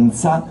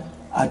importanza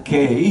a che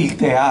il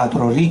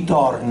teatro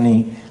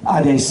ritorni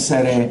ad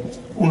essere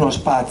uno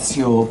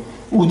spazio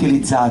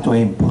utilizzato e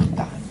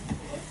importante.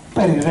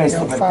 Per il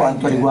resto, per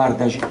quanto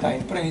riguarda città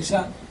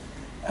impresa,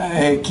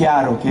 è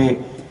chiaro che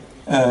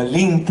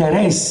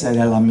l'interesse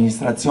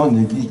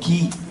dell'amministrazione, di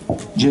chi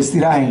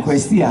gestirà in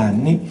questi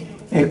anni,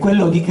 è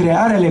quello di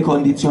creare le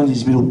condizioni di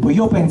sviluppo.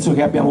 Io penso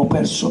che abbiamo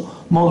perso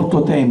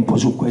molto tempo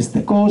su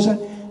queste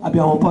cose,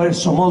 abbiamo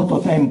perso molto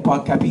tempo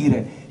a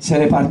capire se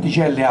le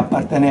particelle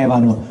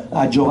appartenevano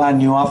a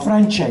Giovanni o a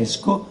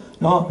Francesco,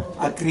 no?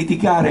 A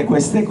criticare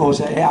queste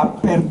cose e a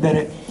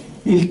perdere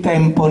il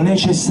tempo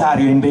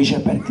necessario invece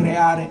per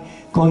creare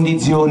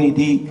condizioni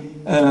di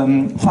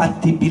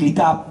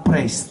fattibilità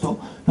presto,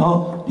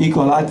 no?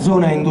 Dico, la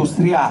zona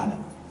industriale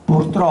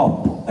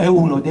purtroppo è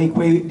uno di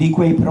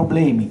quei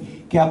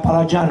problemi che a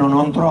Palagiano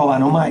non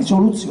trovano mai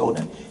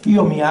soluzione.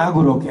 Io mi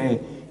auguro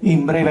che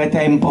in breve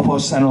tempo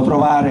possano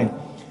trovare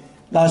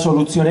la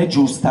soluzione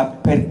giusta,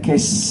 perché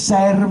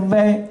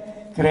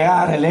serve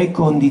creare le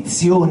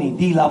condizioni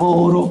di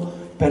lavoro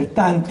per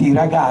tanti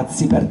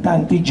ragazzi, per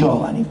tanti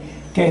giovani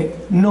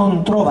che,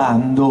 non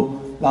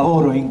trovando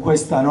lavoro in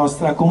questa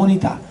nostra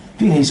comunità,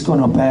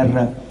 finiscono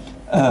per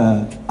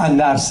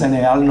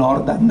andarsene al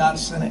nord,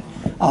 andarsene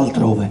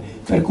altrove.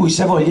 Per cui,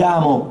 se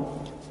vogliamo,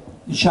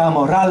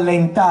 diciamo,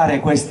 rallentare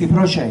questi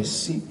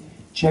processi,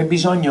 c'è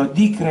bisogno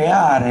di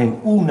creare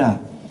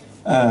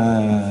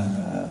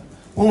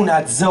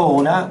una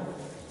zona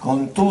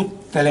con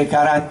tutte le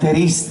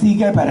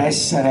caratteristiche per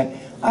essere,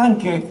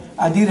 anche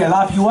a dire,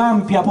 la più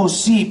ampia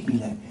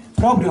possibile,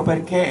 proprio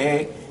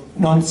perché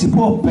non si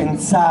può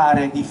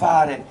pensare di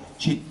fare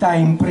città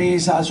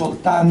impresa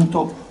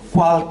soltanto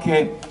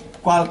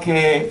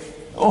qualche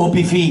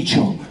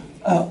opificio.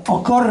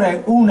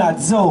 Occorre una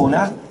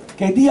zona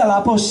che dia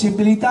la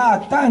possibilità a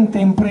tante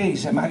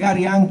imprese,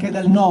 magari anche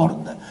del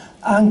nord,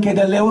 anche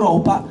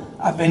dell'Europa,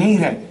 a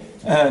venire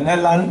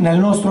nel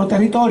nostro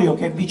territorio,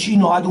 che è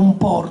vicino ad un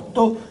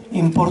porto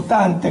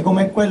importante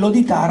come quello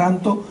di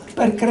Taranto,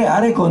 per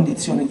creare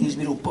condizioni di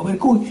sviluppo. Per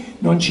cui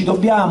non ci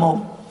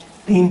dobbiamo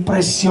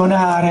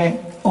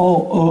impressionare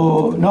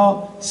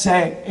no,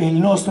 se il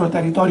nostro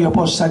territorio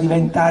possa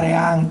diventare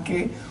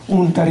anche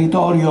un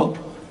territorio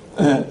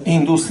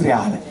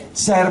industriale.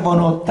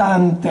 Servono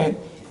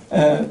tante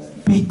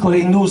piccole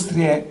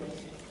industrie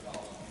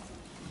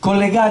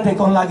collegate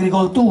con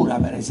l'agricoltura,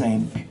 per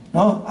esempio,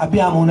 no?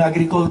 Abbiamo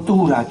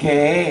un'agricoltura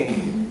che è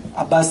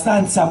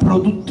abbastanza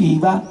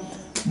produttiva,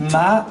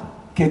 ma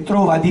che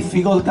trova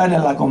difficoltà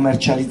nella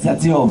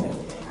commercializzazione,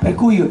 per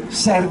cui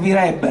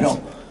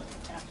servirebbero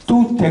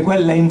tutte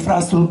quelle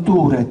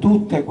infrastrutture,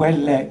 tutte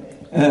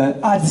quelle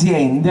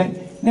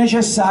aziende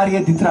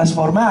necessarie di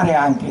trasformare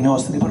anche i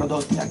nostri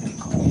prodotti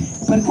agricoli,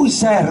 per cui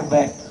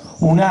serve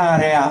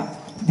un'area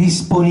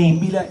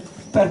disponibile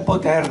per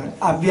poter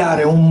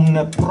avviare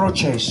un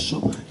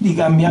processo di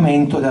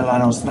cambiamento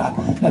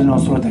del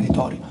nostro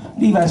territorio.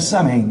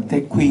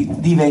 Diversamente qui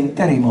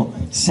diventeremo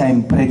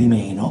sempre di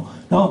meno,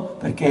 no?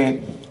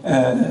 Perché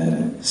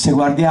se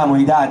guardiamo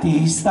i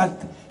dati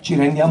Istat ci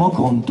rendiamo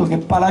conto che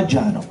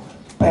Palagiano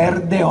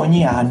perde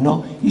ogni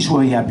anno i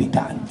suoi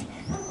abitanti.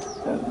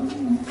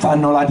 Fa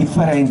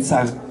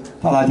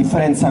la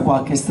differenza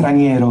qualche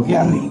straniero che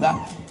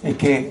arriva e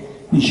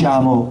che,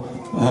 diciamo,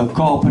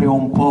 copre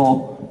un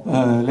po'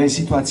 le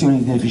situazioni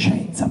di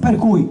deficienza, per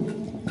cui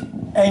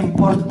è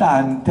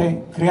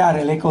importante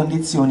creare le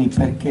condizioni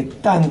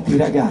perché tanti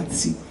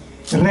ragazzi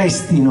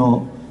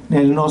restino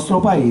nel nostro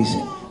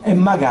paese e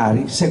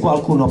magari, se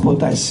qualcuno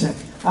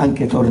potesse,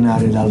 anche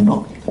tornare dal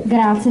nord.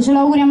 Grazie, ce lo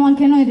auguriamo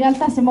anche noi, in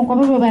realtà siamo qua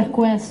proprio per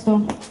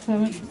questo,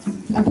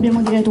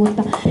 dobbiamo dire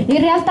tutta. In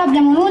realtà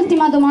abbiamo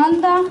un'ultima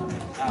domanda.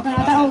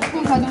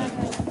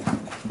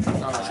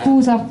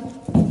 Scusa.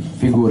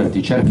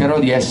 Figurati, cercherò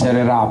di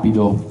essere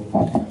rapido.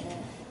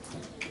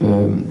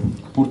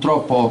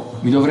 Purtroppo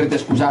mi dovrete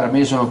scusare, ma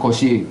io sono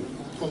così,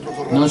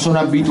 non sono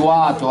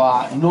abituato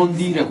a non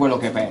dire quello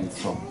che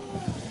penso.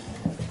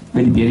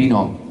 Vedi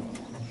Pierino,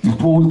 il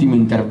tuo ultimo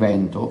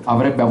intervento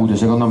avrebbe avuto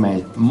secondo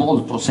me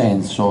molto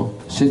senso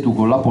se tu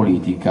con la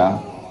politica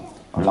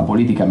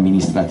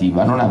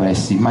amministrativa non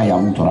avresti mai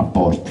avuto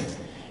rapporti,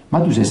 ma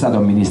tu sei stato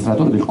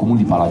amministratore del comune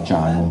di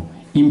Palagiano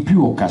in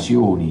più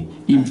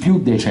occasioni, in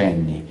più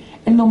decenni,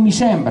 e non mi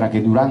sembra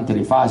che durante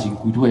le fasi in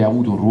cui tu hai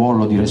avuto un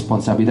ruolo di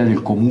responsabilità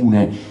del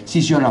comune si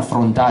siano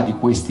affrontati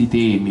questi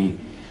temi,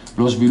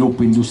 lo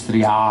sviluppo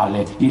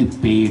industriale, il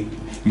PEP,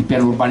 il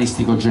piano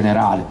urbanistico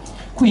generale.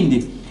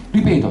 Quindi,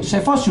 ripeto,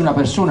 se fossi una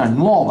persona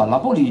nuova alla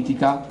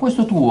politica,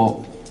 questo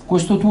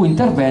tuo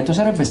intervento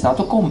sarebbe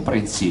stato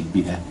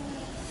comprensibile.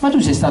 Ma tu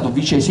sei stato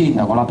vice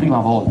sindaco la prima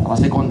volta, la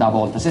seconda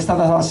volta, sei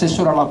stata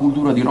assessore alla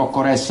cultura di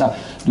Rocco Ressa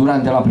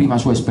durante la prima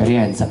sua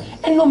esperienza,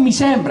 e non mi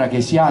sembra che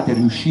siate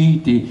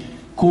riusciti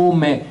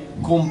come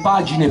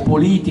compagine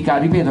politica,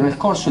 ripeto, nel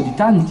corso di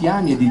tanti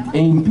anni e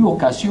in più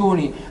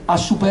occasioni, a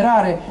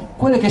superare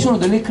quelle che sono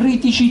delle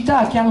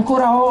criticità che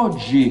ancora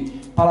oggi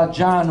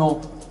Palagiano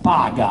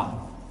paga.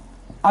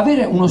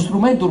 Avere uno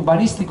strumento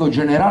urbanistico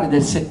generale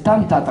del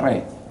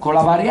 73 con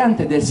la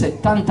variante del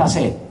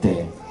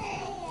 77,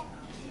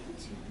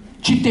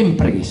 città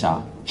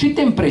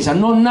impresa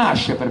non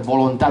nasce per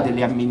volontà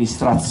delle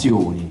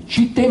amministrazioni,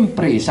 città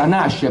impresa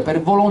nasce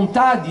per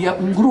volontà di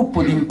un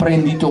gruppo di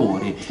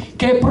imprenditori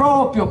che,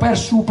 proprio per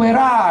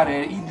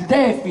superare il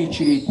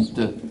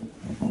deficit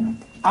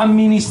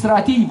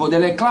amministrativo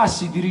delle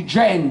classi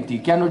dirigenti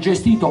che hanno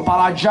gestito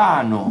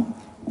Palagiano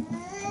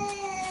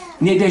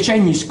nei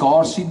decenni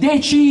scorsi,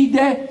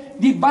 decide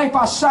di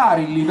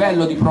bypassare il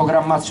livello di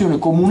programmazione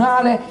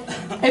comunale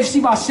e si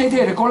va a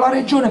sedere con la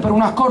regione per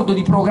un accordo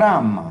di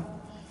programma.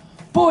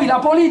 Poi la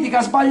politica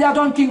ha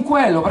sbagliato anche in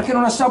quello, perché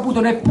non ha saputo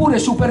neppure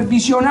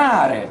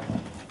supervisionare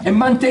e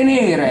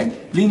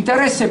mantenere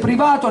l'interesse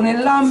privato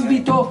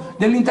nell'ambito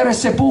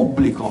dell'interesse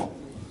pubblico.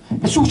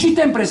 E su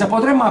città impresa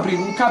potremmo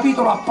aprire un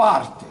capitolo a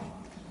parte,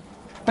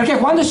 perché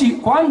quando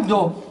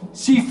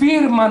si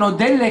firmano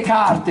delle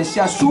carte, si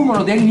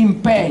assumono degli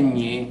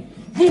impegni,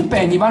 gli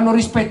impegni vanno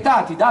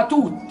rispettati da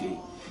tutti,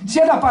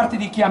 sia da parte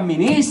di chi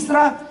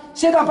amministra,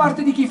 sia da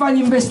parte di chi fa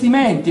gli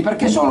investimenti,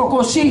 perché solo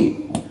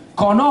così,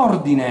 con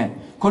ordine,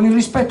 con il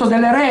rispetto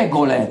delle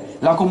regole,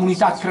 la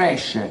comunità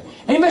cresce.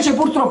 E invece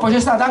purtroppo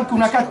c'è stata anche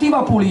una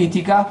cattiva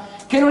politica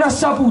che non ha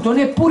saputo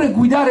neppure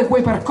guidare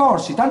quei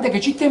percorsi, tant'è che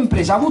città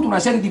impresa ha avuto una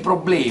serie di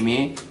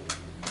problemi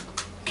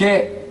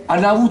che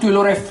hanno avuto i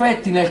loro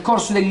effetti nel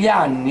corso degli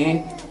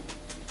anni,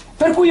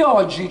 per cui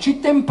oggi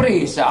città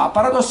impresa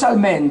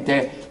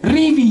paradossalmente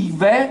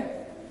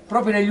rivive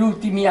proprio negli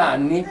ultimi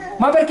anni,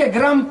 ma perché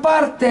gran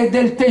parte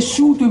del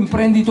tessuto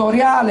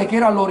imprenditoriale che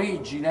era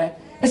all'origine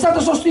è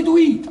stato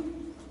sostituito.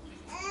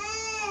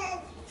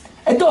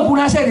 E dopo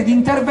una serie di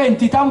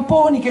interventi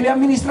tamponi che le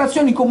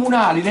amministrazioni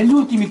comunali negli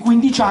ultimi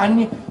 15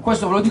 anni,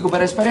 questo ve lo dico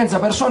per esperienza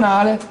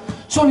personale,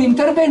 sono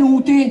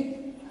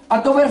intervenuti a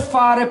dover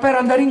fare per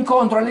andare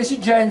incontro alle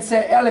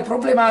esigenze e alle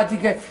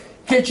problematiche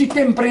che città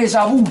impresa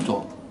ha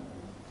avuto.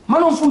 Ma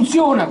non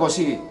funziona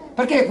così,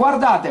 perché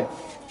guardate,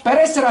 per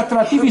essere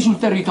attrattivi sul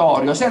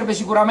territorio serve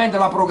sicuramente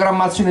la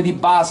programmazione di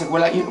base,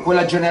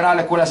 quella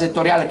generale e quella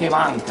settoriale che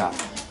manca,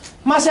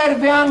 ma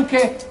serve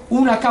anche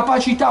una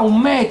capacità, un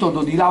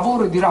metodo di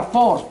lavoro e di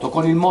rapporto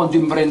con il mondo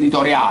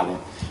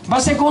imprenditoriale. Ma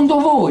secondo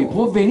voi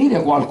può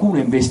venire qualcuno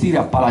a investire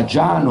a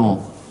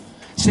Palagiano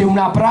se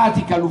una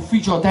pratica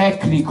l'ufficio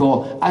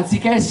tecnico,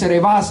 anziché essere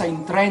evasa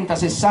in 30,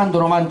 60,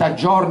 90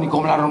 giorni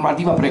come la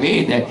normativa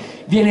prevede,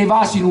 viene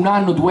evasa in 1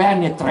 anno, 2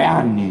 anni e 3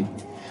 anni?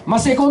 Ma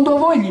secondo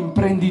voi gli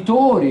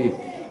imprenditori,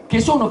 che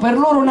sono per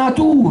loro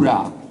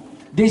natura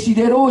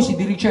desiderosi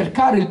di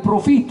ricercare il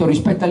profitto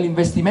rispetto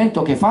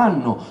all'investimento che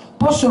fanno,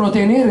 possono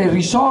tenere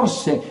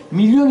risorse,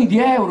 milioni di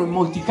euro in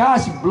molti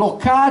casi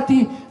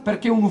bloccati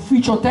perché un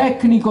ufficio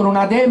tecnico non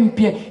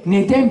adempie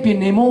nei tempi e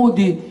nei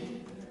modi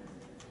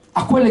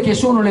a quelle che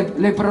sono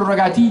le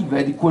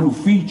prerogative di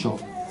quell'ufficio?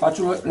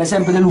 Faccio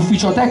l'esempio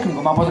dell'ufficio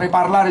tecnico, ma potrei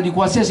parlare di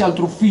qualsiasi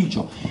altro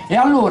ufficio. E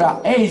allora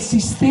è il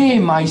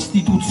sistema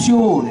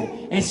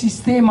istituzione, è il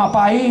sistema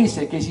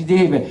paese che si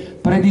deve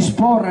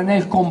predisporre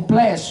nel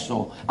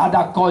complesso ad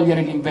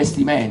accogliere gli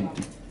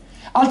investimenti.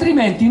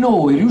 Altrimenti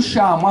noi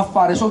riusciamo a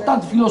fare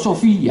soltanto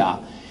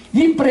filosofia.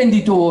 Gli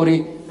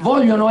imprenditori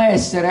vogliono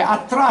essere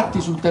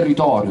attratti sul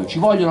territorio, ci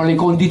vogliono le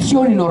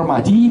condizioni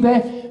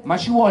normative, ma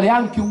ci vuole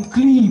anche un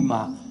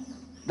clima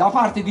da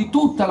parte di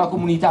tutta la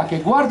comunità che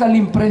guarda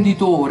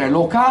l'imprenditore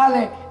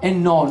locale e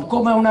non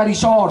come una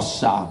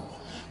risorsa,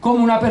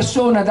 come una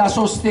persona da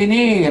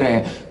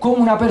sostenere, come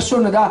una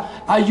persona da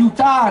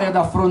aiutare ad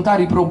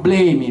affrontare i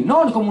problemi,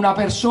 non come una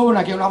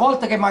persona che una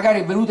volta che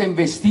magari è venuta a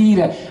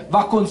investire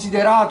va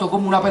considerato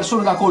come una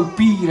persona da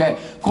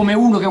colpire, come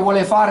uno che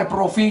vuole fare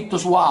profitto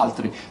su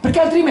altri, perché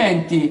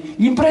altrimenti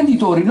gli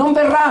imprenditori non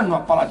verranno a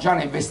Palagiano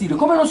a investire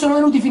come non sono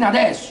venuti fino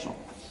adesso.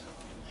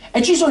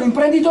 E ci sono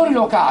imprenditori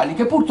locali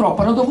che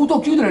purtroppo hanno dovuto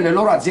chiudere le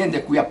loro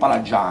aziende qui a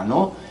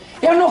Palagiano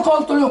e hanno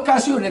colto le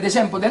occasioni, ad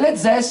esempio, delle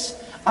ZES,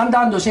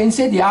 andandosi a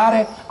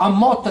insediare a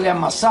Mottole e a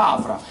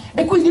Massafra.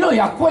 E quindi noi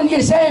a quegli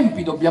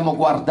esempi dobbiamo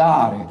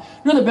guardare,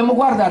 noi dobbiamo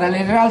guardare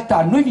le realtà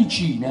a noi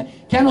vicine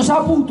che hanno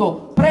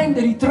saputo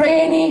prendere i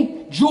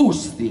treni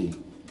giusti.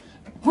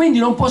 Quindi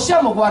non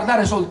possiamo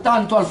guardare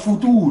soltanto al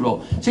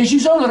futuro. Se ci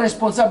sono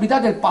responsabilità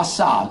del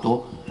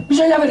passato,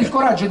 bisogna avere il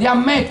coraggio di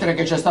ammettere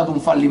che c'è stato un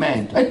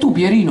fallimento. E tu,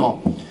 Pierino,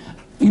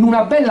 in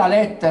una bella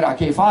lettera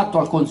che hai fatto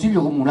al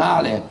Consiglio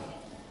Comunale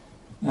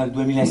nel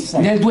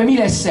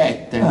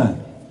 2007,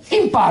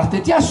 in parte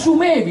ti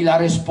assumevi la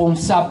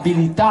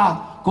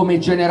responsabilità come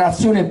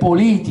generazione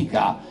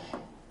politica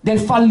del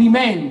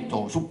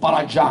fallimento su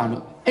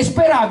Palagiano e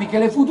speravi che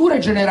le future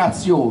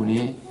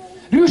generazioni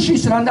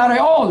riuscissero ad andare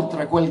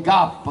oltre quel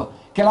gap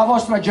che la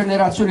vostra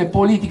generazione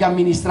politica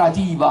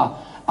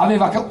amministrativa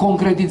aveva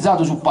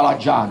concretizzato su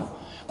Palagiano.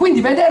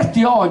 Quindi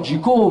vederti oggi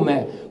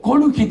come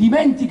colui che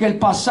dimentica il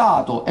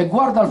passato e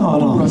guarda al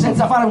futuro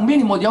senza fare un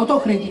minimo di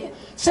autocritica,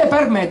 se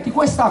permetti,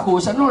 questa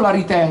cosa non la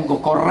ritengo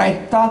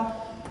corretta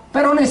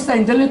per onestà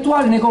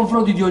intellettuale nei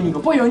confronti di ognuno.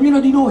 Poi ognuno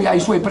di noi ha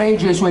i suoi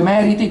pregi e i suoi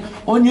meriti,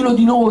 ognuno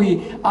di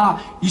noi ha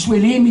i suoi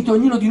limiti,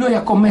 ognuno di noi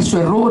ha commesso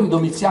errori,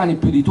 Domiziani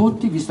più di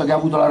tutti, visto che ha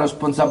avuto la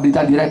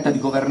responsabilità diretta di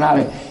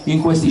governare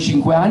in questi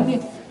 5 anni.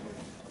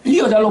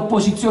 Io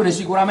dall'opposizione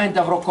sicuramente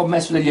avrò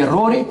commesso degli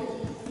errori,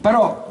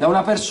 però da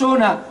una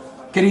persona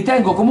che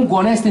ritengo comunque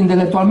onesta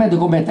intellettualmente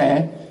come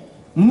te,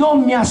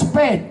 non mi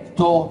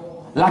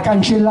aspetto la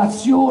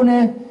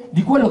cancellazione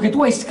di quello che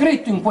tu hai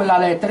scritto in quella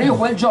lettera. Io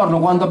quel giorno,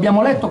 quando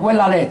abbiamo letto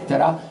quella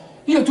lettera,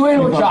 io ti ho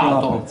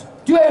elogiato,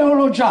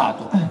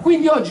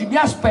 quindi oggi mi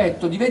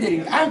aspetto di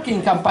vedere anche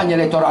in campagna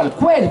elettorale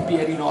quel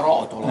Pierino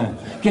Rotolo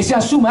che si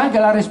assume anche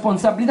la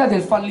responsabilità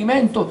del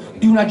fallimento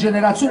di una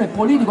generazione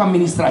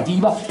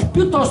politico-amministrativa,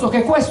 piuttosto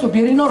che questo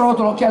Pierino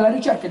Rotolo che alla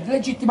ricerca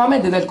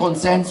legittimamente del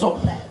consenso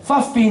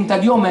fa finta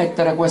di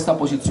omettere questa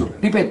posizione.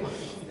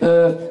 Ripeto,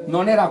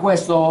 non era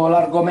questo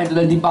l'argomento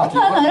del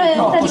dibattito,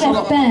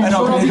 sono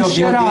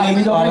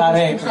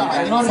viscerale,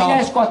 non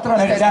riesco a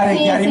trattenere.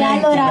 Sì,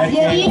 allora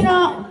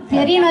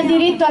Pierino ha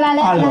diritto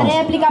alla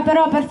replica,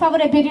 però per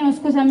favore Pierino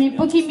scusami,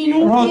 pochi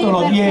minuti.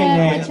 Rotolo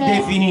viene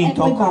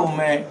definito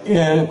come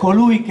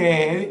colui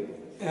che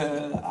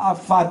ha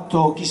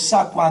fatto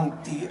chissà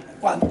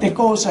quante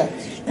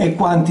cose e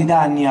quanti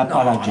danni a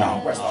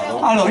Palagiano.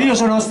 Allora, io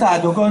sono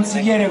stato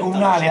consigliere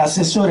comunale,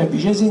 assessore e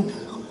vice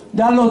sindaco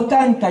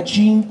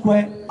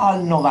dall'85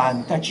 al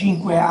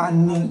 95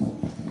 anni,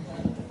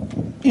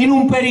 in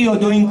un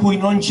periodo in cui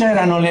non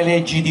c'erano le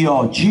leggi di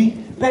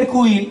oggi, per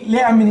cui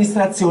le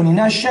amministrazioni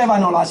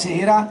nascevano la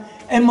sera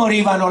e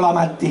morivano la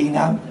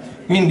mattina,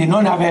 quindi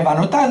non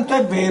avevano, tanto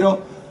è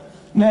vero,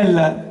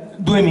 nel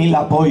 2000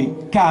 poi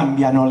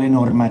cambiano le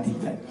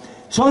normative.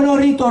 Sono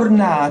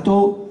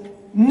ritornato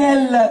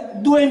nel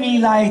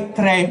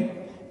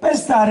 2003 per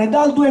stare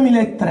dal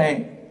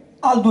 2003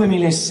 al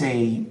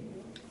 2006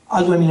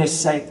 al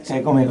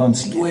 2007 come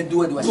consigliere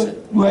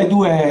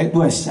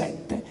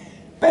 2227,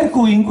 per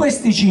cui in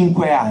questi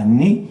 5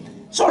 anni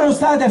sono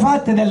state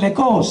fatte delle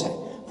cose.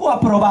 Fu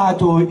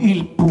approvato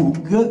il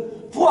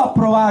PUG, fu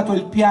approvato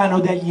il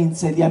piano degli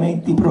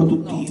insediamenti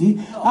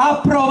produttivi,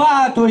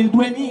 approvato il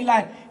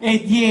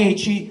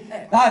 2010,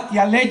 datti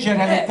a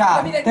leggere le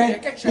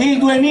carte, il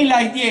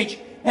 2010,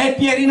 e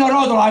Pierino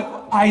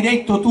Rotolo, hai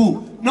detto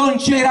tu, non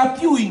c'era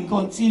più in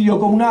consiglio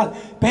comunale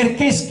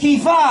perché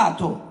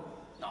schifato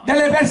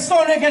delle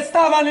persone che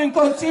stavano in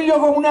consiglio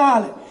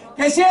comunale,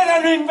 che si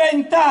erano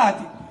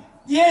inventati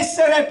di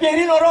essere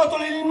Pierino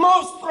Rotolo il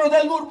mostro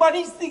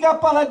dell'urbanistica a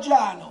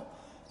Palagiano.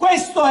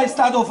 Questo è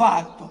stato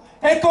fatto.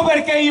 Ecco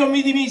perché io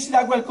mi dimisi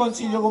da quel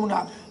consiglio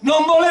comunale.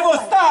 Non volevo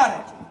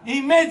stare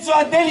in mezzo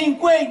a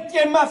delinquenti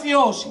e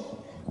mafiosi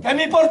che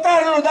mi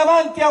portarono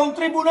davanti a un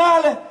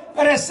tribunale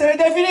per essere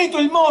definito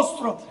il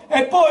mostro,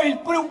 e poi il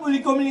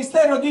pubblico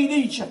ministero ti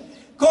dice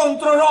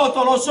contro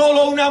Rotolo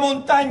solo una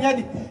montagna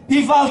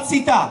di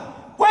falsità.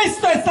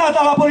 Questa è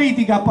stata la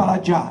politica a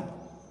Palagiano,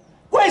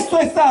 questo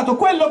è stato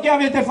quello che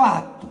avete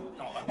fatto,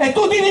 e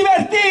tu ti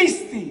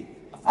divertisti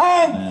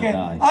anche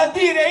a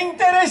dire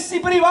interessi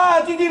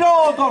privati di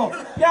Rotolo,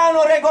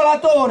 piano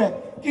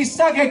regolatore,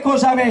 chissà che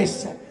cosa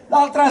avesse.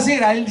 L'altra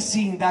sera il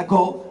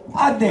sindaco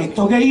ha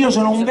detto che io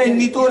sono un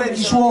venditore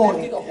di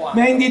suoli,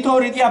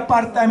 venditore di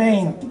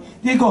appartamenti.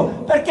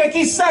 Dico, perché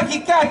chissà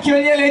chi cacchio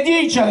gliele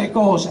dice le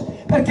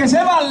cose, perché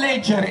se va a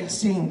leggere il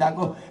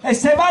sindaco e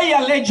se vai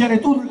a leggere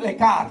tu le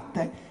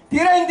carte ti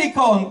rendi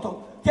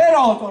conto che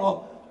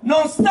Rotolo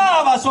non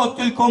stava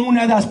sotto il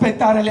comune ad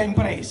aspettare le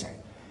imprese.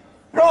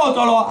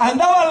 Rotolo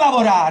andava a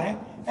lavorare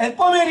e il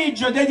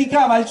pomeriggio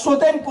dedicava il suo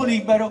tempo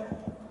libero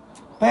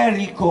per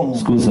il comune.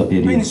 Scusa,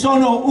 Pierino. Quindi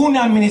sono un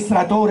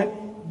amministratore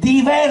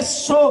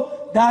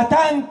diverso da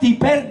tanti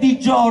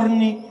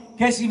perdigiorni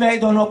che si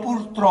vedono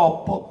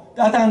purtroppo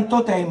da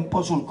tanto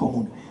tempo sul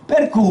comune.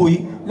 Per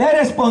cui le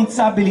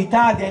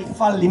responsabilità del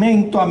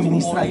fallimento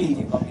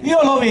amministrativo io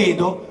lo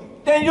vedo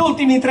negli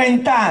ultimi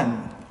 30 anni.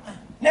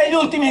 Negli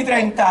ultimi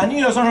 30 anni,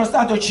 io sono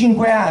stato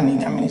 5 anni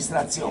in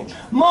amministrazione,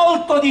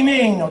 molto di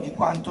meno di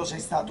quanto sei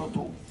stato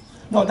tu.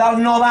 No, dal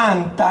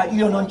 90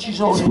 io non ci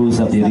sono.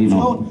 Scusa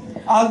Pierino,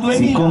 al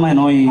 2000, siccome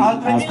noi, al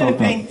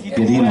 2022,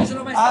 Pierino,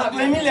 al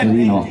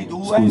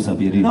 2022, scusa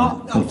Pierino,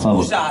 no, per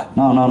favore. Scusate,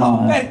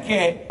 No,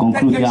 perché?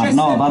 concludiamo. Perché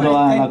No, vado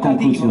alla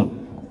conclusione.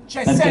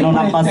 Perché non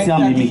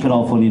abbassiamo i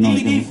microfoni noi.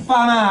 Di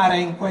diffamare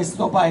in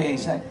questo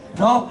paese,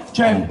 no?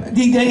 Cioè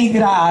di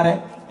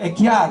denigrare, è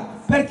chiaro,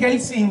 perché il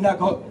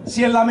sindaco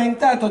si è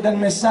lamentato del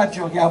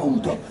messaggio che ha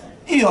avuto.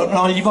 Io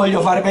non gli voglio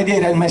far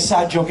vedere il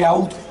messaggio che ha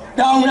avuto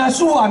da una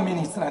sua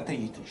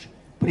amministratrice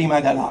prima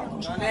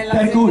dell'Agosto.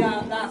 Per cui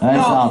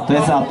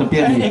esatto,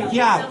 Pierino. è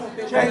chiaro,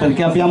 cioè,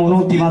 perché abbiamo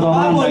un'ultima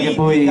domanda che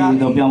poi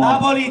dobbiamo. La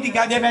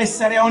politica deve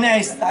essere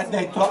onesta,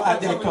 ha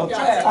detto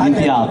In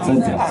piazza.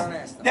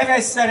 deve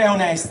essere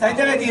onesta e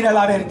deve dire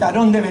la verità,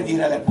 non deve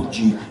dire le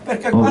bugie,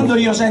 perché quando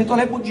io sento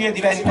le bugie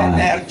divento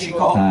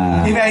energico,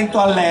 divento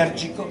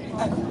allergico.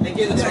 Le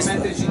chiedo se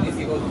metterci in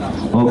difficoltà.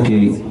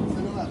 Ok.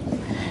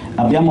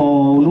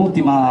 Abbiamo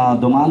un'ultima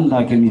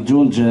domanda che mi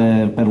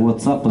giunge per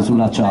WhatsApp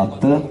sulla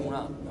chat.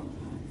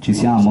 Ci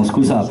siamo,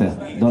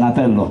 scusate,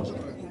 Donatello.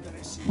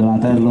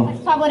 Per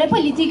favore,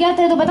 poi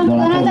litigate dopo, tanto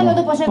Donatello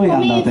dopo c'è il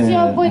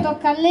comizio, poi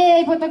tocca a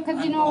lei, poi tocca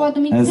di nuovo a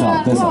Domiziano.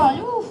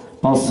 Esatto.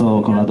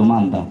 Posso con la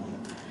domanda?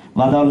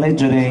 Vado a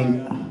leggere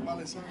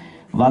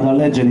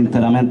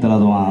interamente la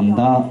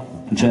domanda,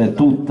 cioè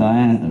tutta,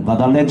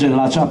 vado a leggere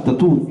la chat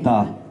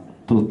tutta,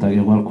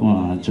 che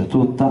qualcuno legge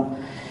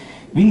tutta.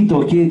 Vito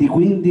chiedi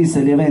quindi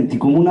se gli eventi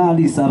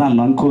comunali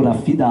saranno ancora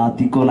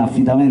affidati con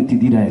affidamenti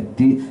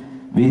diretti,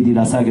 vedi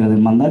la sagra del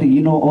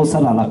mandarino, o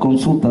sarà la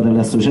consulta delle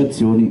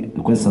associazioni,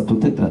 questa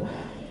tutte e tre,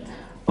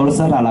 o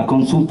sarà la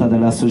consulta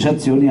delle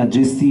associazioni a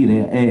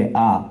gestire e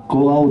a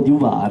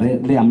coadiuvare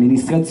le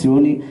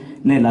amministrazioni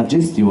nella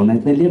gestione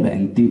degli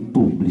eventi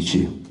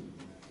pubblici.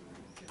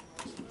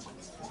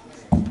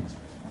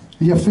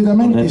 Gli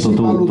affidamenti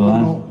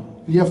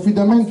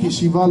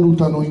si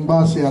valutano in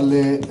base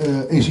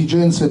alle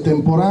esigenze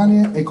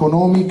temporanee,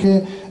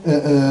 economiche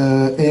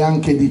e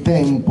anche di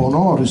tempo,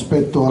 no?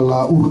 Rispetto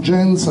alla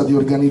urgenza di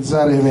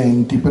organizzare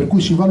eventi, per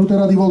cui si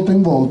valuterà di volta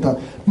in volta,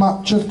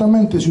 ma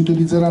certamente si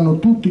utilizzeranno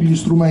tutti gli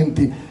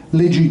strumenti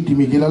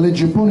legittimi che la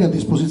legge pone a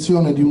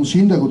disposizione di un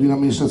sindaco, di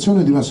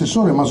un'amministrazione, di un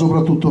assessore, ma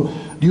soprattutto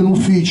di un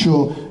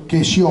ufficio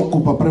che si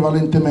occupa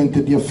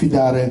prevalentemente di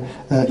affidare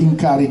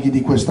incarichi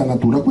di questa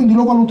natura. Quindi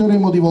lo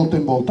valuteremo di volta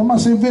in volta, ma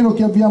se è vero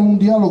che avviamo un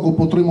dialogo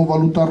potremo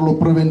valutarlo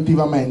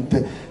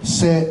preventivamente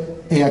se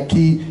e a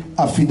chi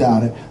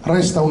affidare.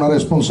 Resta una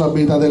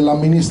responsabilità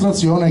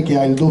dell'amministrazione che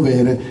ha il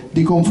dovere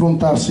di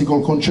confrontarsi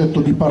col concetto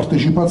di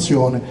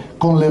partecipazione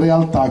con le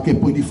realtà che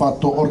poi di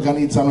fatto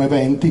organizzano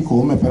eventi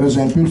come per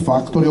esempio il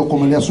Factory o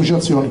come le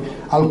associazioni,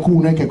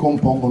 alcune che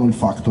compongono il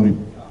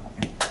Factory.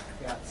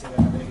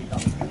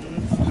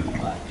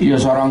 Io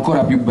sarò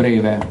ancora più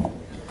breve,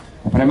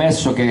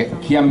 premesso che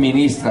chi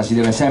amministra si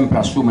deve sempre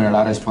assumere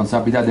la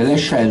responsabilità delle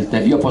scelte.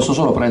 Io posso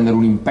solo prendere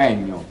un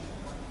impegno.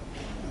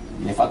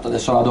 Mi hai fatto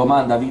adesso la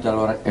domanda,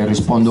 Vito, e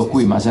rispondo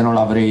qui, ma se no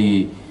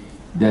l'avrei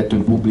detto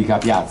in pubblica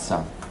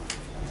piazza.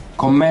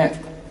 Con me,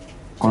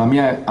 con la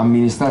mia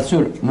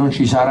amministrazione, non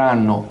ci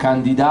saranno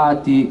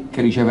candidati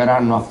che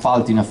riceveranno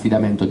appalti in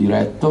affidamento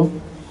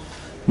diretto,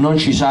 non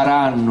ci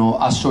saranno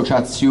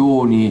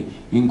associazioni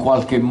in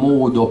qualche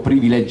modo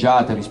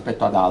privilegiate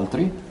rispetto ad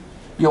altri.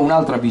 Io ho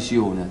un'altra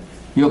visione.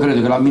 Io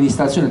credo che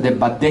l'amministrazione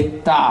debba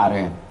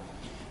dettare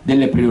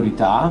delle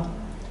priorità,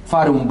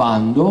 fare un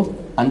bando,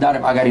 andare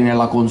magari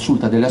nella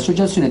consulta delle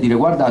associazioni e dire: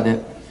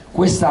 guardate,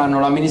 Quest'anno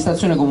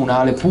l'amministrazione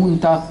comunale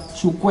punta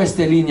su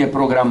queste linee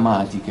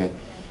programmatiche.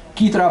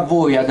 Chi tra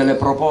voi ha delle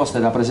proposte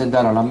da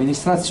presentare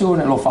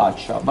all'amministrazione lo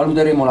faccia,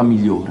 valuteremo la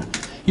migliore.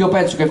 Io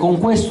penso che con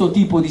questo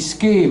tipo di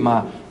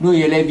schema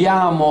noi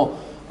eleviamo,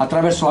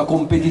 attraverso la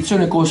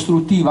competizione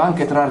costruttiva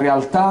anche tra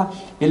realtà,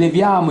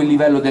 eleviamo il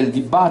livello del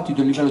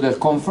dibattito, il livello del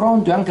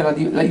confronto e anche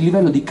il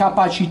livello di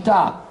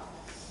capacità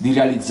di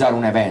realizzare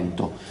un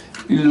evento.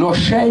 Lo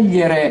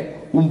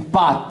scegliere un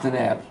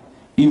partner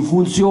in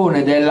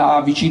funzione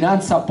della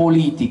vicinanza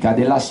politica,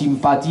 della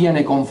simpatia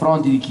nei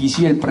confronti di chi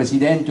sia il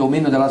presidente o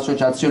meno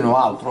dell'associazione o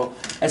altro,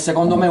 è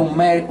secondo me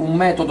un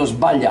metodo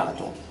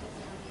sbagliato.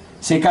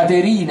 Se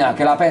Caterina,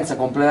 che la pensa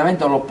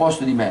completamente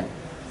all'opposto di me,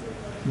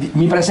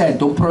 mi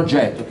presenta un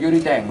progetto che io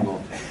ritengo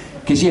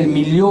che sia il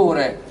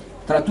migliore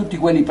tra tutti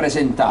quelli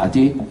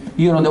presentati,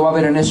 io non devo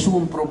avere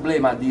nessun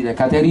problema a dire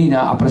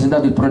Caterina ha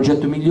presentato il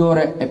progetto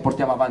migliore e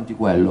portiamo avanti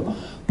quello.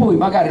 Poi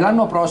magari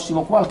l'anno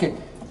prossimo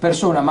qualche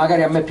persona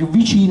magari a me più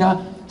vicina,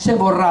 se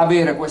vorrà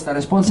avere questa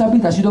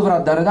responsabilità, si dovrà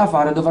dare da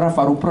fare, dovrà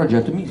fare un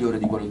progetto migliore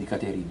di quello di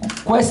Caterina.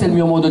 Questo è il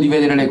mio modo di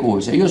vedere le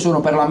cose. Io sono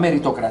per la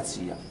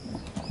meritocrazia.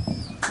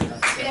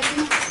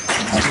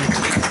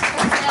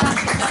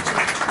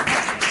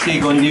 Sì,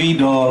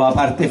 condivido la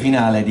parte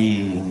finale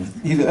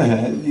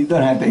di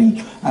Donatello.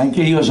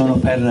 Anche io sono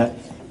per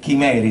chi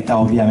merita,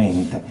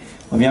 ovviamente.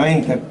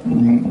 Ovviamente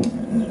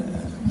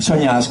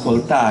bisogna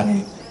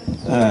ascoltare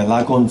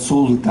la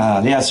consulta,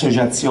 le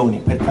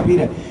associazioni, per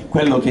capire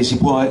quello che si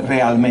può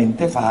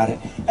realmente fare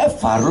e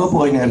farlo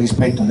poi nel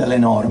rispetto delle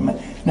norme,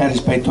 nel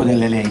rispetto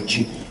delle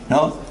leggi,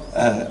 no?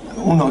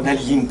 Uno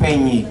degli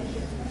impegni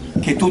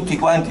che tutti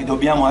quanti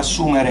dobbiamo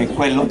assumere è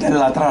quello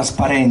della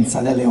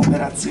trasparenza delle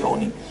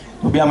operazioni.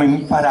 Dobbiamo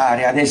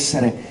imparare ad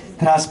essere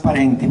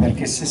trasparenti,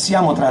 perché se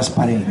siamo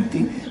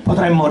trasparenti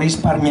potremmo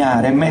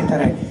risparmiare e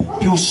mettere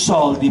più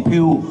soldi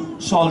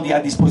a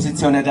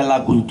disposizione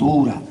della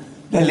cultura,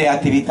 delle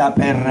attività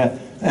per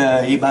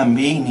i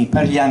bambini,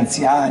 per gli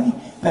anziani,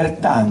 per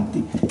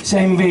tanti. Se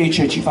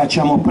invece ci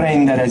facciamo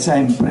prendere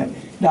sempre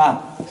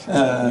da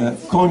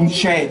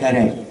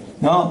concedere,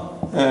 no?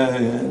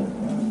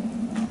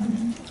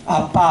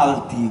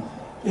 Appalti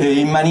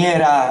in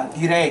maniera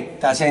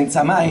diretta,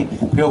 senza mai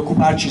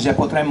preoccuparci se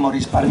potremmo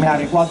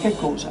risparmiare qualche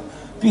cosa,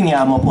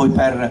 finiamo poi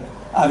per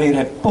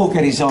avere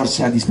poche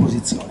risorse a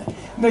disposizione.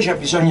 Invece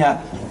bisogna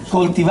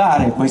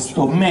coltivare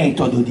questo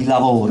metodo di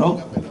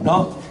lavoro,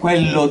 no?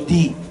 Quello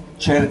di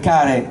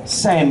cercare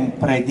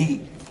sempre di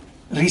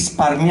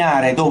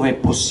risparmiare dove è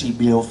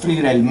possibile,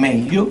 offrire il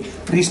meglio,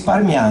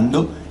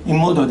 risparmiando in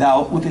modo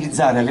da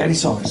utilizzare le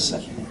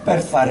risorse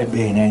per fare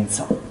bene,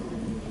 insomma.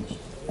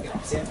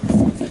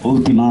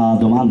 Ultima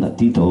domanda,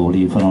 Tito,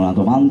 volevi fare una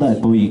domanda e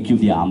poi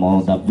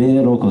chiudiamo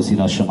davvero, così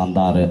lasciamo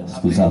andare,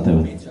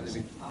 scusate.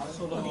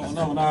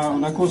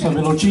 Una cosa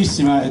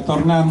velocissima, e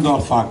tornando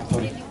al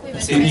Factory,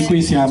 sì, di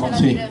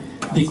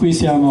cui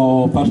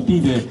siamo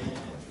partiti.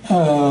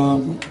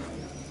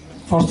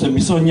 Forse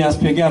bisogna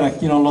spiegare a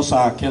chi non lo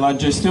sa che la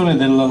gestione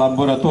del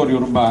laboratorio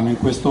urbano in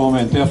questo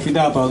momento è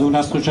affidata ad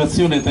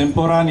un'associazione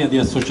temporanea di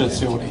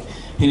associazioni.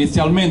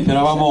 Inizialmente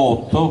eravamo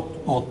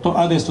 8,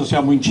 adesso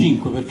siamo in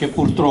 5, perché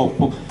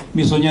purtroppo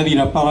bisogna dire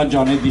a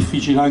Palagiano è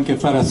difficile anche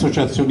fare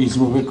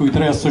associazionismo, per cui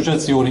 3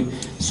 associazioni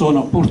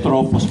sono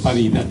purtroppo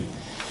sparite.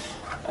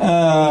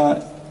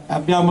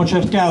 Abbiamo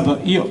cercato,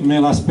 io me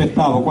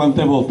l'aspettavo,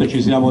 quante volte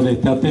ci siamo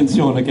detti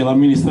attenzione che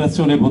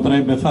l'amministrazione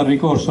potrebbe far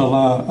ricorso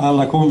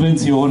alla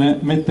convenzione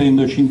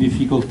mettendoci in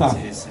difficoltà,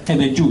 ed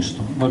è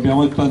giusto,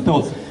 l'abbiamo detto tante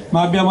volte, ma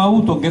abbiamo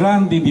avuto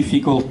grandi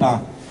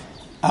difficoltà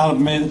a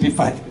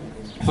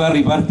far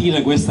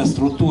ripartire questa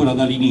struttura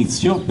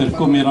dall'inizio per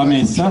come era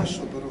messa.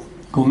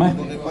 Com'è?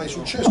 Non è mai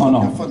successo?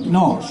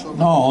 No,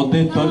 ho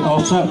detto,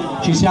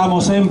 ci siamo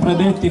sempre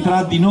detti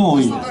tra di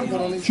noi.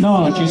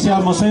 No, ci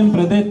siamo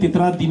sempre detti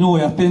tra di noi.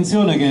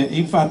 Attenzione che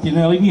infatti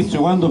all'inizio,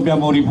 quando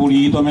abbiamo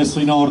ripulito, messo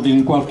in ordine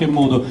in qualche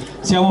modo,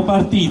 siamo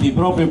partiti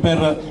proprio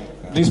per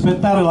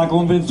rispettare la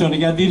convenzione,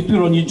 che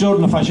addirittura ogni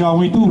giorno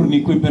facevamo i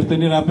turni qui per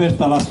tenere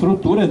aperta la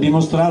struttura e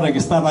dimostrare che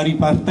stava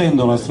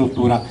ripartendo la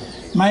struttura.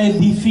 Ma è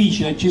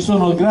difficile, ci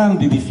sono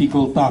grandi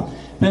difficoltà,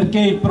 perché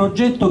il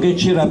progetto che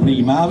c'era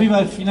prima aveva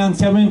il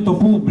finanziamento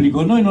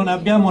pubblico, noi non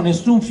abbiamo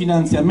nessun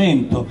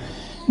finanziamento.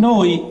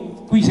 Noi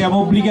qui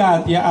siamo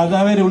obbligati ad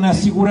avere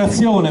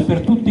un'assicurazione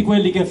per tutti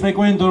quelli che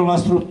frequentano la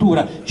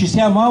struttura, ci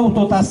siamo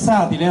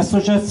autotassati, le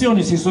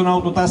associazioni si sono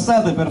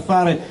autotassate per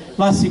fare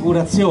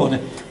l'assicurazione.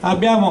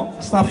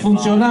 Sta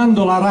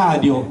funzionando la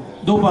radio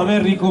dopo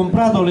aver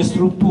ricomprato le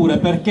strutture,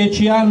 perché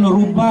ci hanno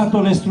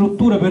rubato le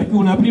strutture, per cui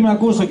una prima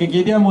cosa che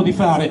chiediamo di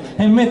fare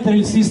è mettere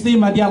il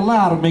sistema di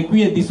allarme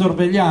qui e di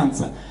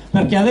sorveglianza,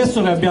 perché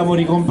adesso le abbiamo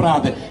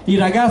ricomprate, i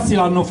ragazzi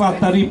l'hanno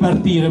fatta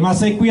ripartire, ma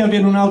se qui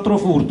avviene un altro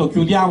furto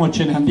chiudiamo e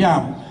ce ne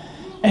andiamo.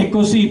 È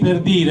così,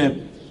 per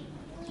dire,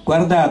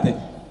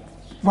 guardate,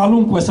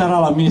 qualunque sarà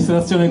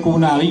l'amministrazione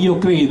comunale, io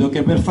credo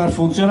che per far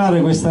funzionare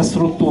questa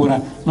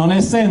struttura, non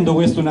essendo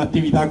questa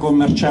un'attività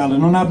commerciale,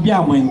 non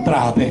abbiamo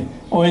entrate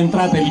o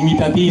entrate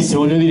limitatissime,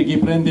 voglio dire, chi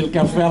prende il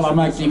caffè alla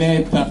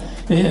macchinetta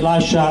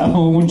lascia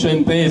un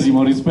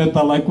centesimo rispetto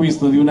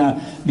all'acquisto di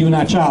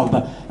una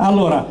cialda.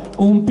 Allora,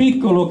 un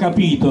piccolo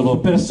capitolo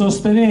per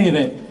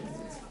sostenere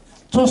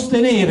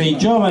i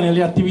giovani e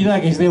le attività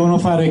che si devono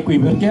fare qui,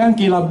 perché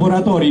anche i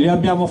laboratori li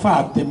abbiamo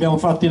fatto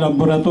i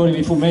laboratori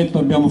di fumetto,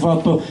 abbiamo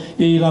fatto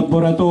i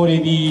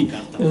laboratori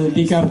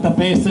di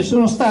cartapesta, ci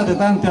sono state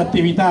tante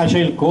attività, c'è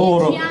il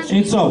coro,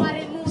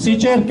 insomma si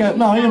cerca,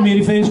 no, io mi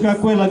riferisco a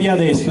quella di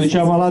adesso,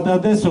 diciamo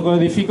adesso con le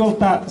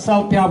difficoltà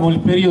saltiamo il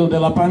periodo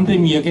della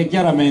pandemia che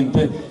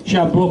chiaramente ci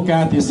ha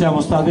bloccati e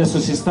adesso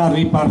si sta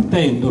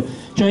ripartendo.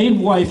 Cioè il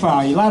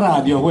wifi, la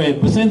radio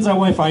web senza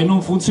wifi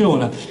non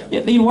funziona,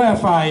 il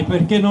wifi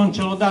perché non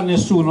ce lo dà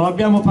nessuno,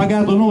 l'abbiamo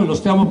pagato noi, lo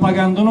stiamo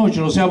pagando noi, ce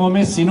lo siamo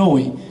messi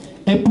noi,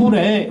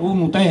 eppure è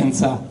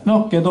un'utenza,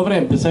 no? Che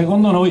dovrebbe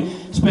secondo noi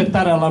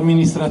spettare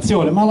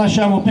all'amministrazione, ma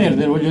lasciamo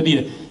perdere, voglio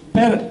dire,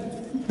 per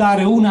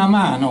dare una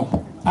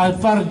mano a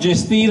far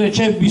gestire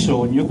c'è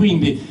bisogno,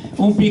 quindi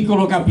un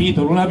piccolo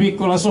capitolo, una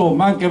piccola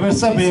somma, anche per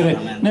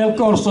sapere nel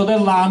corso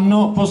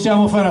dell'anno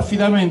possiamo fare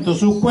affidamento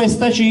su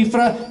questa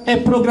cifra e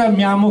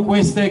programmiamo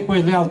queste e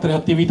quelle altre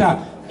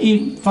attività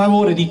in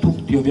favore di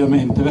tutti,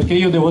 ovviamente, perché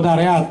io devo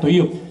dare atto,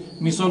 io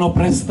mi sono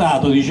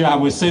prestato,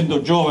 diciamo,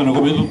 essendo giovane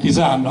come tutti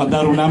sanno, a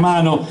dare una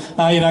mano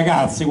ai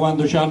ragazzi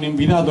quando ci hanno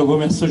invitato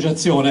come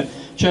associazione.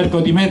 Cerco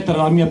di mettere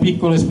la mia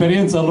piccola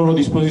esperienza a loro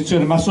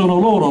disposizione, ma sono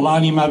loro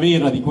l'anima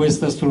vera di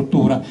questa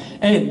struttura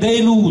e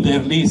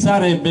deluderli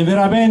sarebbe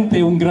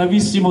veramente un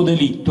gravissimo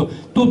delitto.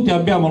 Tutti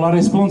abbiamo la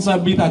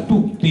responsabilità,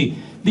 tutti,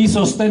 di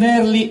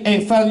sostenerli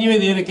e fargli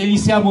vedere che gli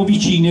siamo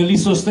vicini e li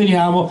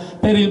sosteniamo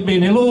per il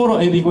bene loro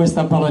e di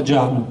questa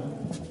Palagiano.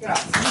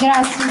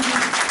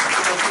 Grazie.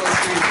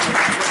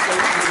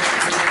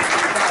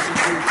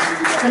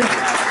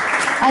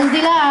 Al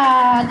di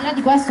là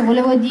di questo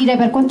volevo dire,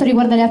 per quanto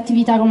riguarda le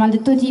attività, come ha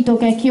detto Tito,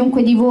 che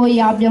chiunque di voi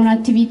abbia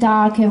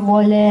un'attività che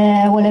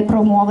vuole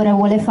promuovere,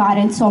 vuole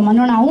fare, insomma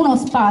non ha uno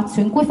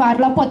spazio in cui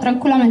farla, può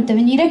tranquillamente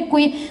venire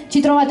qui,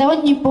 ci trovate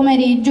ogni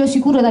pomeriggio,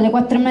 sicuro dalle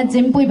 4:30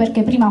 in poi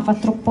perché prima fa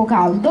troppo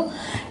caldo,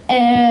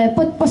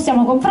 poi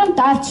possiamo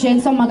confrontarci e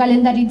insomma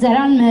calendarizzare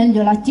al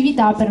meglio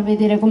l'attività per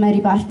vedere come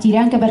ripartire,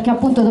 anche perché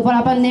appunto dopo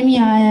la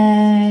pandemia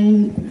è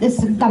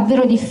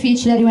davvero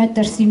difficile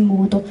rimettersi in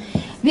moto.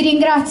 Vi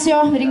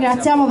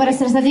ringraziamo per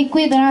essere stati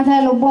qui.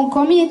 Donatello, buon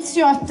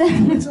comizio a te.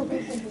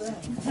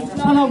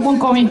 No, buon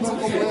comizio.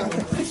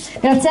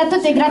 Grazie a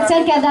tutti e grazie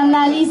anche ad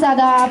Annalisa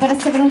per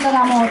essere venuta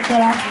da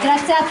Mottola.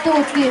 Grazie a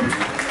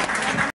tutti.